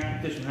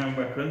 attack, additional hand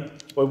weapon.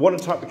 Well, 1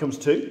 attack becomes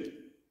 2.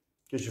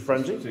 Gives you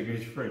frenzy. So it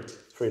gives you 3.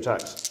 3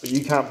 attacks, but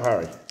you can't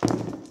parry.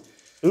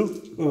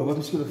 Ooh. Oh,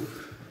 weapon skill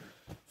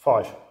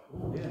 5.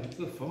 Yeah, it's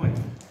still 5.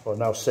 Well,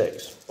 now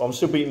 6. Well, I'm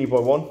still beating you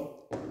by 1.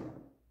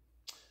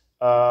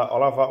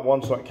 I'll have that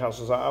 1 so that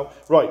cancels that out.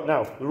 Right,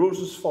 now, the rules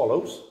as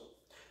follows.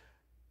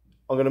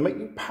 I'm going to make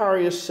you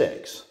parry a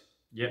 6.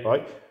 Yep.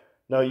 Right?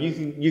 Now,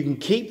 you can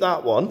keep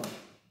that one.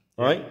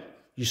 Right?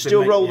 You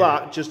still roll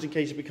that just in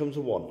case it becomes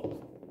a 1.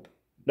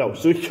 No,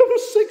 so it becomes a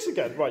 6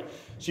 again. Right.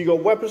 So you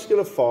got weapon skill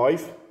of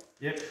 5.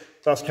 Yep.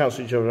 That's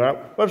cancelling each other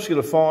out. Weapon skill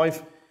of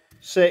 5.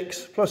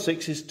 6 plus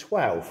 6 is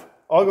 12.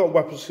 I got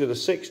weapon skill of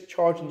 6,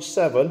 charging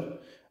 7,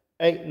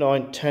 8,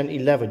 9, 10,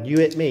 11. You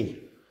hit me.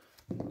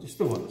 Just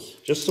the once.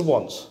 Just the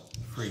once.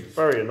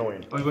 Very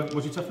annoying. Oh,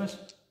 what's your toughness?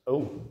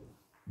 Oh.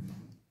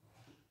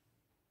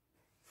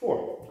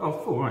 4. Oh,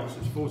 4, right, so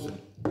it's 4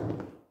 then.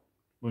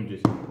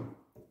 Wounded.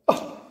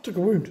 Oh, took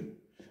a wound.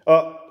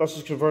 That's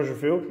his conversion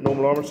field.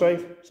 Normal armor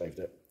save. Saved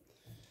it.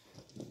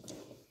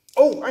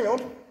 Oh, hang on.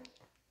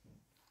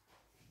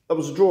 That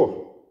was a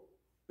draw.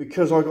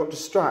 Because I got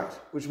distracted,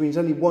 which means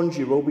any 1s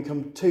you roll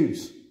become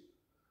 2s.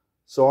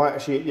 So I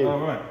actually hit you. Oh,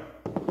 right.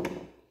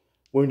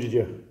 Wounded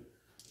you.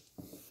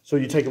 So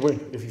you take a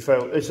wound if you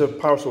fail. It's a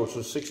power sword,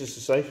 so 6 is to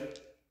save.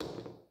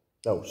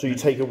 No, so you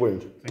take a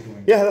wound. Take a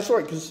wound. Yeah, that's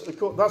right, because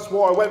that's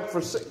why I went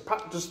for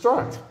pack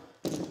distract.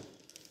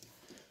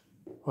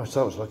 Right,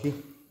 so that was lucky.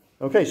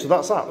 Okay, so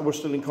that's that. We're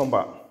still in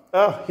combat.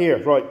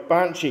 Here, right,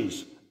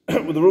 Banshees.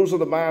 With the rules of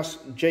the mass,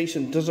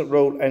 Jason doesn't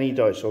roll any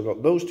dice. So I've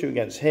got those two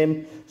against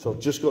him. So I've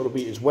just got to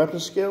beat his weapon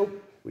skill,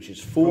 which is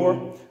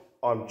 4.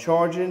 I'm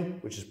charging,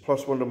 which is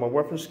 +1 to my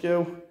weapon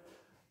skill.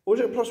 Or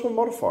is it a +1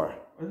 modifier?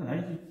 I don't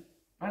know.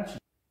 Banshee.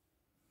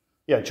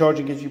 Yeah,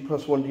 charging gives you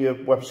 +1 to your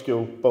weapon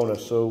skill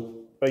bonus. So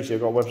basically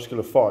I've got a weapon skill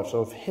of 5.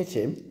 So I've hit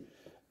him.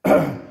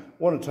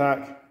 1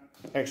 attack,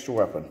 extra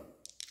weapon.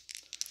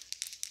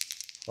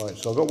 Right,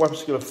 so I've got weapon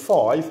skill of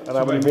 5, and so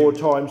how many more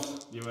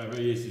times? Yeah, whatever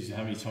it is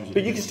how many times.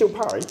 But you can still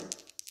parry.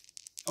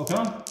 Oh, can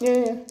I?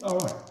 Yeah. Oh,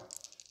 right.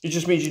 It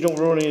just means you don't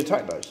roll any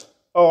attack dice.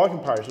 Oh, I can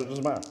parry, so it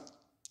doesn't matter.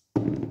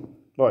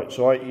 Right,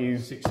 so I hit you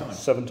 6 times.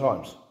 7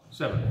 times.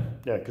 7?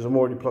 Yeah, because I'm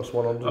already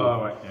 +1 on the.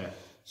 Oh, right, yeah.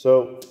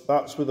 So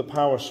that's with the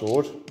power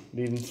sword,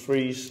 needing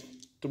 3s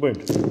to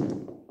wound.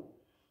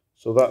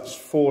 So that's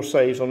 4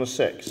 saves on a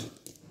 6.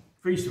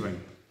 3s to wound?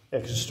 Yeah,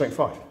 because it's strength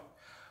 5.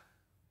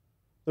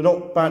 They're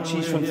not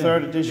Banshees from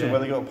 3rd edition where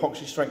they got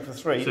epoxy strength for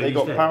 3. So they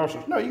got power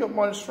sword. No, you got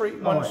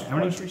 -3,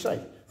 minus 3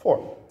 save.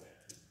 4.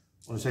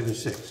 On a save of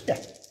 6? Yeah.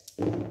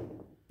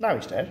 Now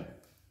he's dead.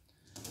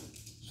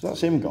 So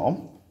that's him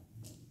gone.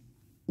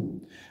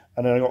 And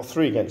then I got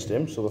 3 against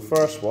him. So the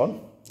first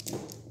one,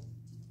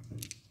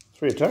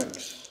 3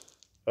 attacks.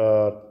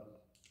 Yeah,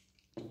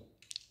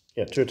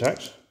 2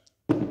 attacks.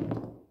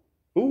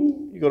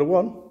 Ooh, you got a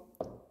 1.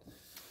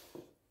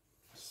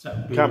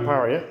 Can't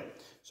parry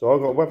it. So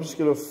I've got a weapon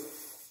skill of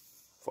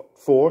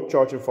 4,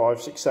 charging 5,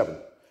 6, 7.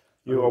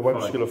 You got a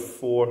weapon skill of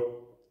 4,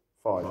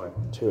 5.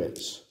 2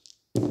 hits.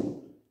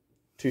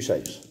 2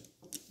 saves.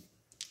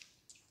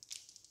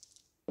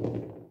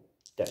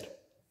 Dead.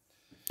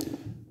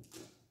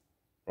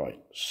 Right,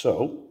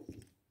 so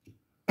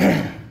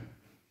a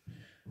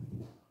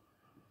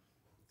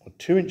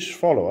 2-inch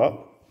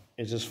follow-up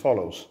is as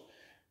follows.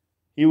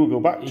 He will go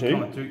back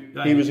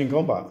to, he was in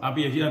combat.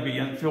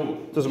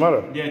 Doesn't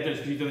matter. Yeah, it does,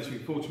 because you've done this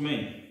before to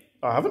me.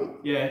 I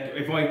haven't? Yeah,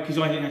 because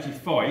I didn't actually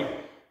fight,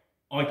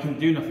 I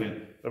couldn't do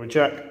nothing. Let me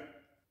check.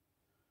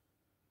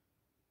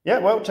 Yeah,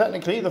 well,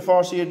 technically the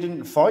Farseer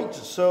didn't fight,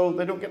 so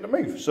they don't get to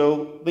move.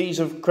 So these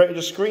have created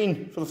a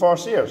screen for the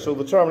Farseer. So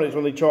the Terminators,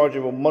 when they charge it,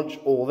 will munch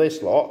all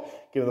this lot,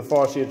 giving the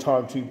Farseer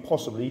time to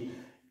possibly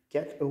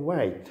get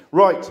away.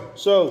 Right,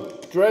 so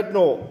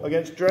Dreadnought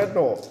against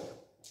Dreadnought.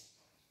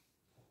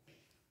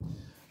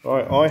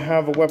 Right, I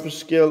have a weapon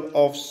skill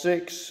of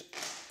 6.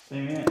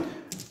 Same here.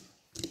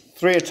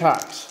 3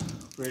 attacks.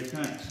 3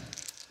 attacks.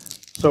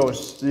 So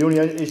it's the only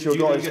issue I've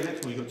got is...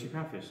 You got 2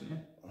 power fists, didn't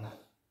you?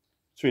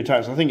 3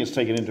 attacks, I think it's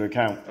taken into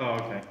account. Oh,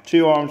 okay.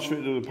 2 arms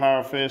fitted with a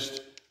power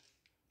fist.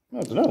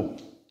 I don't know.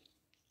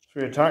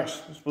 3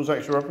 attacks, I suppose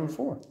extra weapon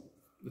 4.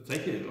 We'll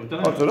take it. I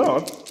don't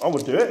know. I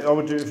would do it. I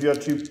would do it if you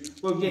had 2.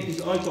 Well, yeah,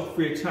 because I've got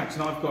 3 attacks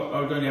and I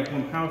would only have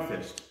 1 power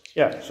fist.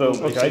 Yeah, so,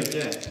 okay.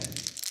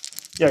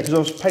 Yeah, because I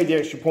was paid the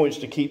extra points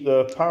to keep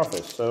the power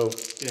fist, so...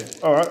 Yeah.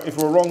 Alright, if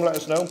we're wrong, let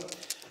us know.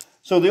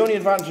 So the only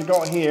advantage I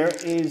got here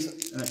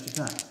is... An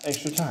extra attack.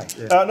 Extra attack.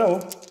 Yeah. No,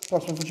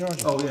 +1 for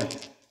charging. Oh, yeah.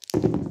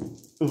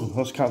 Ooh,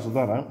 let's cancel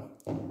that out.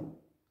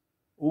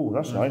 Ooh,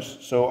 that's nice.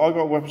 So I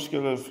got a weapon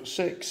skill of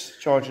 6,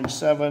 charging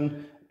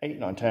 7, 8,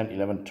 9, 10,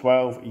 11,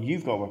 12.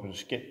 You've got a weapon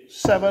skill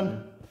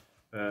 7.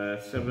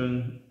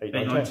 7, 8,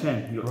 9,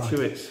 10. You've got 2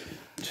 hits.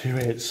 2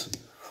 hits.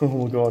 Oh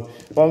my god.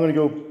 Well, I'm going to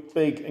go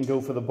big and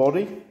go for the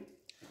body.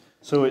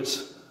 So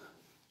it's...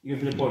 You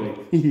go for the body?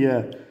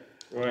 Yeah.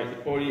 Right,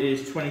 the body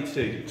is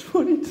 22.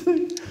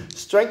 22.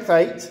 Strength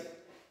 8.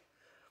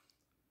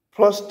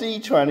 Plus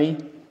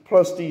D20.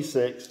 Plus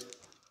D6.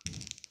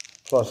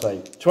 Plus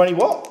 8. 20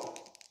 what?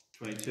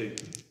 22.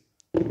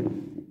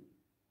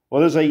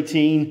 Well, there's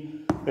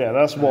 18. Yeah,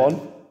 that's 1.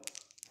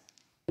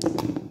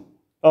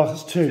 Oh,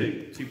 that's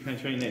 2. 2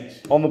 penetrating hits.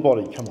 On the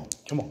body. Come on.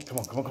 Come on. Come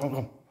on. Come on. Come on.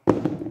 Come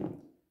on.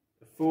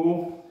 A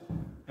 4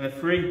 and a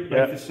 3.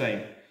 Both the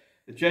same.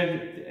 The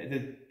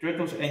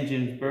Dreadnought's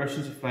engine bursts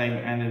into flame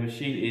and the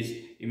machine is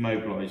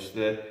immobilised.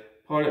 The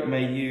pilot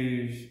may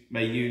use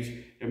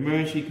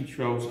emergency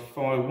controls to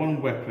fire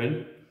 1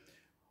 weapon.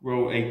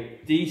 Roll a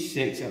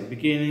d6 at the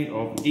beginning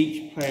of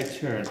each player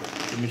turn.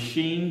 The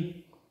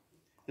machine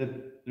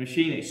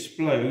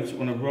explodes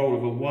on a roll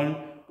of a 1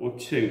 or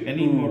 2.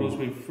 Any models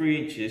within 3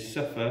 inches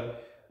suffer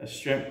a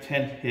strength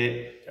 10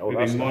 hit with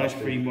a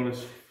 -3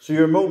 modus. So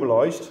you're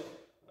immobilised?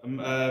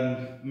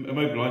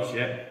 Immobilised,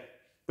 yeah.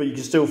 But you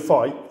can still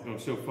fight? I can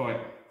still fight.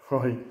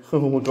 Right.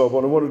 Oh my god,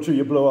 on a 1 or 2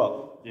 you blow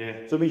up.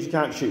 Yeah. So it means you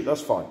can't shoot, that's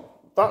fine.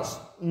 That's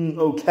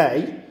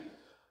okay.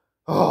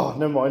 Oh,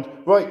 never mind.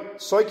 Right,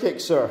 psychic,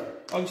 sir.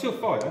 I can still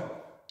fire.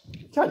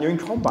 You can, you're in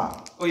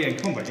combat. Oh yeah, in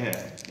combat, yeah.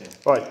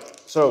 Right,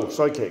 so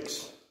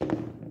psychics.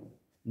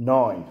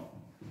 9.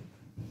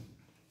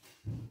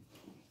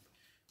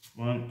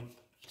 1,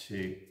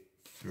 2,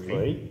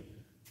 3.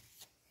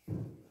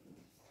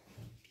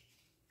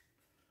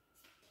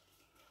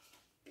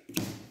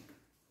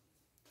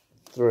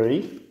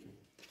 3.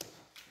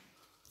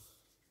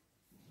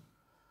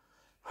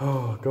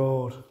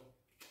 God.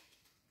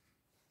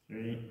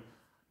 3,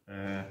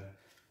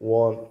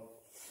 1,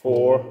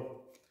 4,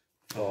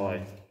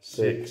 5,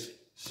 6,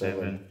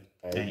 7,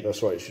 8.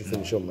 That's right, it should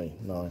finish on me.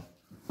 9.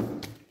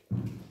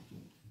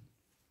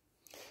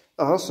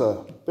 Oh, that's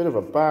a bit of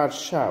a bad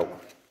shout.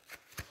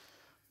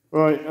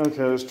 Right,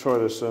 okay, let's try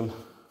this then.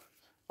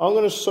 I'm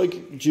going to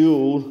psychic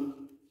duel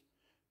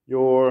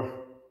your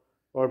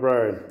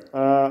librarian.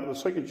 The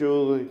psychic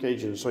duel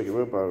engages the psychic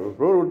willpower.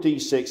 Roll a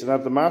d6 and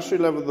add the mastery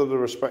level of the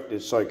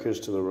respective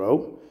psychers to the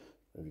roll.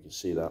 If you can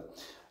see that.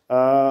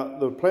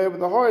 The player with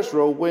the highest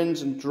roll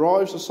wins and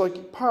drives the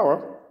psychic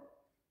power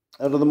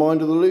out of the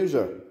mind of the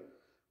loser.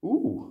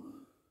 Ooh.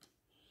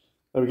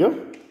 There we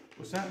go.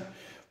 What's that?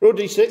 Roll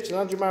d6 and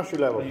add your mastery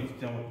level. You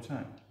can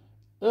attack.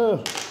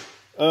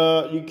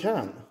 You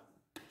can.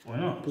 Why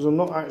not? Because I'm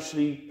not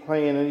actually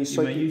playing any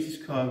psychic. You may use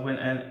this card when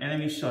an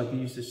enemy psychic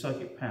uses the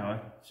psychic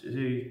power to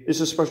do... It's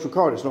a special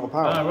card, it's not a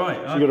power. Ah, right.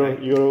 So you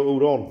gotta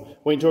hold on.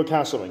 Wait until I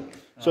cast something.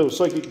 So,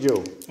 psychic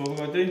duel. What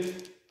do I do?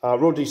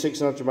 Roll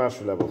d6 and add your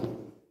mastery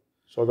level.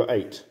 So I got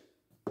 8.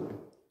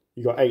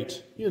 You got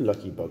 8. You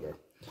lucky bugger.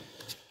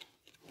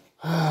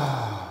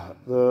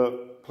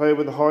 The player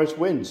with the highest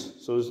wins.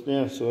 So, so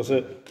that's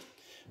it.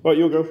 Right,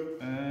 you'll go.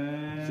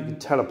 So you can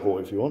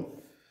teleport if you want.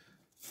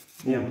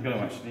 Yeah, I'm going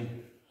to actually.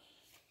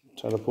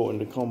 Teleport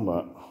into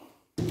combat.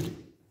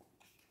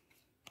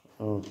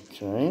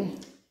 Okay.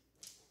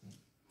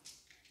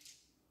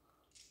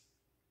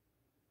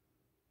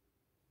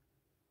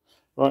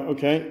 Right,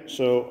 okay,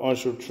 so I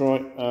shall try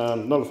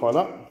and nullify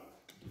that.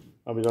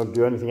 I mean, I don't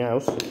do anything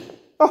else.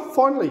 Oh,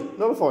 finally,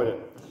 nullified it.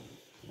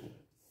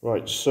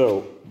 Right,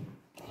 so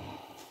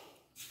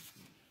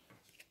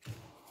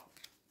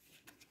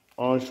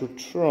I shall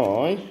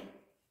try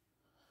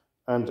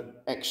and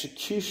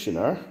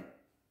executioner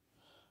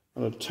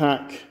and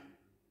attack.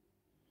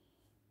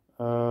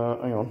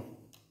 Hang on.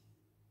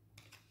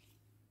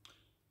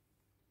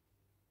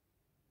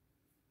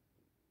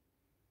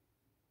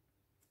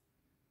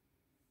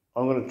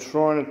 I'm going to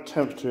try and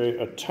attempt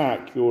to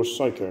attack your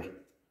psyker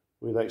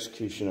with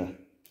executioner.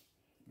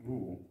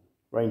 Ooh.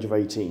 Range of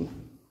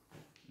 18.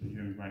 You're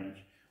in range.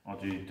 I'll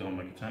do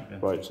dynamic attack then.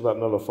 Right, so that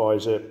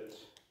nullifies it.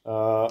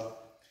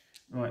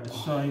 Right, the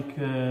psych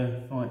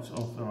fights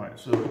off. Alright,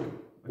 so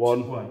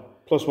 1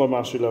 plus my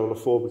mastery level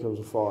of 4 becomes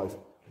a 5.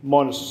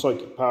 Minus the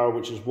psychic power,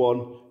 which is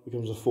 1,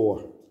 becomes a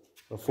 4.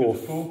 A 4.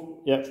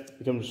 4?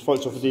 Yep,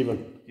 fights off a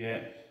demon.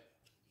 Yeah.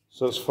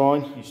 So that's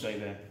fine. You stay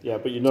there. Yeah,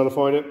 but you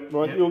nullified it.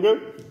 Right, yep. You'll go.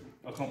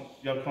 I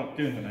can't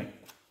do anything, mate.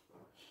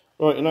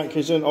 Right, in that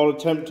case then, I'll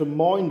attempt to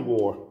mind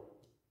war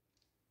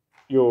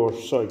your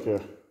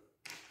psyker.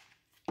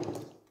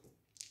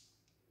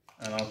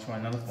 And I'll try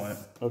and nullify it.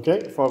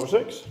 Okay, 5 or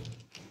 6.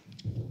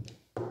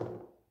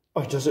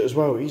 Oh, he does it as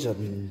well.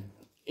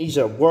 He's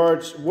a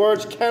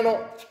words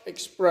cannot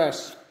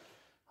express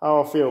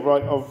how I feel.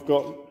 Right, I've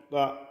got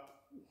that.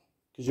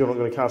 Because you're not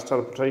going to cast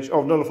teleportation.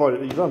 Oh, I've nullified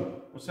it. You've done.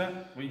 What's that?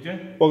 What are you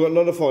doing? Well, I've got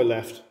nullify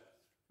left.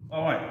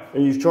 Oh, right.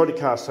 And you've tried to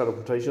cast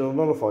teleportation. I've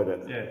nullified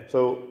it. Yeah.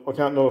 So I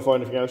can't nullify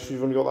anything else.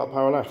 You've only got that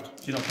power left.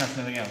 So you're not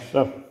casting anything else?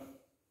 No.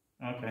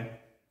 Okay.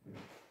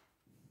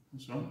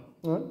 That's right.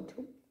 All right,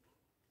 cool.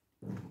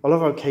 I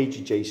love how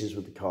cagey Jace is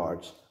with the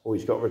cards. Oh,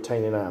 he's got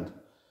retaining hand.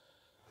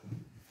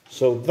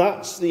 So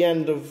that's the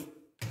end of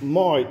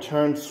my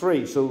turn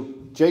 3. So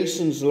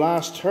Jason's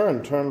last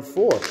turn, turn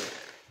 4.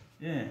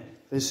 Yeah.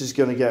 This is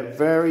going to get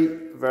very,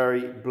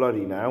 very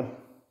bloody now.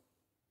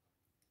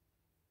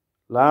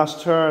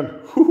 Last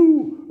turn.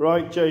 Woohoo!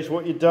 Right, Jace,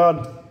 what you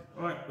done?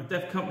 Right, the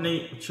Death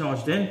Company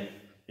charged in.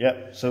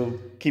 Yep, so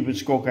keeping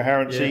score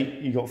coherency. Yeah.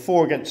 You got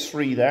 4 against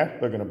 3 there.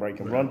 They're going to break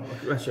and run.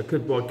 Actually,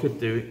 what I could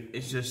do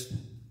is just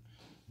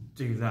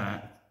do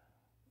that,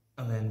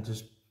 and then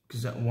just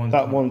because that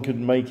one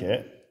couldn't make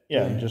it.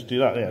 Yeah, yeah. Just do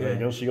that. Yeah, there you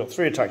go. So you got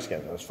 3 attacks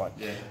against. That's fine.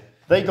 Yeah.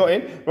 They got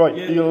in. Right,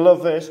 yeah. You're gonna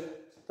love this.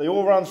 They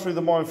all ran through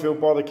the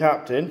minefield by the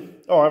captain.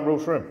 All right, roll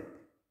for him.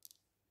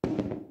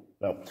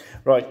 No.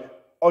 Right,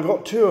 I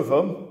got 2 of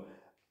them,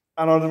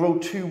 and I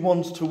rolled 2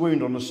 1s to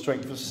wound on the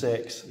strength of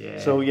 6. Yeah.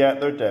 So yeah,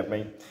 they're dead,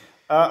 mate.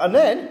 And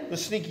then the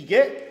sneaky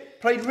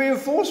git played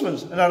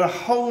reinforcements and had a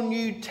whole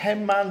new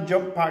 10-man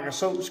jump pack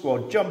assault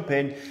squad jump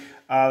in.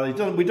 We've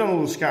done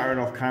all the scattering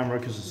off camera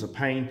because it's a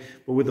pain,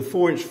 but with the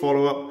 4-inch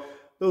follow-up,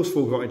 those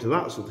 4 got into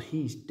that, so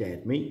he's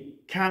dead,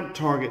 mate. Can't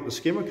target the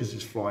skimmer because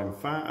it's flying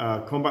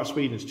fast. Combat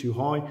speed is too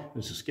high,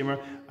 it's a skimmer,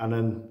 and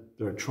then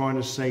they're trying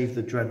to save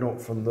the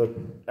dreadnought from the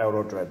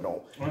Eldar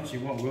dreadnought. Well, actually,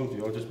 what I will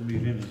do, I'll just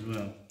move in as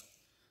well.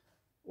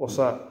 What's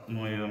that?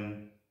 My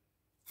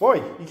Why?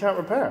 You can't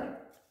repair.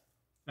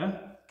 Huh?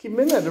 Keep him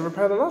in there to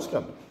repair the last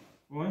gun.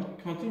 Why?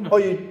 Can't do nothing. Oh,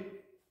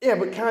 yeah,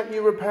 but can't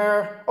you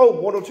repair? Oh,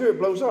 1 or 2 it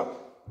blows up.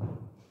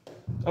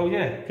 Oh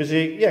yeah. Because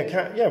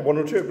 1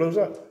 or 2 it blows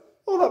up.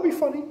 Oh, that'd be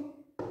funny.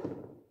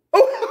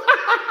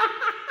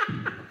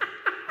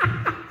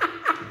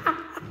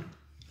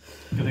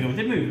 Good thing I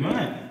did move,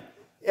 wasn't it?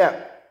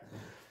 Yeah.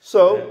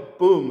 So,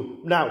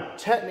 boom. Now,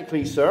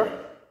 technically,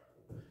 sir,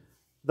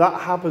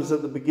 that happens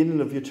at the beginning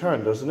of your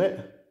turn, doesn't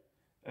it?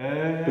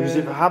 Because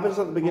if it happens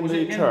at the beginning of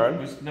your turn,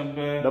 it was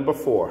number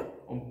 4.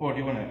 On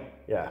body, wasn't it?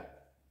 Yeah.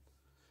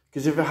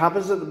 Because if it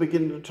happens at the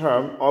beginning of the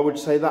turn, I would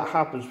say that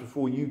happens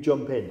before you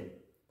jump in.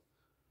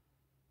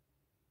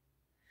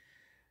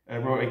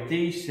 Roll a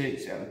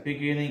d6 at the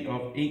beginning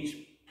of each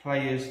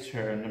player's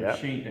turn. The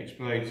machine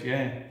explodes.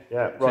 Yeah.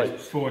 Yeah, right. So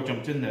before I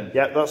jumped in then.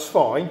 Yeah, that's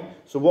fine.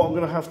 So what I'm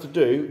going to have to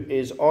do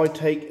is I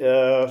take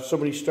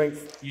somebody's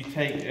strength. You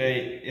take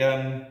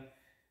a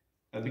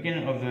at the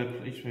beginning of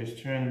each player's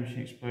turn, the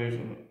machine explodes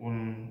on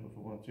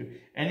one, 2.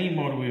 Any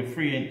model within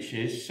 3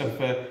 inches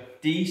suffer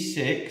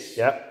d6.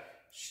 Yeah.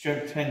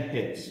 Strength 10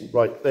 hits.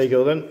 Right, there you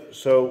go then.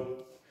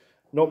 So,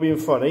 not being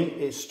funny,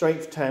 it's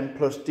strength 10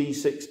 plus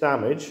d6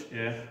 damage.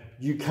 Yeah.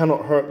 You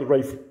cannot hurt the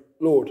Wraith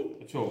Lord.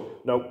 At all?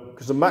 No,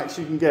 because the max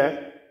you can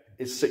get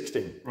is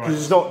 16. Right. Because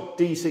it's not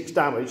d6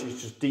 damage,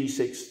 it's just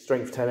d6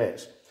 strength 10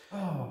 hits.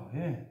 Oh,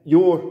 yeah.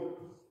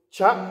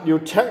 Your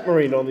Tech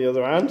Marine, on the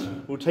other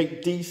hand, will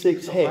take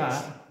d6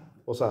 hits.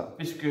 What's that?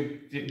 This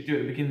could do it at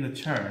the beginning of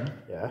the turn.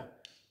 Yeah.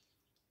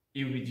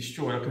 He would be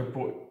destroyed. I could have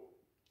brought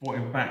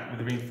him back with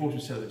the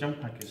reinforcement set of the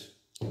jump packers.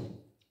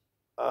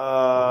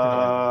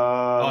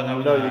 No,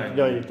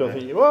 you don't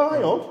think. Well,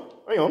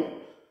 hang on.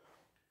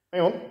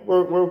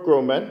 We're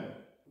grown men.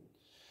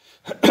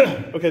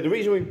 Okay, the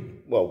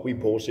reason we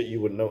paused it,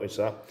 you wouldn't notice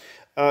that.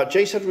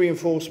 Jace had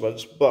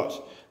reinforcements, but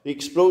the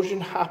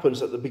explosion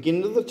happens at the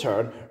beginning of the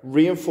turn.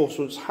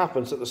 Reinforcements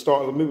happens at the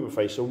start of the movement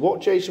phase. So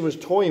what Jason was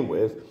toying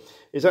with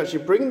is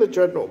actually bringing the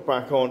Dreadnought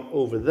back on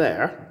over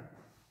there.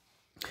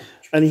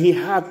 And he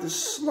had the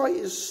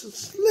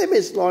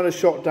slimmest line of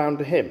shot down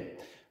to him.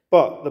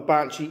 But the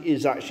Banshee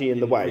is actually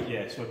in the way.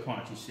 Yeah, so I can't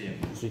actually see him.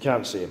 So you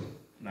can't see him.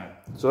 No.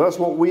 So that's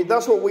what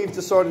we've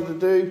decided to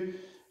do.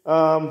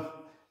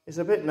 It's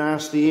a bit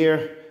nasty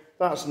here.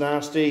 That's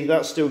nasty.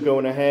 That's still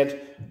going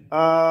ahead.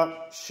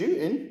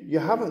 Shooting, you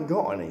haven't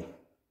got any.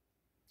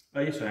 Oh,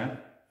 yes I am.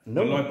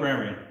 No. A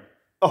librarian.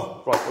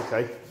 Oh, right,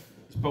 okay.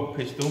 It's bolt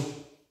pistol.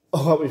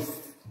 Oh, that was...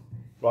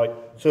 Right,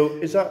 so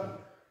is that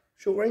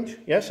short range?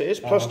 Yes, it is.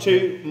 Plus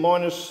 2,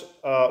 minus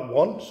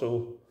 1,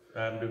 so...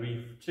 There'll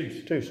be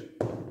 2s. 2s.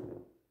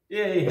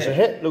 Yeah. That's a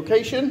hit.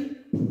 Location?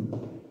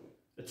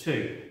 A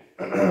 2.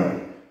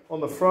 On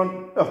the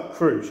front. Oh,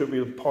 crew. Should be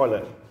a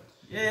pilot.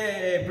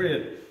 Yeah,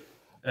 brilliant.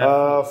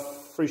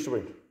 Freeze to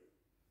wound.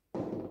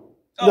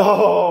 Oh,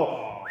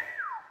 No!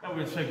 That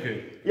was so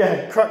good.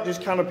 Yeah, cracked his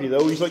canopy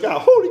though. He's like,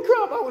 holy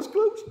crap, that was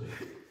close.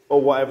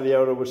 Or whatever the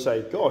elder would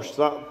say. Gosh,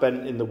 that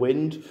bent in the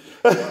wind.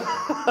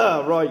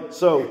 Right,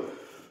 so,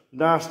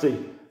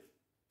 nasty.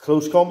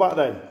 Close combat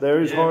then.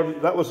 There is hardly...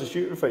 That was a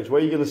shooting phase.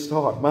 Where are you going to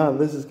start? Man,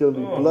 this is going to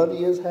be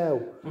bloody as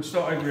hell. We'll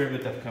start over here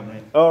with the Death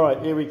Company.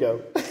 Alright, here we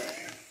go.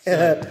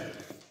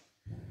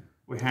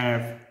 We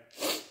have...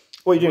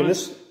 What are you doing,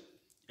 this?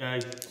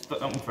 Start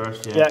that one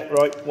first, yeah. Yeah,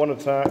 right, 1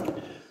 attack.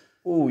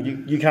 Oh,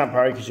 you can't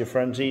parry because you're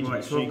frenzied.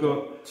 Right, so I've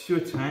got 2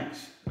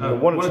 attacks.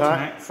 One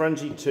attack,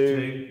 frenzied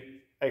 2,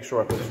 extra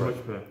weapon 3.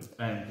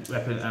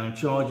 Weapon, and I'm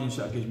charging,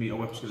 so that gives me a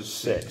weapon skill of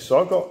 6.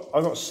 So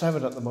I've got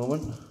 7 at the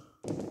moment.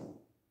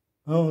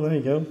 Oh, there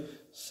you go.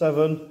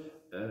 7.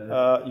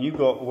 You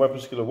got a weapon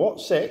skill of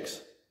what?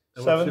 6?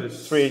 7?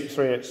 3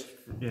 hits.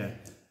 Yeah.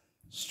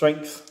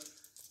 Strength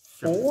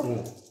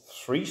 4.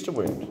 3's to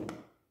wound.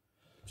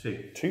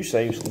 2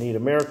 saves. Need a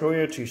miracle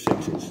here. 2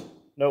 6s.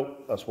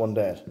 Nope, that's 1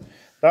 dead.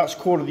 That's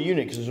quarter of the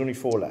unit because there's only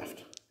 4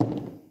 left.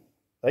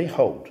 They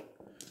hold.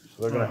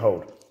 So they're going to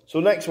hold. So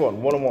next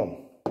one, 1 and 1.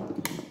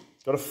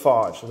 Got a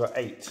 5, so I've got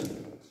 8.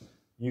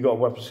 You got a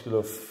weapon skill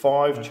of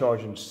 5,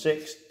 charging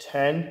 6,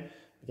 10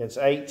 against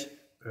 8.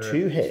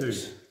 2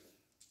 hits.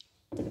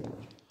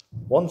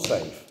 1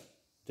 save.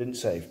 Didn't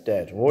save.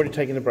 Dead. I'm already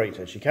taking a break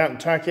test. You can't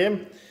attack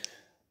him.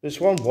 This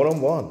one, 1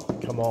 on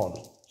 1. Come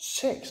on.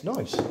 6.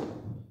 Nice.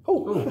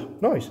 Oh,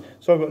 nice.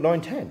 So I've got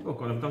 9, 10. Oh,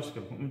 God, I've done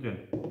skill. What am I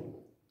doing?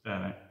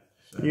 Damn it.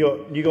 So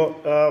you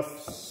got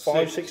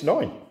 5, 6,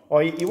 9. Oh,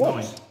 you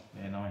once.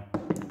 9. Yeah, 9.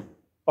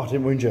 Oh, I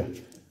didn't wound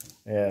you.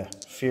 Yeah,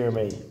 fear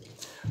me.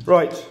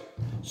 Right.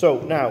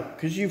 So now,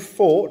 because you've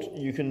fought,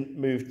 you can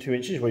move 2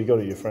 inches. Well, you got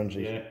to your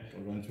frenzy. Yeah, got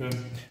to go into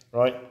him.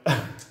 Right.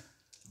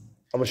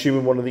 I'm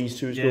assuming one of these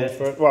 2 is going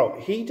first. Well,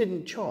 he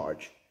didn't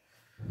charge.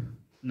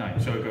 No,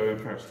 so I go in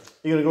first.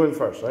 You're going to go in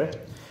first, right?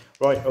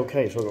 Right,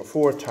 okay, so I've got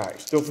 4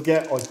 attacks. Don't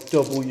forget, I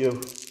double your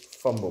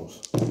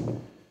fumbles.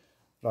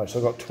 Nice,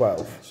 I've got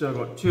 12. So I've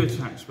got 2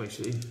 attacks,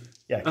 basically.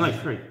 Yeah. Oh, no,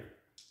 3.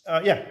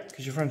 Yeah,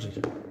 because you're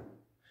frenzied.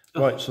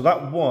 Right, so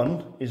that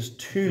 1 is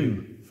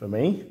 2 for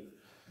me.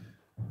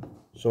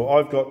 So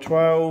I've got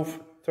 12,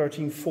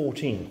 13,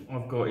 14.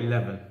 I've got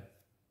 11.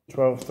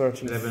 12,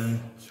 13.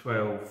 11,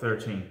 12,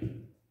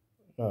 13.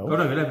 No. Oh,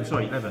 no, 11,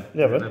 sorry, 11.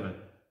 11?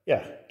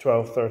 Yeah,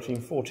 12, 13,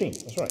 14.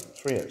 That's right,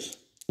 3 hits.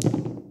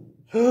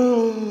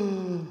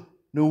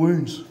 No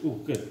wounds. Oh,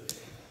 good.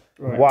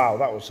 Right. Wow,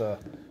 that was a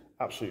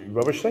absolutely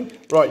rubbish thing.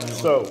 Right,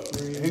 so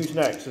who's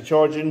next? The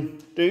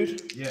charging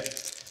dude? Yeah.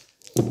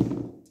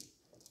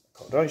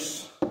 Got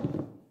dice.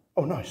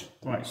 Oh, nice.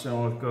 Right,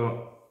 so I've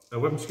got a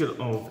weapon skill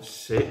of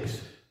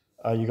 6.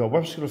 You got a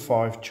weapon skill of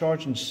 5,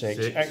 charging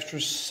 6, extra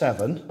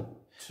 7,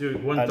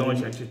 One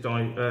dice, extra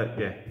die,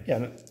 yeah.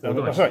 Yeah, Four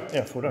that's dice. right,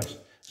 yeah, 4 dice.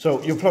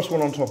 So you're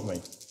 +1 on top of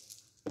me.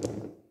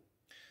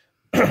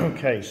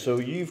 Okay, so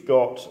you've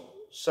got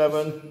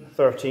 7,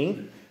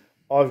 13.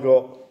 I've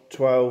got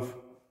 12,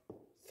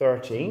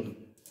 13.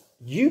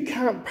 You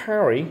can't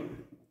parry,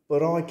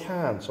 but I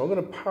can. So I'm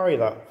going to parry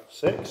that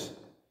 6.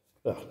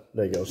 Oh,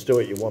 there you go, still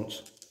hit you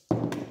once.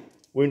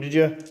 Wounded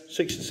you?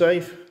 6 to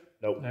save?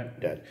 Nope, no.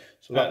 Dead.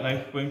 So that,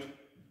 no, wound.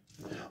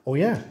 Oh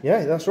yeah,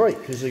 that's right,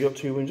 because they got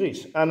 2 wounds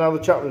each. And now the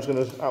chaplain's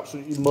going to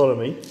absolutely muller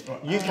me.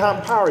 Right. You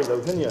can't parry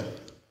though, can you?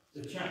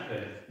 The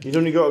chaplain? You've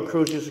only got a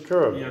Crucius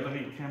curve. Yeah, I don't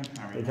think you can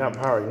parry. You can't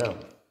parry, no.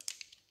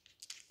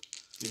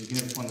 Yeah, you can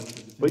never find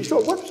the But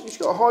he's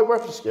got a high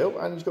weapon skill,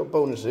 and he's got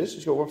bonuses.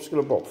 He's got a weapon skill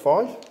of what,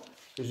 5?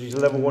 Because he's a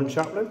level 1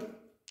 chaplain.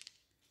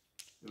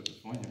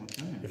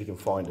 If you can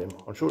find him.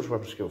 I'm sure it's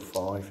weapon skill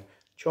 5,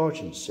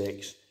 charging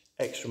 6,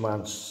 extra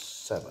man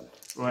 7.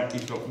 Right,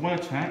 he's got 1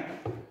 attack,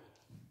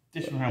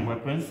 additional hand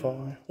weapon.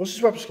 5. What's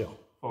his weapon skill?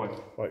 5.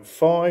 Right,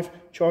 5,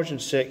 charging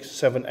 6,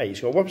 7, 8.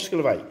 He's got a weapon skill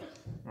of 8.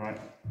 Right.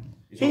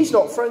 He's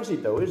not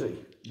frenzied though, is he?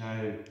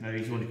 No,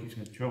 he's the one who keeps him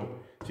in control.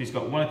 So he's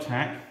got 1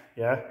 attack,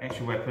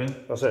 extra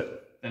weapon. That's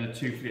it. Then a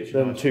 2 for the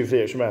extra man. 2 for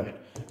the extra man.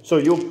 Yeah. So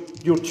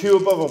you're 2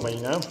 above on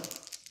me now.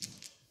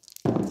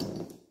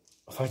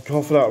 Thank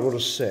God for that, I rolled a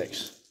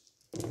 6.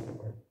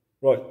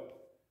 Right,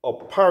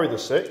 I'll parry the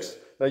 6.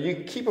 Now you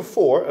can keep a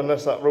 4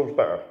 unless that rolls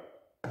better.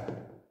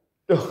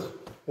 Ugh,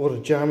 what a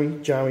jammy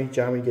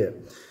get.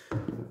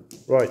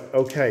 Right,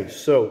 okay,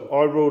 so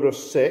I rolled a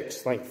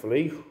 6,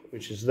 thankfully,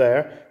 which is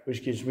there,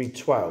 which gives me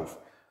 12.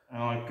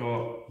 And I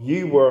got...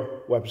 You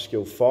were weapon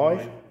skill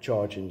 5,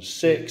 charging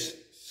 6,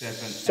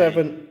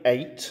 7,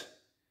 8.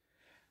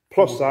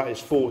 Plus that is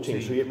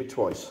 14, so you hit me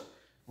twice.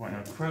 Right,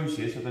 now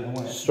Crucius, I don't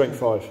know why. Strength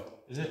 5.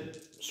 Is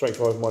it? Strength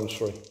 5 minus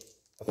 3,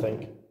 I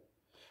think.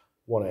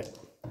 1 hit.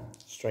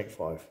 Strength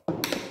 5.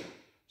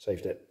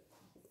 Saved it.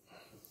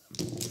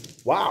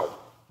 Wow.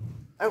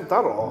 Held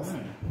that off.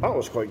 That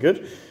was quite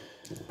good.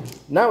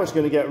 Now it's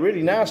going to get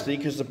really nasty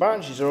because the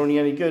Banshees are only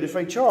any good if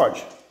they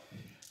charge.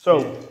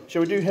 So,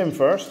 shall we do him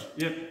first?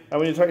 Yep. How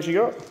many attacks you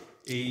got?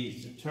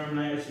 He's a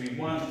Terminator, so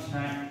 1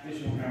 attack,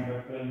 additional hand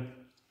weapon.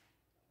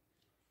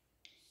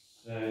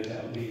 So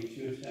that'll be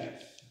 2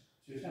 attacks.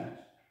 2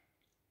 attacks.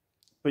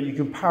 But you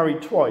can parry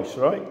twice,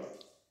 right?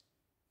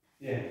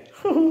 Yeah.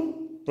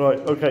 Right,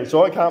 okay,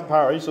 so I can't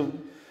parry, so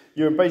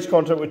you're in base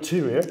contact with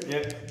 2 here.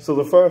 Yep. So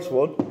the first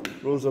one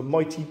rolls a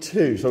mighty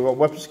 2, so I've got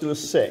weapon skill of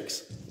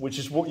 6, which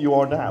is what you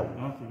are now.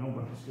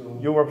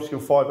 Your weapon skill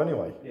 5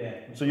 anyway. Yeah.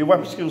 So your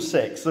weapon skill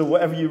 6, so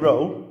whatever you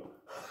roll,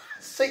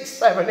 6,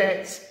 7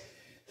 hits.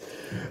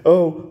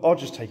 Oh, I'll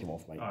just take him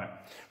off, mate. Alright.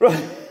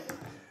 Right.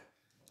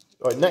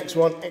 Right, next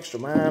one, extra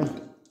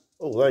man.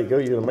 Oh, there you go,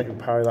 you're going to make me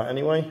parry that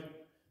anyway,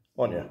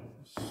 aren't you?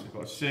 So I've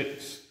got a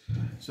 6,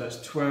 so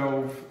that's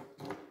 12.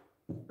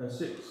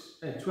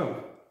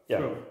 12. Yeah.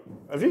 12.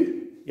 Have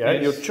you? Yeah,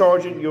 yes. You're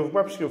charging, your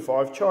weapon skill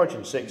 5,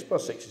 charging 6,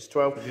 plus 6 is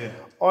 12. Yeah.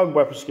 I'm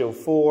weapon skill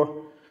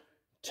 4,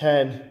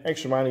 10,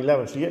 extra man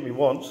 11, so you hit me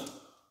once.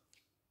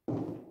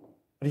 And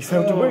he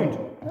failed to wound.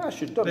 Yeah, I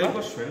should have done that. They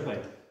got straight, have they?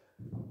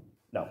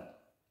 No.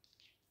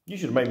 You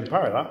should have made me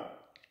parry that.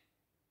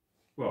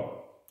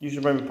 What? You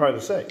should have made me parry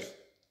the 6.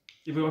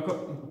 Yeah, but I got...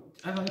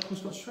 And I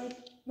course got straight?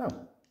 No.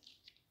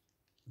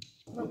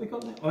 What they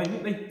got there? Oh,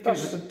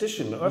 that's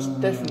addition. That's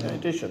definite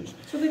additions.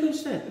 So they got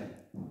instead then?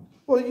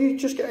 Well, you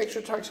just get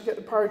extra attacks and get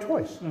the parry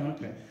twice. Oh,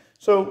 okay.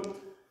 So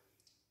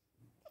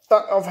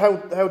that I've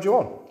held you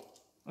on.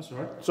 That's all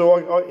right.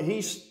 So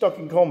he's stuck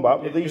in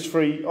combat, but these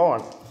 3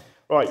 aren't.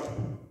 Right,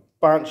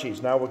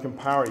 Banshees. Now we can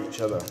parry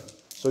each other.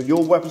 So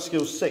your weapon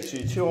skill's 6. So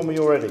you're 2 on me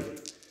already.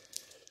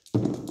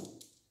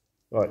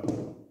 Right.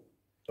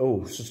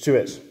 Oh, so it's 2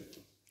 hits.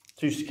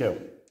 2's to kill.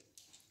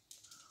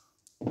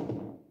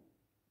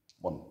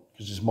 1.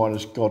 Because it's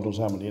minus God knows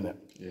how many in it.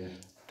 Yeah.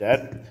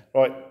 Dead.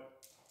 Right.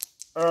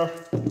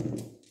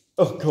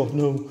 Oh God,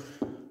 no.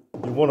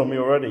 You've 1 on me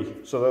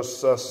already. So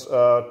that's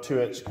 2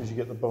 hits because you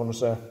get the bonus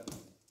there.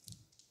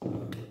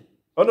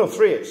 Oh no,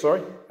 3 hits,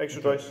 sorry.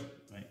 Extra dice.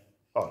 Right.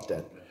 Oh,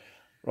 dead.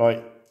 Right.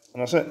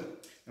 And that's it.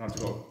 And I've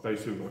got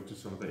those 2 got to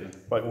some of it.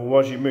 Right, well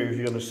as you move,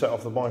 you're going to set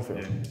off the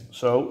minefield. Yeah.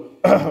 So,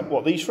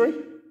 what, these 3?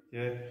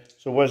 Yeah.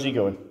 So where's he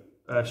going?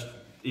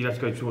 He'd have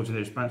to go towards the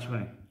nearest branch,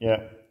 wouldn't he?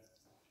 Yeah.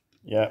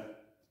 Yeah.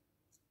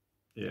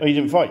 Yeah. Oh, you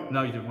didn't fight?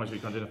 No, you didn't fight, so you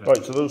can't do anything.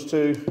 Right, so those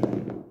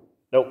 2...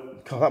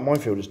 Nope. God, that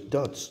minefield is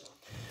duds.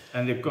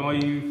 And the guy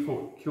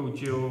you killed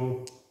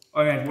your...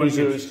 Oh yeah, he's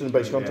still in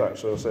base contact,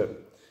 so that's it.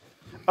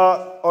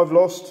 I've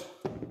lost.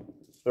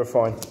 They're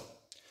fine.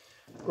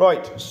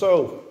 Right,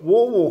 so,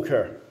 War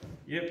Walker.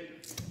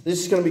 Yep. This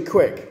is going to be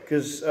quick,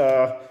 because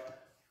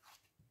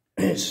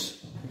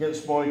it's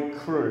against my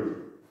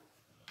crew.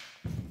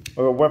 I've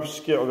got weapon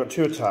skill, I've got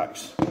 2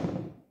 attacks.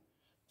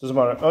 Doesn't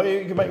matter. Oh,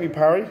 you can make me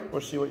parry.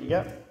 We'll see what you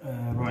get.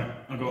 Right,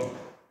 I've got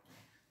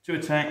 2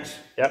 attacks.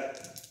 Yep.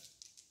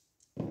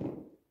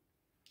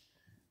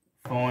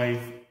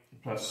 5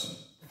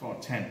 plus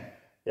 5, 10.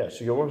 Yeah,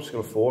 so your weapon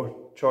skill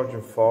 4,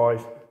 charging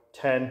 5,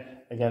 10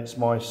 against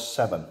my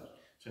 7.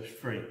 So it's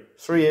 3.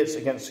 3 hits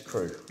against the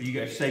crew. But you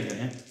get a save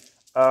then,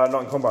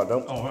 Not in combat,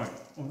 don't. Oh, right.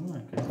 Oh,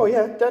 right. Okay. Oh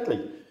yeah,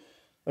 deadly.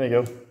 There you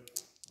go.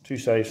 2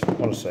 saves,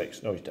 1 of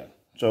 6. No, he's dead.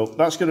 So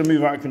that's going to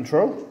move out of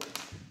control.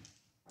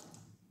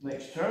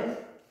 Next turn.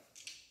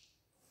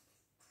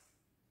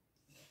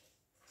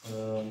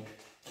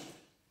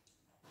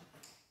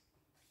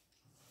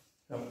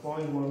 Can't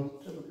find one.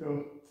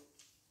 Typical.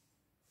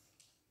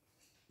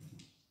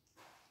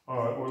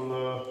 Alright,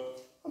 well,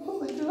 I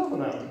thought they did have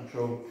an out of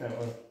control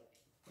counter.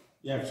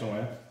 Yeah,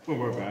 somewhere. Don't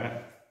worry about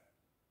it.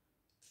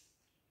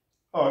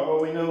 Alright,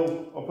 well, we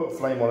know. I'll put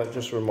flame on it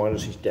just to remind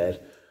us he's dead.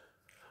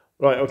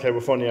 Right, okay, we'll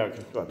find the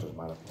outcome. That doesn't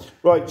matter.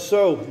 Right,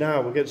 so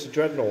now we're against the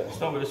Dreadnought.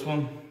 Start with this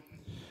one.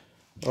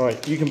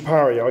 Alright, you can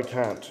parry, I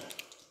can't.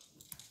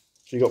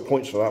 So you got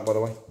points for that, by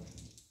the way.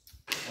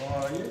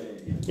 Oh, yeah.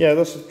 Yeah,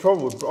 that's the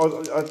trouble.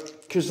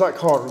 Because that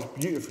card was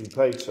beautifully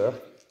played, sir.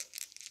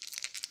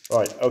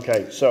 Right,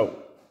 okay,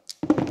 so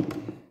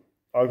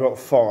I got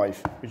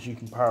 5, which you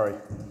can parry.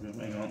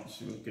 Hang on, let's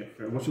see what we get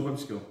through. What's your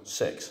weapon skill?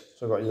 6,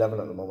 so I've got 11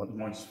 at the moment.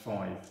 Mine's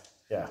 5.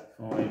 Yeah.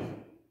 5.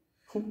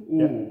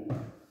 Ooh. Yeah.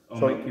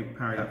 I'll make you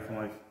parry that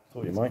 5.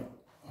 Thought you might.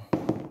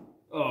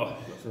 Oh,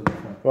 that's a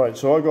different. Right,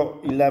 so I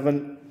got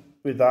 11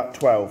 with that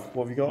 12.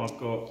 What have you got? I've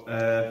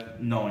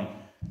got 9.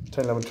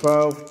 10, 11,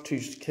 12, 2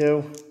 to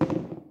kill.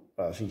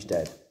 Oh, he's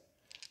dead.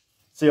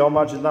 See, I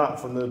imagine that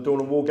from the Dawn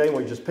of War game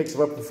where he just picks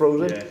him up and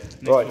throws it.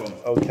 Yeah, right, one.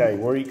 Okay,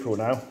 we're equal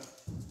now.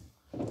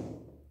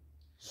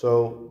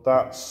 So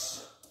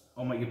that's...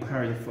 I'll make you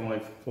parry the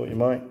 5. Thought you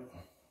might.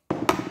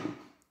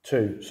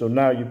 2. So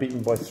now you beat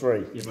me by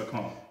 3. Yeah, but I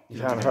can't. You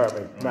can't hurt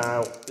me. Right.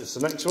 Now, it's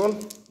the next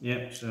one.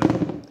 Yep, so...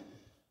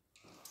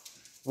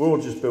 We're all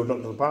just building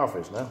up to the power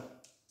phase now.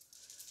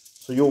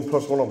 So you're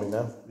 +1 on me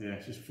now. Yeah,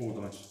 it's just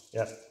 4 dice.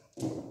 Yeah.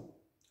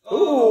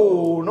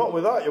 Oh, not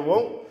with that, you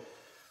won't.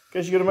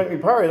 Guess you're going to make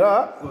me parry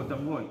that. Well,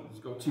 done right. It's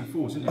got 2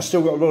 4s, isn't it? I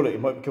still got to roll it.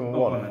 It might become a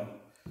 1.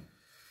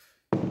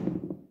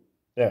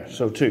 Yeah,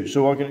 so 2.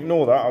 So I can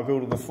ignore that. I'll go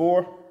to the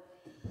 4.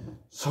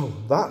 So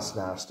that's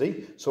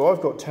nasty. So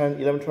I've got 10,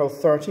 11, 12,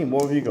 13.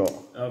 What have you got?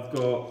 I've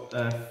got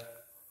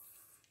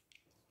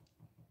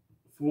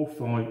 4,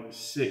 5,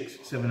 6,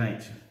 7,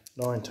 8.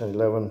 9, 10,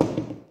 11,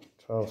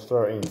 12,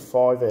 13.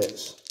 5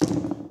 hits.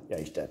 Yeah,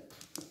 he's dead.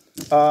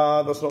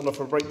 That's not enough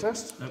for a break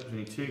test. Nope,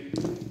 only 2.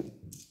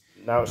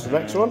 Now it's the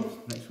next one.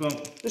 Next one.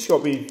 This got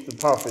to be the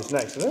power fist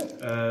next,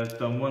 isn't it?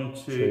 Done 1,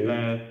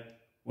 2.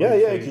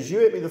 Yeah, because you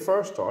hit me the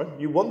first time.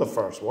 You won the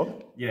first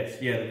one. Yes,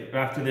 yeah.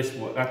 After this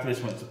one,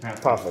 it's a power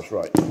fist. Power fist,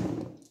 right.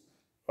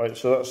 Right,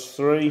 so that's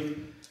 3.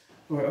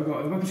 Right, I've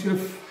got a weapon skill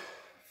of...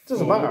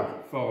 Doesn't matter.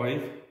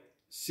 5,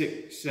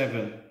 6,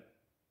 7,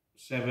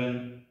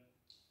 7.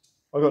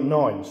 I got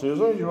 9. So as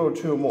long as you roll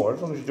 2 or more,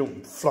 as long as you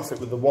don't fluff it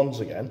with the 1s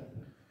again.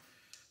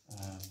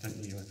 Don't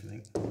need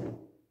everything.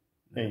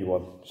 Yeah, you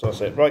won. So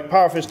that's it. Right,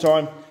 power fist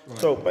time. Right.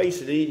 So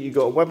basically, you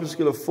got a weapon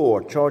skill of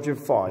 4, charging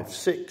 5,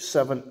 6,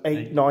 7,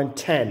 8, 9,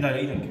 10. No,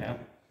 you don't count.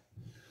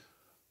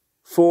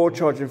 4,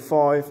 charging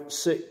 5,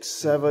 6,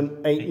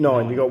 7, 8,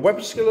 9. You got a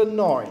weapon skill of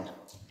 9.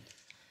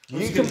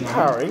 You can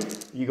parry.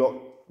 You got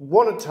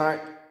 1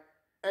 attack,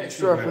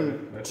 extra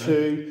weapon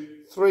 2,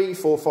 3,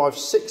 4, 5,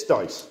 6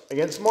 dice.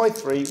 Against my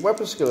 3,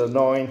 weapon skill of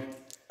 9,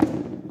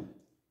 and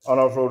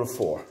I've rolled a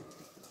 4.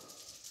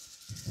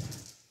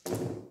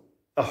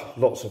 Oh,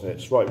 lots of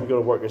hits. Right, we've got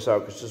to work this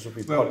out because this will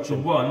be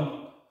punching. Well, the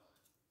 1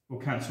 will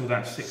cancel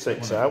that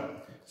 6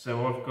 out.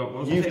 So I've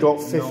got... You've got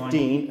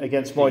 15 9,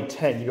 against my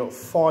 10. You've got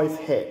 5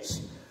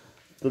 hits.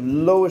 The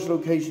lowest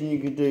location you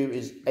can do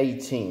is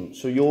 18.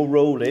 So you're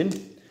rolling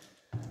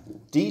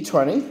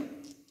D20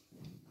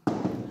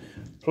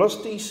 plus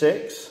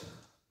D6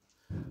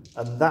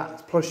 and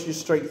that plus your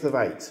strength of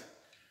 8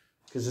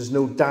 because there's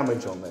no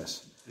damage on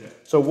this. Yeah.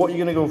 So what are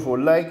you going to go for?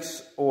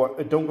 Legs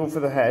or don't go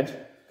for the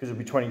head because it'll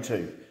be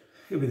 22.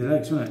 It'll be the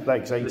legs, won't it?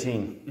 Legs,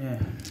 18. Yeah.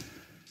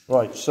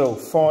 Right, so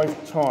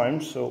 5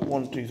 times. So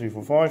 1, 2, 3,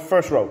 4, 5.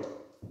 First row.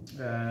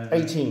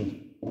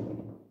 18.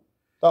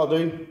 That'll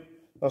do.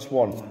 That's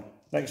 1.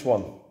 Next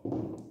one.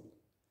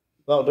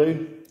 That'll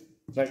do.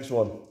 Next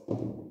one.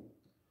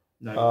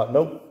 No.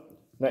 Nope.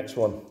 Next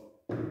one.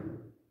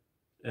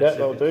 Yeah,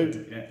 that'll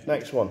do. Yeah.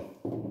 Next one.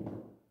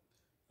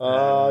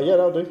 Yeah,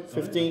 that'll do.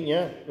 15,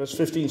 yeah. That's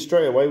 15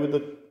 straight away with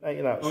the 8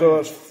 and out. So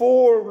that's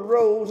 4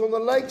 rows on the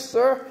legs,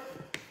 sir.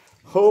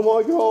 Oh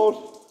my god.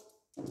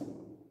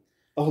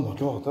 Oh my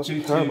god, that's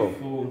terrible. 2,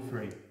 4,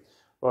 3.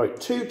 Right,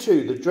 2,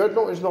 2. The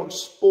Dreadnought is not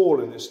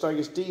spalling. It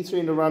staggers D3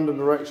 in a random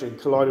direction,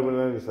 colliding with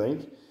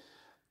anything.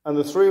 And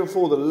the 3 and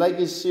 4, the leg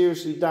is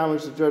seriously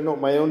damaged. The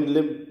Dreadnought may only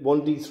limp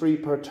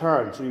 1d3 per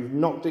turn. So you've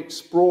knocked it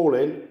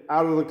sprawling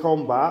out of the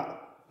combat.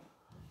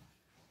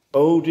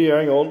 Oh dear,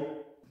 hang on.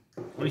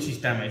 At least he's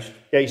damaged.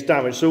 Yeah, he's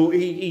damaged. So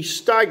he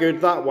staggered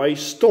that way,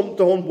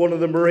 stomped on one of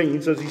the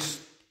Marines as he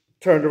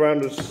turned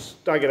around and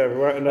staggered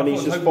everywhere, and then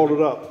he's just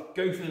followed up.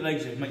 Go for the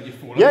legs and make you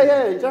fall over.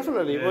 Yeah,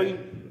 definitely. Yeah. Well,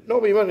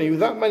 not being funny, with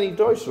that many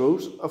dice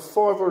rolls, a 5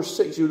 or a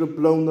 6, you would have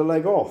blown the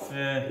leg off.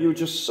 Yeah. You were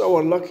just so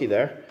unlucky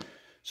there.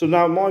 So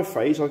now in my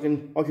phase, I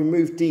can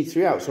move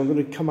D3 out, so I'm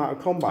going to come out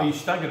of combat. Oh, you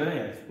staggered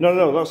it?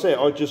 No, that's it.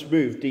 I just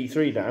moved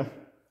D3 down.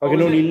 I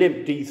can only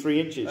limp D3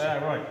 inches.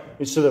 Right.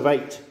 Instead of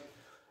 8.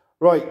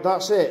 Right,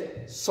 that's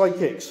it.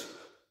 Psychics.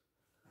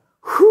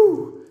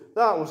 Whew!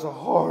 That was a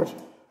hard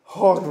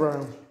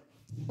round.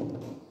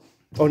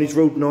 Oh, and he's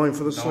rolled 9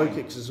 for the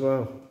psychics as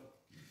well.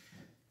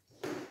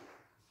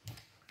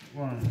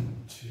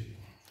 1, 2,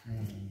 3,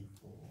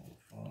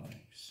 4, 5,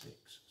 6,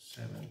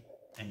 7,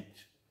 8,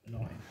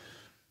 9.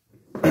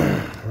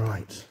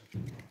 Right.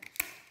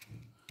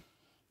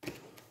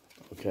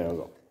 Okay, I've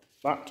got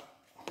that.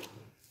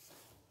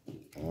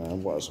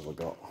 And what else have I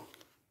got?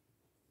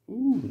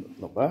 Ooh,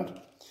 not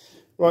bad.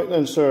 Right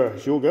then, sir,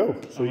 it's your go.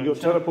 So you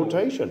got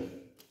teleportation.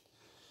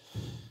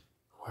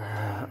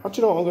 Where? Do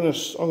you know what?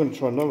 I'm gonna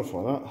try and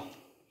nullify that.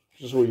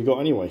 That's all you got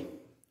anyway.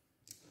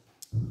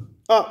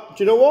 Do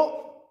you know what?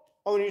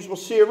 I'm gonna use my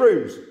Seer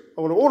Runes.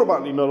 I'm gonna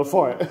automatically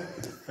nullify it.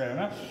 Fair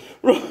enough.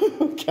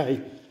 Right,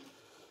 okay.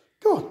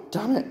 God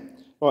damn it.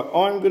 Right,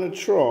 I'm gonna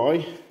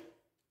try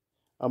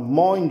a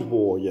Mind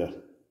Warrior.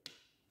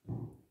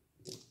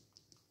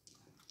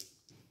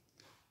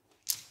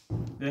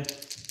 Yeah.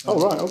 Oh,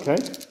 right, okay.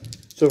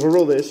 So if I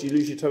roll this, you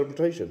lose your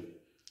teleportation.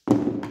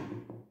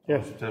 Yeah.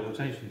 Lost your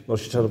teleportation.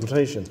 Lost your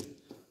teleportation.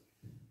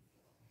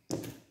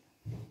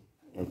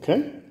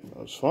 Okay,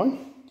 that's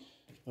fine.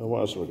 What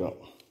else have we got?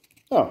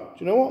 Oh,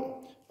 do you know what?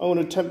 I want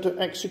to attempt to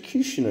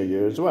Executioner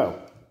you as well.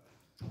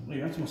 Well,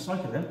 you answered my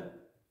psychic then.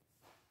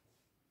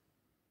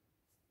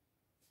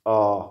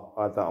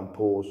 I had that on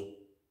pause.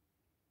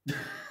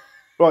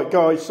 Right,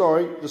 guys,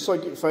 sorry. The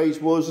psychic phase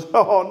was...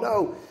 Oh,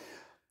 no.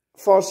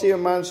 Farseer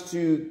managed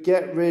to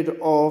get rid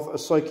of a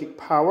psychic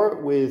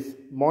power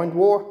with Mind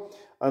War,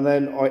 and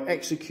then I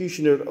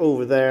executioned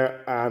over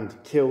there and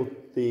killed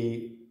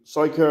the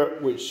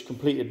Psyker, which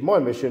completed my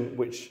mission,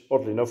 which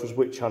oddly enough was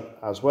Witch Hunt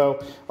as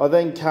well. I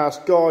then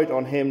cast Guide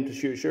on him to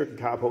shoot a shuriken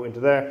catapult into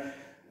there.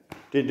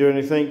 Didn't do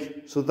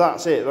anything. So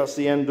that's it. That's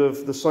the end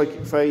of the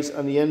psychic phase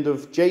and the end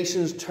of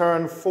Jason's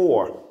turn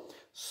 4.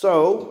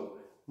 So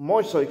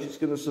my psychic's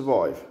going to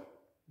survive.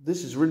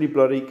 This is really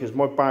bloody because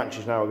my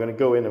banshees now are going to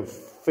go in and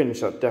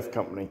finish that Death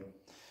Company.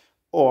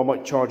 Or I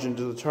might charge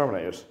into the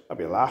Terminators. That'd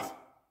be a laugh.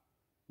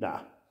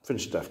 Nah,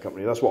 finish the Death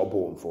Company. That's what I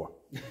bought them for.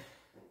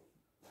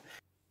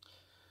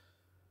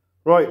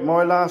 Right,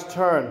 my last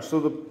turn.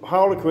 So the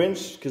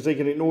Harlequins, because they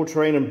can ignore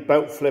terrain and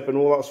belt flip and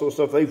all that sort of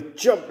stuff, they've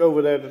jumped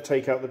over there to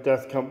take out the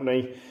Death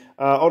Company.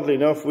 Oddly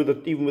enough,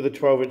 even with a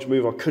 12-inch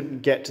move, I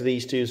couldn't get to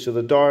these two. So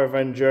the Dire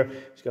Avenger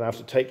is going to have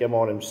to take him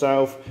on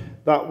himself.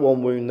 That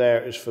one wound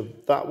there is for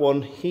that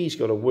one. He's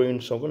got a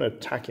wound, so I'm going to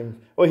attack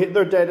him. Oh,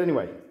 they're dead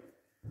anyway.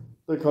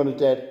 They're kind of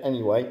dead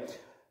anyway.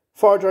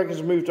 Fire Dragons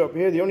have moved up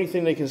here. The only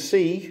thing they can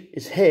see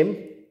is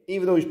him.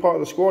 Even though he's part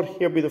of the squad,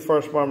 he'll be the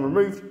first man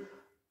removed.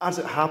 As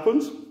it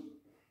happens,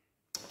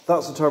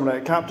 that's the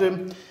Terminator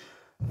Captain.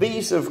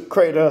 These have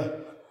created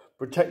a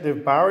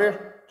protective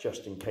barrier,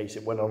 just in case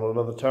it went on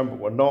another turn, but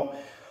we're not.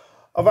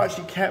 I've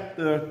actually kept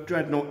the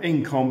Dreadnought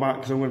in combat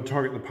because I'm going to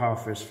target the Power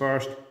Fist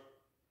first.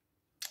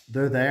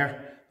 They're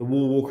there. The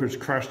War Walker's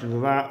crashed into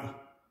that.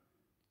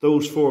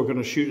 Those 4 are going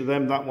to shoot at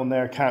them. That one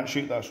there can't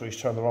shoot. That's why he's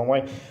turned the wrong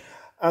way.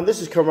 And this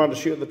has come around to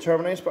shoot at the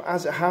Terminators, but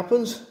as it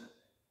happens,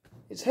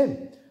 it's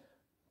him.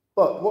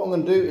 But what I'm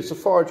going to do is the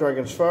Fire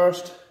Dragons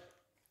first.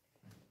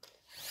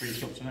 3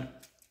 shots in it.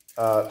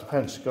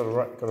 Depends.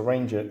 Got to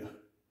range it.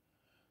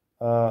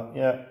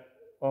 Yeah.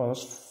 Oh,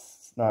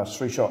 it's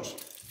 3 shots.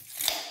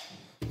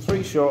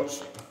 3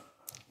 shots.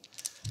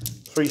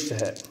 3's to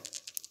hit.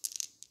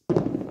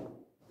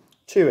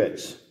 2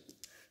 hits.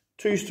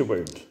 2's to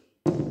wound.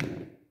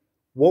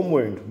 1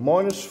 wound.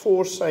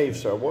 -4 save,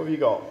 sir. What have you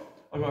got?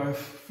 I got a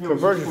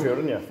conversion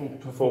field, didn't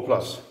you? 4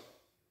 plus.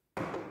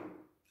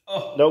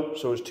 Oh. Nope.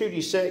 So it's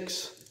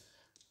 2d6.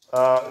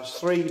 It's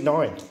 3,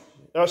 9.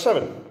 No,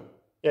 7.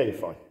 Yeah, you're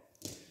fine.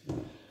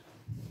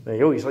 There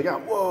you go. He's like, oh,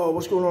 whoa,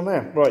 what's going on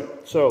there? Right.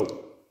 So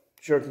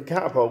shuriken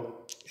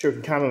catapult,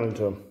 shuriken cannon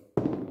into him.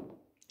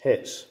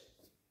 Hits.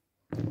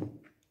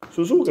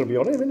 So it's all going to be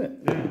on him, isn't it?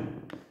 Yeah.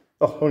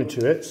 Oh, only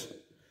 2 hits.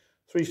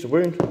 3's to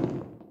wound.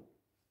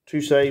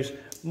 2 saves.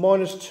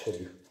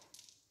 -2.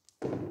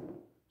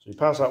 So you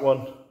pass that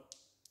one.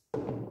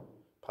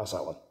 Pass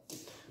that one.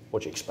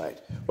 What do you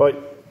expect? Right,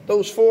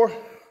 those 4.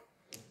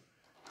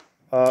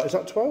 Is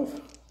that 12?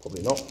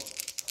 Probably not.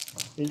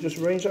 Can you just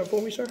arrange that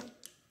for me, sir?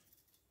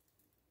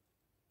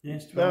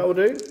 Yes, 12. That'll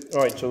do.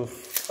 Right, so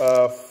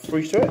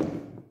 3's to it.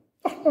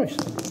 Oh, nice.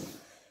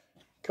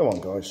 Come on,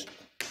 guys.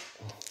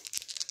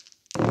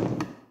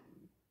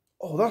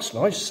 Oh, that's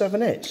nice.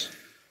 7 hits.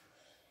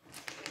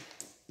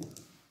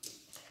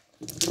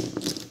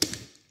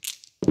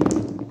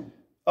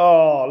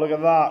 Oh, look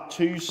at that.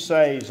 2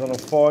 saves on a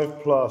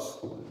 5 plus.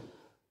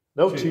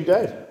 No, 2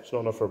 dead. It's not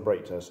enough for a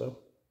break test, though.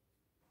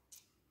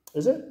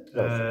 Is it?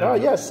 No. Oh,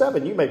 yeah,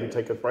 7. You maybe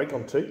take a break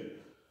on 2.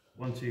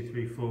 1, 2,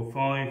 3, 4,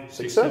 5,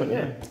 6, 7,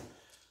 yeah.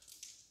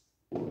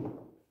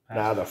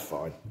 Nah, they're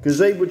fine. Because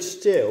they would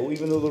still,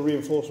 even though the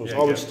reinforcements,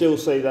 I would still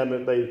say them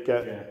that they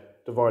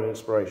get divine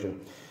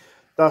inspiration.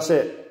 That's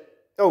it.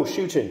 Oh,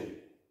 shooting.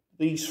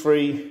 These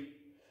three,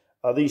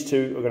 these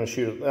two are going to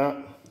shoot at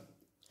that.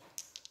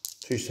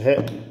 Choose to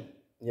hit.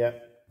 Yeah.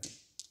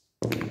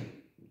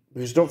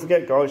 Because don't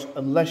forget, guys,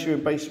 unless you're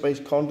in base-to-base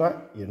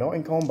contact, you're not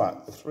in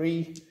combat.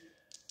 3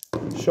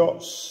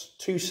 shots,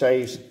 2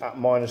 saves at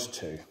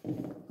 -2.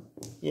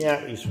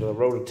 Yeah, he's for a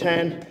roll of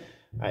 10.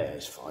 Yeah,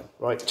 it's fine.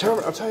 Right,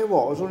 I'll tell you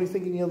what, I was only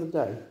thinking the other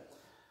day,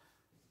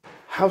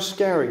 how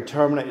scary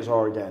Terminators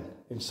are again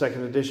in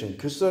 2nd edition,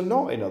 because they're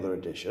not in other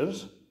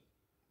editions.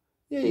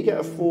 Yeah, you get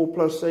a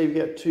 4+ save, you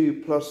get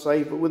 2+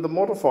 save, but with the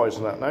modifiers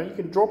and that now, you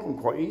can drop them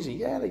quite easy.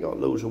 Yeah, they got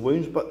loads of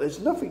wounds, but there's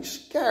nothing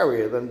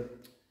scarier than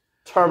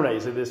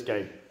Terminators in this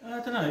game.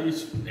 I don't know,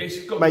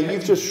 it's got... Mate,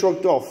 you've just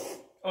shrugged off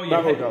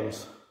battle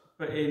guns.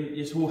 But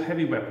it's all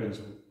heavy weapons.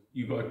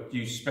 You've got to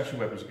use special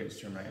weapons against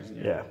Terminators, isn't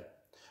it? Yeah.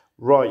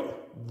 Right,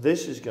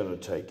 this is going to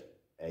take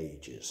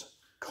ages.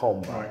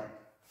 Combat. Right.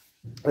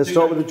 Let's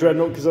start with the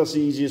Dreadnought, because that's the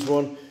easiest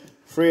one.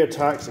 3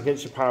 attacks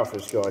against your Power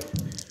Fist guy.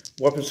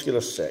 Weapon skill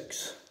of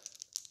 6.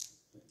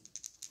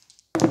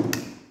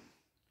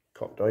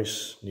 Cock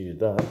dice, needed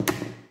that.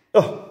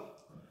 Oh!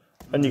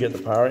 And you get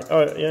the parry.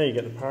 Oh, yeah, you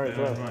get the parry as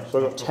well. Right.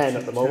 So I've got 10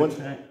 at the moment.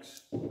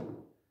 Attacks.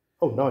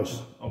 Oh,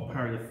 nice. I'll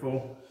parry the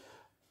 4.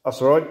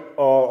 That's alright.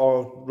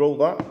 I'll roll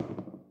that.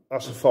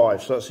 That's a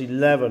 5, so that's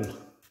 11.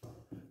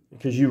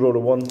 Because you rolled a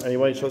 1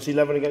 anyway, so that's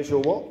 11 against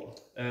your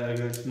what?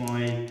 Against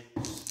my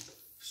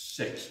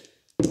 6.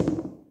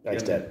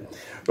 That's dead.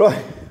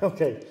 Right,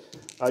 okay.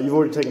 You've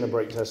already taken the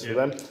break test for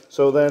them.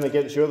 So then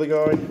against your other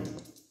guy,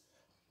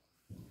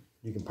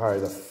 you can parry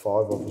the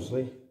 5,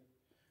 obviously.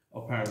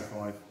 I'll parry the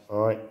 5.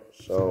 Alright,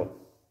 so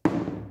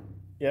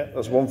yeah,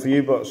 that's 1 for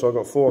you, but so I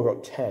got 4, I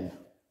got 10.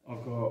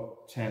 I've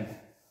got 10.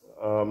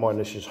 Mine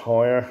this is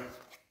higher.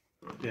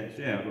 Yes,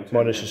 yeah, I've got 10.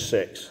 Mine this is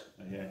 6.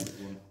 Yeah,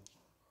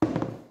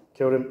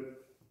 Killed him.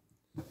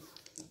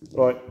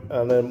 Right,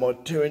 and then my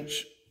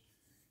 2-inch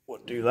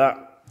would do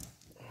that.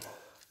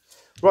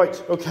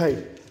 Right,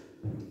 okay.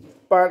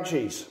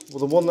 Banshees. Well,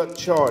 the one that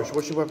charged,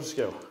 what's your weapon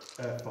skill?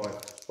 5.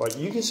 Right,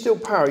 you can still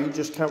parry, you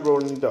just can't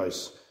roll any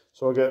dice.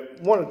 So I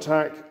get 1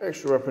 attack,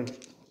 extra weapon,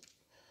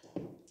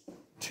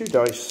 2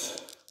 dice.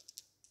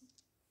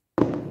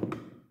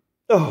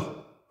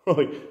 Oh,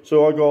 right,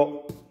 so I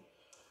got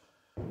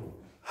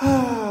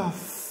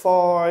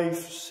 5,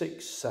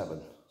 6,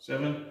 7.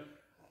 7.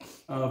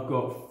 I've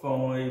got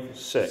 5,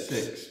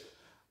 6.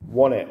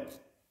 1 hit.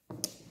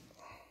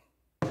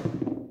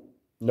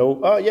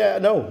 No, yeah,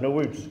 no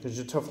wounds, because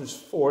your toughness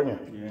is 4,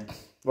 isn't you? Yeah.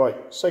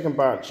 Right, second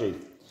Banshee.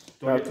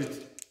 I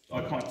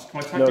can't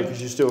attack no, because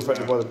you're still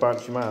affected by the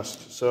Banshee mask.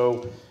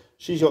 So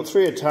she's got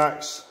 3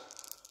 attacks.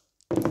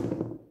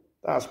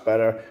 That's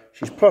better.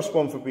 She's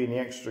 +1 for being the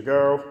extra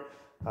girl.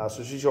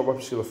 So she's got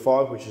weapon skill of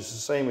 5, which is the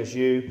same as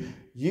you.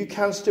 You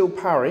can still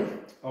parry.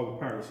 Oh,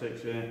 parry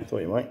 6, yeah.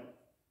 Thought you might.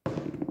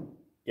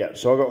 Yeah,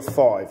 so I got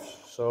 5.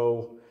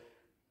 So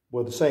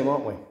we're the same,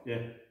 aren't we?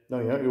 Yeah. No,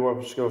 you don't. Your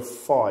weapon skill of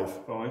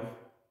 5. 5.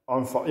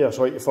 I'm 5. Yeah,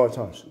 so I hit you 5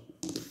 times.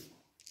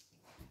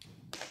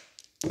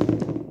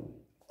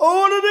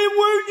 Oh, did he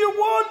wound you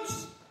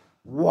once?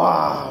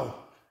 Wow.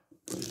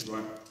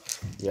 Right.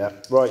 Yeah,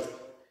 right.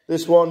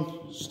 This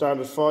one,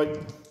 standard fight.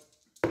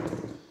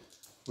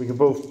 We can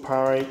both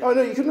parry. Oh,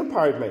 no, you couldn't have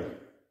parried me.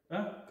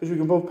 Huh? Because we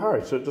can both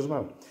parry, so it doesn't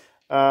matter.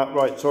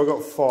 Right, so I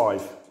got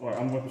 5. Right,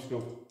 I'm weapon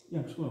skill.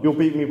 Yeah, you're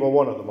beating me by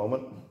 1 at the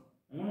moment.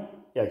 Right.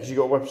 Yeah, because you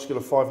got a weapon skill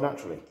of 5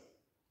 naturally.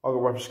 I got a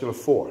weapon skill of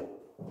 4.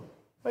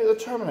 Mate, they're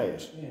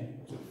Terminators.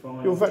 Yeah,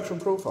 5. Your veteran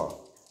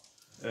profile.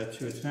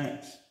 2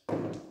 attacks.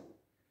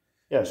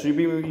 Yeah, so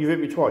you hit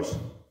me twice.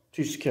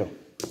 Choose to kill.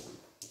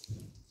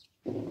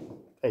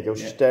 There you go,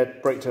 she's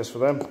dead. Break test for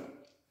them.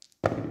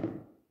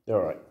 They're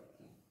alright.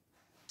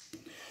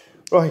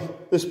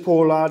 Right, this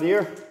poor lad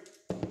here.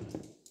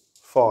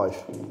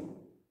 5.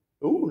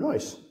 Ooh,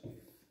 nice.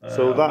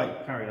 So that...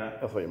 I carry that.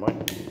 I thought you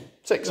might.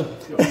 6.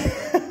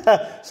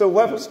 So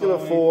weapon skill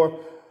of 4,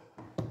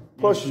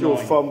 plus your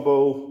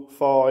fumble,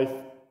 5,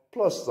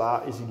 plus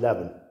that is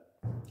 11.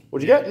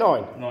 What'd you get?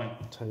 9? 9.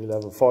 10,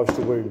 11, 5's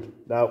to wound.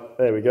 Now,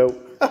 there we go.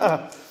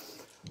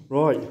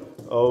 Right.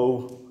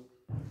 Oh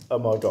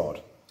my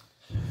God.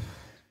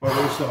 Where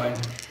are we starting?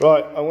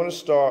 Right, I want to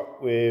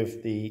start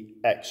with the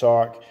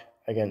Exarch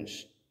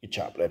against your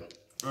Chaplain.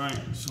 Right,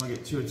 so I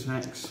get 2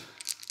 attacks.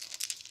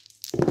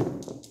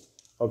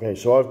 Okay,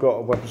 so I've got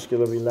a weapon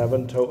skill of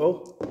 11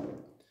 total.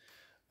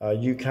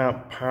 You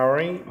can't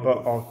parry,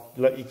 but I'll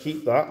let you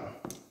keep that.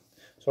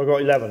 So I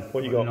got 11.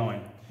 What you got?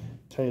 9.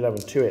 10,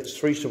 11, 2 hits,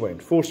 3's to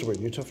wound, 4's to wound.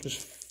 Your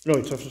toughness, no,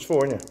 your toughness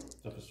 4, isn't you?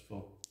 Toughness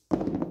 4.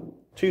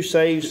 2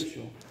 saves.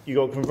 Sure. You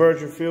got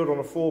conversion field on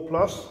a 4+.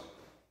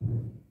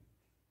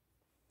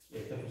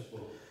 Yeah, toughness 4.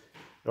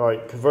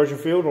 Right, conversion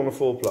field on a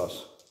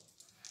 4+.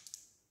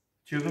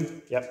 2 of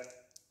them? Yep.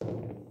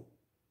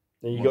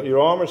 Then you got your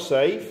armor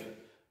save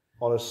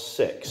on a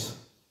 6.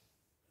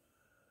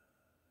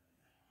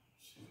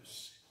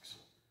 6.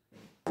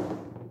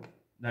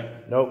 No.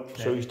 Nope,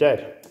 okay. So he's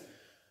dead.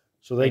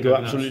 So they go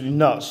absolutely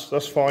nuts.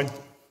 That's fine.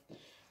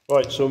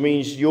 Right, so it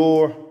means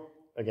you're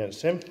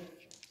against him.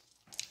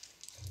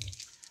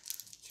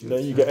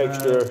 Then you get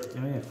extra.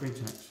 Yeah, 3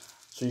 attacks.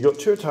 So you got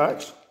 2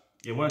 attacks.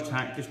 Yeah, 1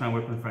 attack, dismount,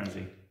 weapon,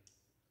 frenzy.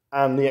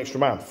 And the extra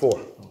man,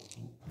 4.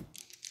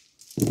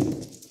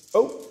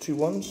 Oh, 2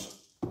 ones.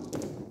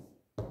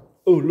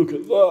 Oh, look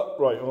at that.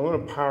 Right, I'm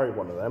going to parry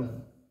one of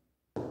them.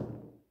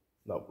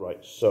 No,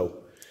 right,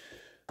 so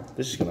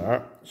this is going to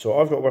hurt. So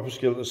I've got weapon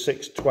skill at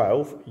 6,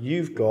 12.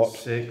 You've got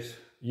 6.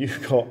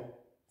 You've got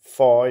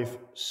 5,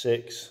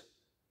 6,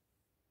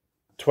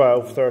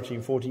 12,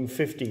 13, 14,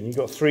 15. You've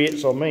got 3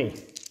 hits on me.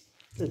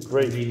 Good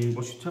grief.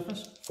 What's your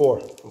toughness? 4.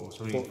 4,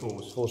 so we need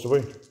 4s. 4's the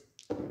wound.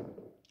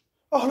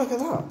 Oh, look at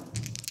that.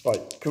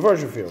 Right,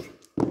 conversion field.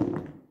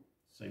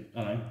 So,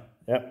 I know.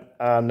 Yep,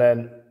 and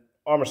then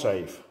armor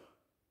save.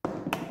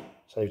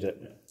 Saved it.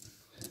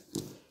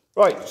 Yeah.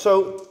 Right,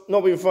 so,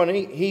 not being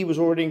funny, he was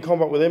already in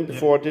combat with him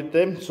before I did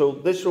them. So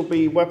this will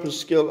be weapon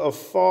skill of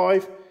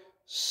 5,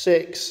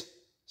 6,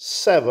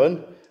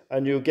 7,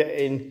 and you're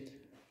getting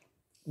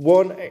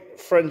 1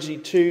 frenzy,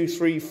 2,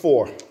 3,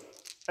 4.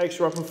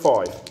 Extra weapon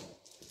 5.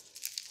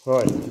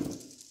 Right,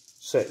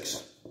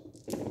 6.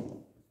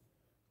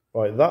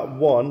 Right, that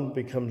 1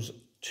 becomes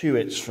 2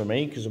 hits for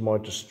me because of my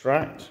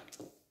distract.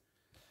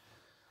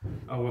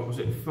 Oh, what was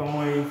it?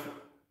 5.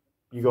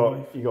 You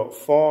got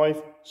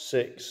 5,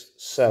 6,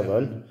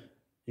 7.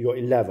 You got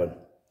 11.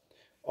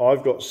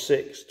 I've got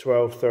 6,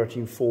 12,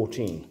 13,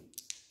 14.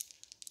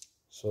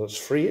 So that's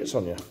 3 hits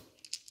on you.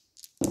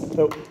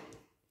 Nope.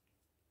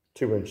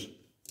 2 wounds.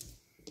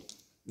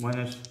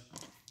 Minus?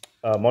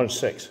 Minus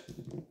 6.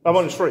 Oh,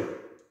 minus 3.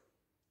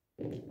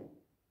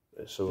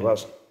 So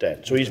that's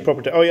dead. So he's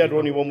probably dead. Oh, he had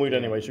only 1 wound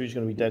anyway, so he's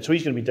going to be dead. So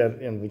he's going to be dead at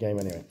the end of the game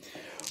anyway.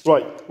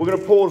 Right, we're going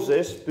to pause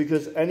this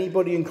because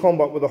anybody in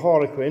combat with a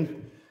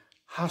Harlequin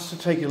has to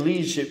take a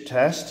leadership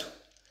test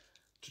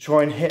to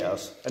try and hit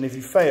us. And if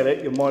you fail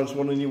it, you're minus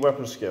 1 in your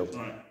weapon skill.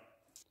 Right.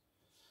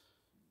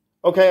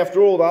 Okay,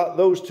 after all that,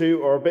 those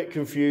 2 are a bit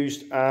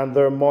confused and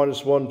they're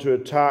minus 1 to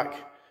attack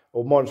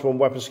or minus 1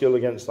 weapon skill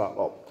against that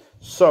lot.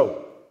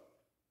 So,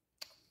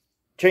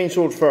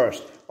 chainsword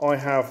first. I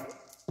have,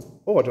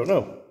 oh, I don't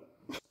know.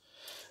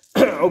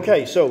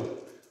 Okay, so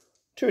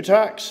 2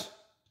 attacks,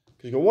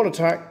 because you've got 1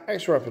 attack,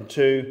 extra weapon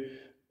 2,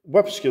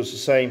 weapon skill's the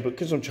same, but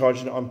because I'm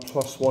charging it, I'm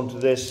plus 1 to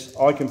this.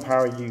 I can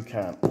parry, you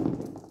can't.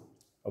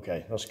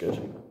 Okay, that's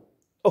good.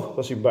 Oh,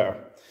 that's even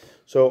better.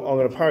 So I'm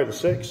going to parry the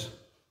 6.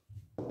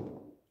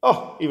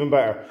 Oh, even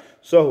better.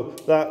 So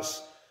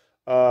that's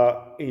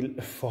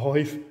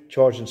 5,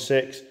 charging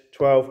 6,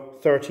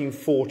 12, 13,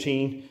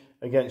 14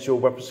 against your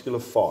weapon skill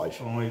of 5.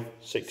 5,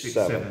 6,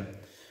 7.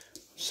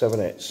 7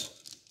 hits.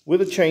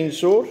 With a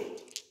chainsword,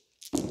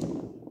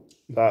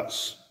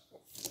 that's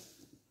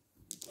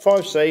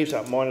 5 saves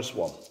at minus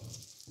 1.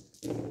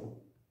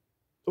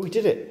 Oh, we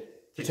did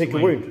it. Take a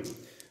wound.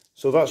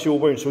 So that's your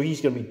wound. So he's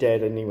going to be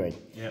dead anyway.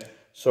 Yeah.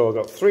 So I've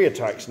got 3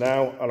 attacks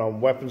now, and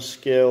on weapon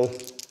skill,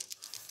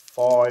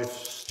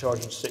 5,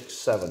 charging 6,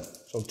 7.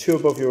 So I'm 2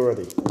 above you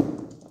already.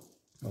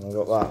 And I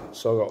got that.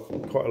 So I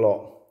got quite a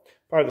lot.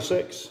 Parry the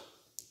 6.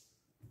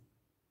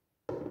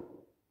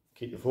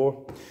 Keep the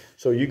 4.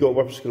 So you got a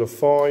weapon skill of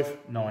 5,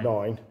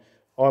 9.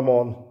 I'm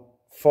on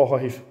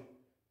 5,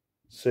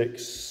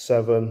 6,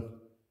 7,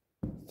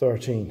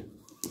 13.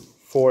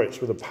 4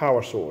 hits with a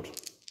power sword.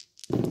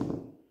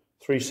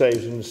 3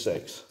 saves in the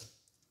 6.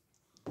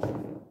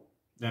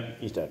 Yeah.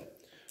 He's dead.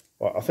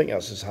 Right, I think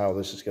that's just how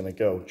this is going to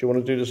go. Do you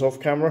want to do this off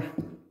camera?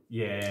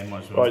 Yeah,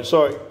 might as well. Right,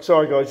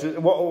 sorry guys.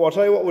 I'll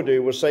tell you what we'll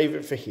do. We'll save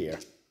it for here.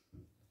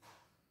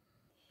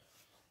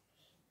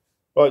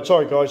 Right,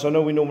 sorry guys, I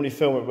know we normally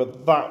film it,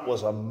 but that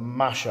was a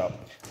mashup.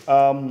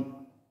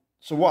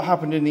 So what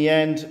happened in the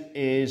end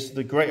is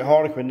the Great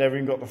Harlequin never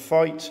even got to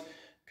fight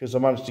because I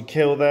managed to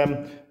kill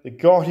them. The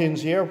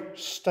Guardians here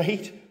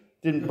stayed,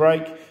 didn't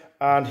break,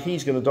 and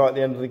he's going to die at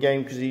the end of the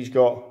game because he's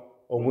got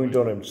a wound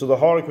on him. So the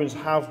Harlequins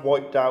have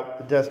wiped out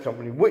the Death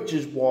Company, which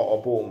is what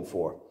I bought them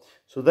for.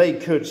 So they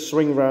could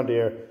swing around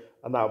here,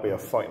 and that'll be a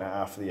fight and a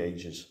half for the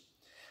ages.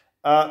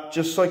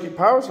 Just psychic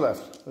powers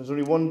left. There's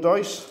only 1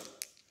 dice.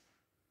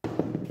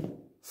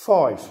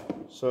 5.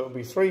 So it'll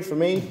be 3 for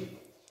me,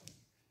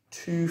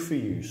 2 for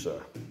you, sir.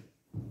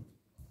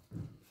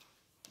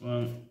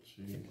 1,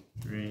 2,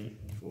 3,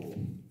 4,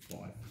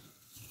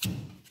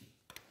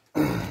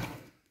 5.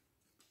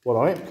 Well,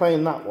 I ain't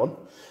playing that one.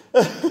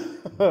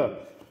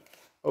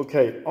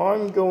 Okay,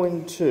 I'm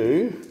going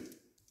to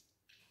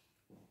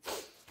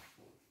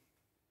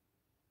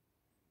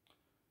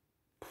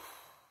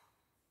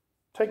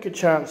take a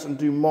chance and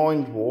do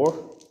Mind War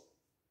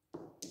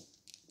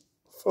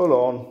full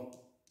on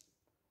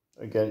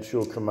against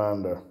your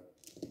commander.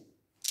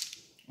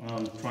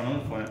 I'm trying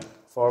to fight.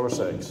 5 or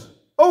 6.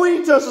 Oh,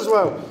 he does as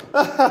well.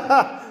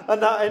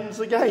 And that ends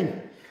the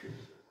game.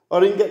 I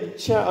didn't get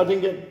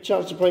a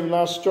chance to play my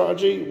last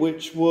strategy,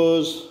 which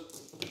was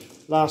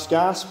Last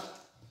Gasp,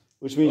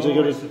 which means I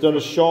could have done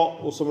a shot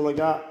or something like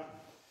that.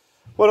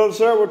 Well done,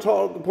 sir. We're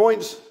total the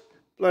points.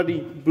 Bloody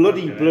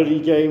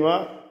game,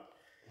 that.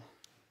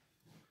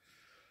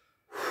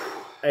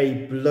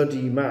 A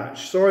bloody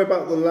match. Sorry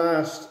about the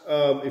last,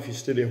 if you're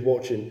still here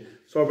watching,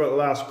 sorry about the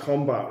last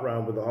combat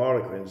round with the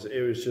Harlequins.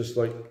 It was just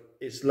like,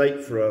 it's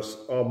late for us.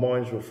 Our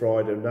minds were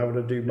fried and having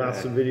to do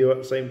maths and video at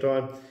the same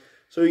time.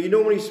 So we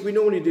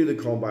normally do the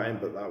combating,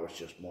 but that was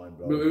just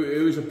mind-blowing.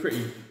 It was a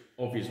pretty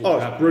obvious. Oh,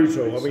 it's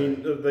brutal. I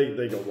mean,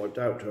 they got wiped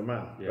out to a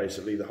man,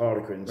 basically, the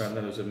Harlequins. Well,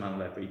 then there was a man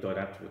left, but he died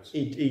afterwards.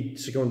 He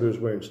succumbed to his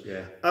wounds.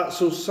 Yeah.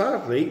 So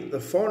sadly, the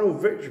final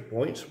victory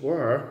points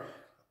were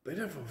a bit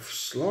of a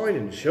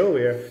sliding show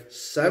here.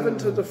 7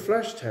 to the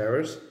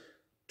Fleshtearers,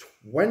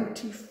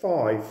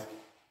 25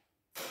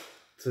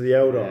 to the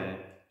Eldar.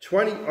 Yeah.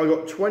 I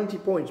got 20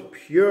 points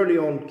purely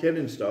on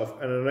killing stuff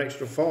and an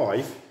extra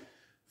 5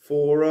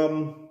 for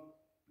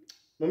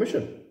my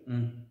mission.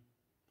 And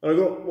I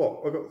got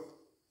what? I got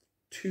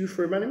 2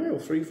 for him anyway, or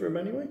 3 for him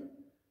anyway?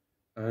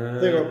 I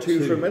think I got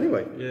 2 for him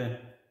anyway. Yeah.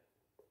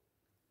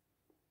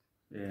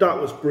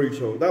 That was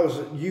brutal.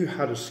 You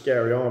had a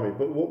scary army,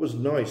 but what was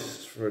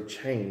nice for a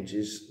change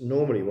is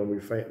normally when we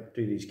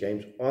do these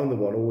games, I'm the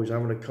one always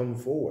having to come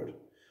forward.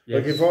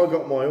 Yes. Like if I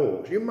got my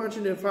orcs, you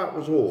imagine if that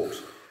was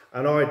orcs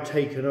and I'd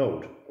taken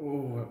Old.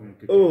 Oh, that would have been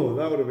good. Oh,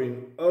 that would have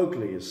been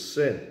ugly as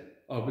sin.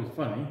 Oh, it'd be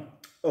funny.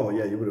 Oh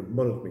yeah, you would have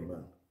muddled me,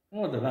 man.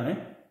 Oh, I don't know.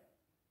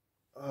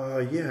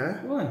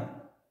 Yeah. Why?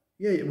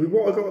 Yeah, with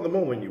what I got at the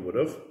moment, you would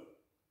have.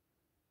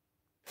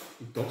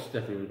 Your dogs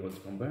definitely would have gone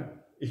to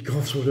combat. Your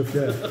gods would have,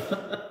 yeah.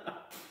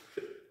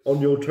 On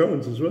your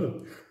turns as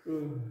well.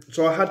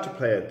 So I had to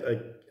play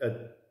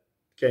a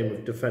game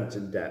of defence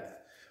in depth.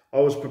 I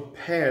was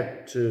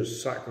prepared to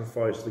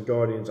sacrifice the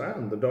Guardians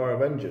and the Dire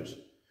Avengers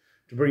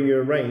to bring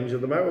you in range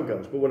of the metal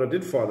guns. But when I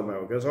did fire the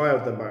metal guns, I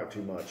held them back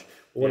too much.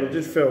 But when I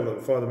did fire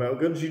the metal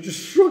guns, you just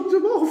shrugged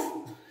them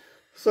off.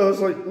 So I was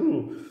like,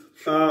 ooh.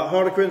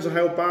 Harlequins are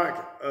held back.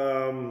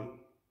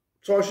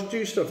 So I should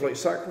do stuff like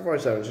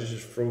sacrifice them,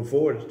 just from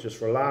forward, just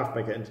for a laugh,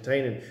 make it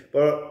entertaining.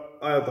 But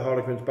I had the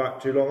Harlequins back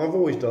too long. I've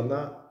always done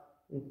that.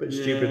 A bit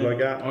stupid like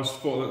that. I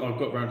thought that I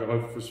got round to I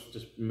was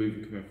just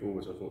moving, coming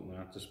forwards. I thought,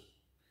 nah, just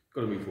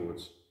got to move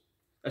forwards.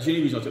 That's the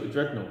only reason I took the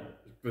Dreadnought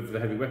with the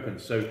heavy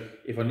weapons. So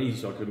if I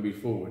needed to, I could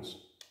move forwards.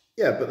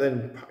 Yeah, but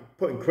then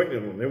putting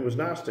quickness on it was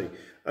nasty.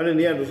 And in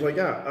the end, I was like,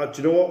 do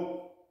you know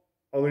what?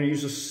 I'm going to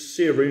use the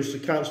Seer Runes to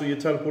cancel your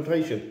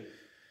teleportation.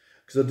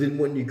 Because I didn't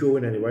want you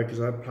going anywhere because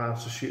I had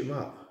plans to shoot him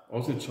up. I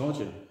was going to charge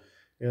him.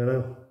 Yeah, I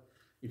know.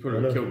 You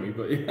probably would have killed me,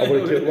 but... I've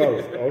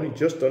only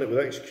just done it with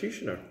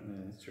Executioner.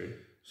 Yeah, that's true.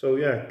 So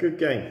yeah, good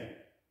game.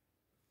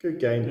 Good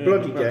game. Yeah,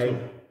 bloody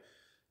game.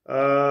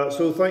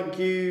 So thank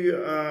you,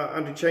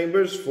 Andy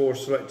Chambers, for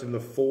selecting the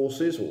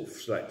forces, or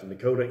selecting the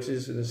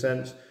codexes in a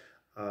sense.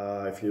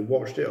 If you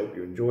watched it, I hope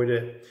you enjoyed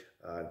it.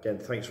 Again,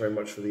 thanks very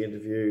much for the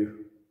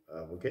interview.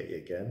 We'll get you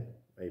again.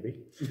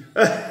 Maybe.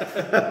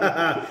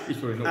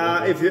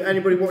 If you're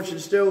anybody watching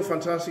still,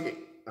 fantastic.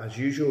 As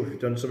usual, if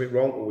you've done something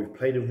wrong or we've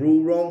played a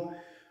rule wrong,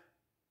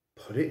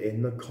 put it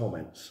in the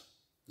comments.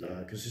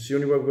 Because it's the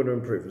only way we're going to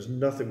improve. There's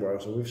nothing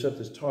worse. And we've said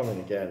this time and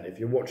again, if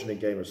you're watching a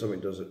game and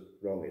something does it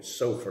wrong, it's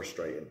so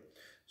frustrating.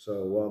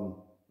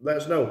 So let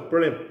us know.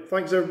 Brilliant.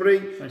 Thanks, everybody.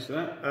 Thanks for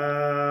that.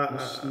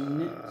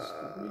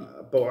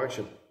 Bolt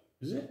action.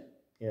 Is it?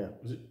 Yeah.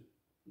 Is it?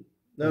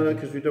 No,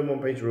 because we've done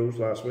one-page rules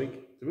last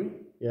week. Did we?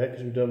 Yeah,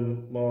 because we've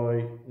done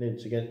my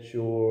NIDs against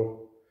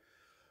your...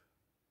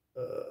 I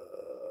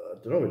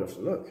don't know, we'd have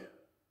to look.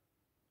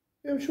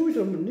 Yeah, I'm sure we've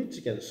done NIDs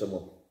against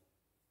someone.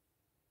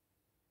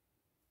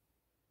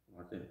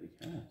 I think we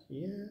can.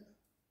 Yeah.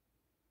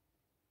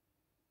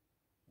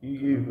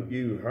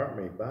 You hurt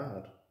me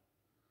bad.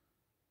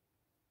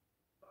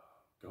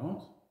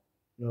 God?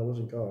 No, it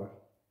wasn't God.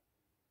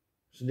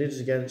 It was NIDs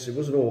against... It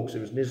wasn't Orcs,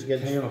 it was NIDs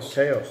against... Chaos.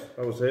 Chaos,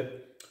 that was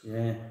it.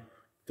 Yeah.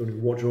 Don't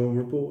even watch your own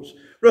reports.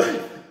 Right,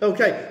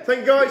 okay. Thank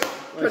you guys.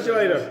 Catch you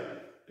later.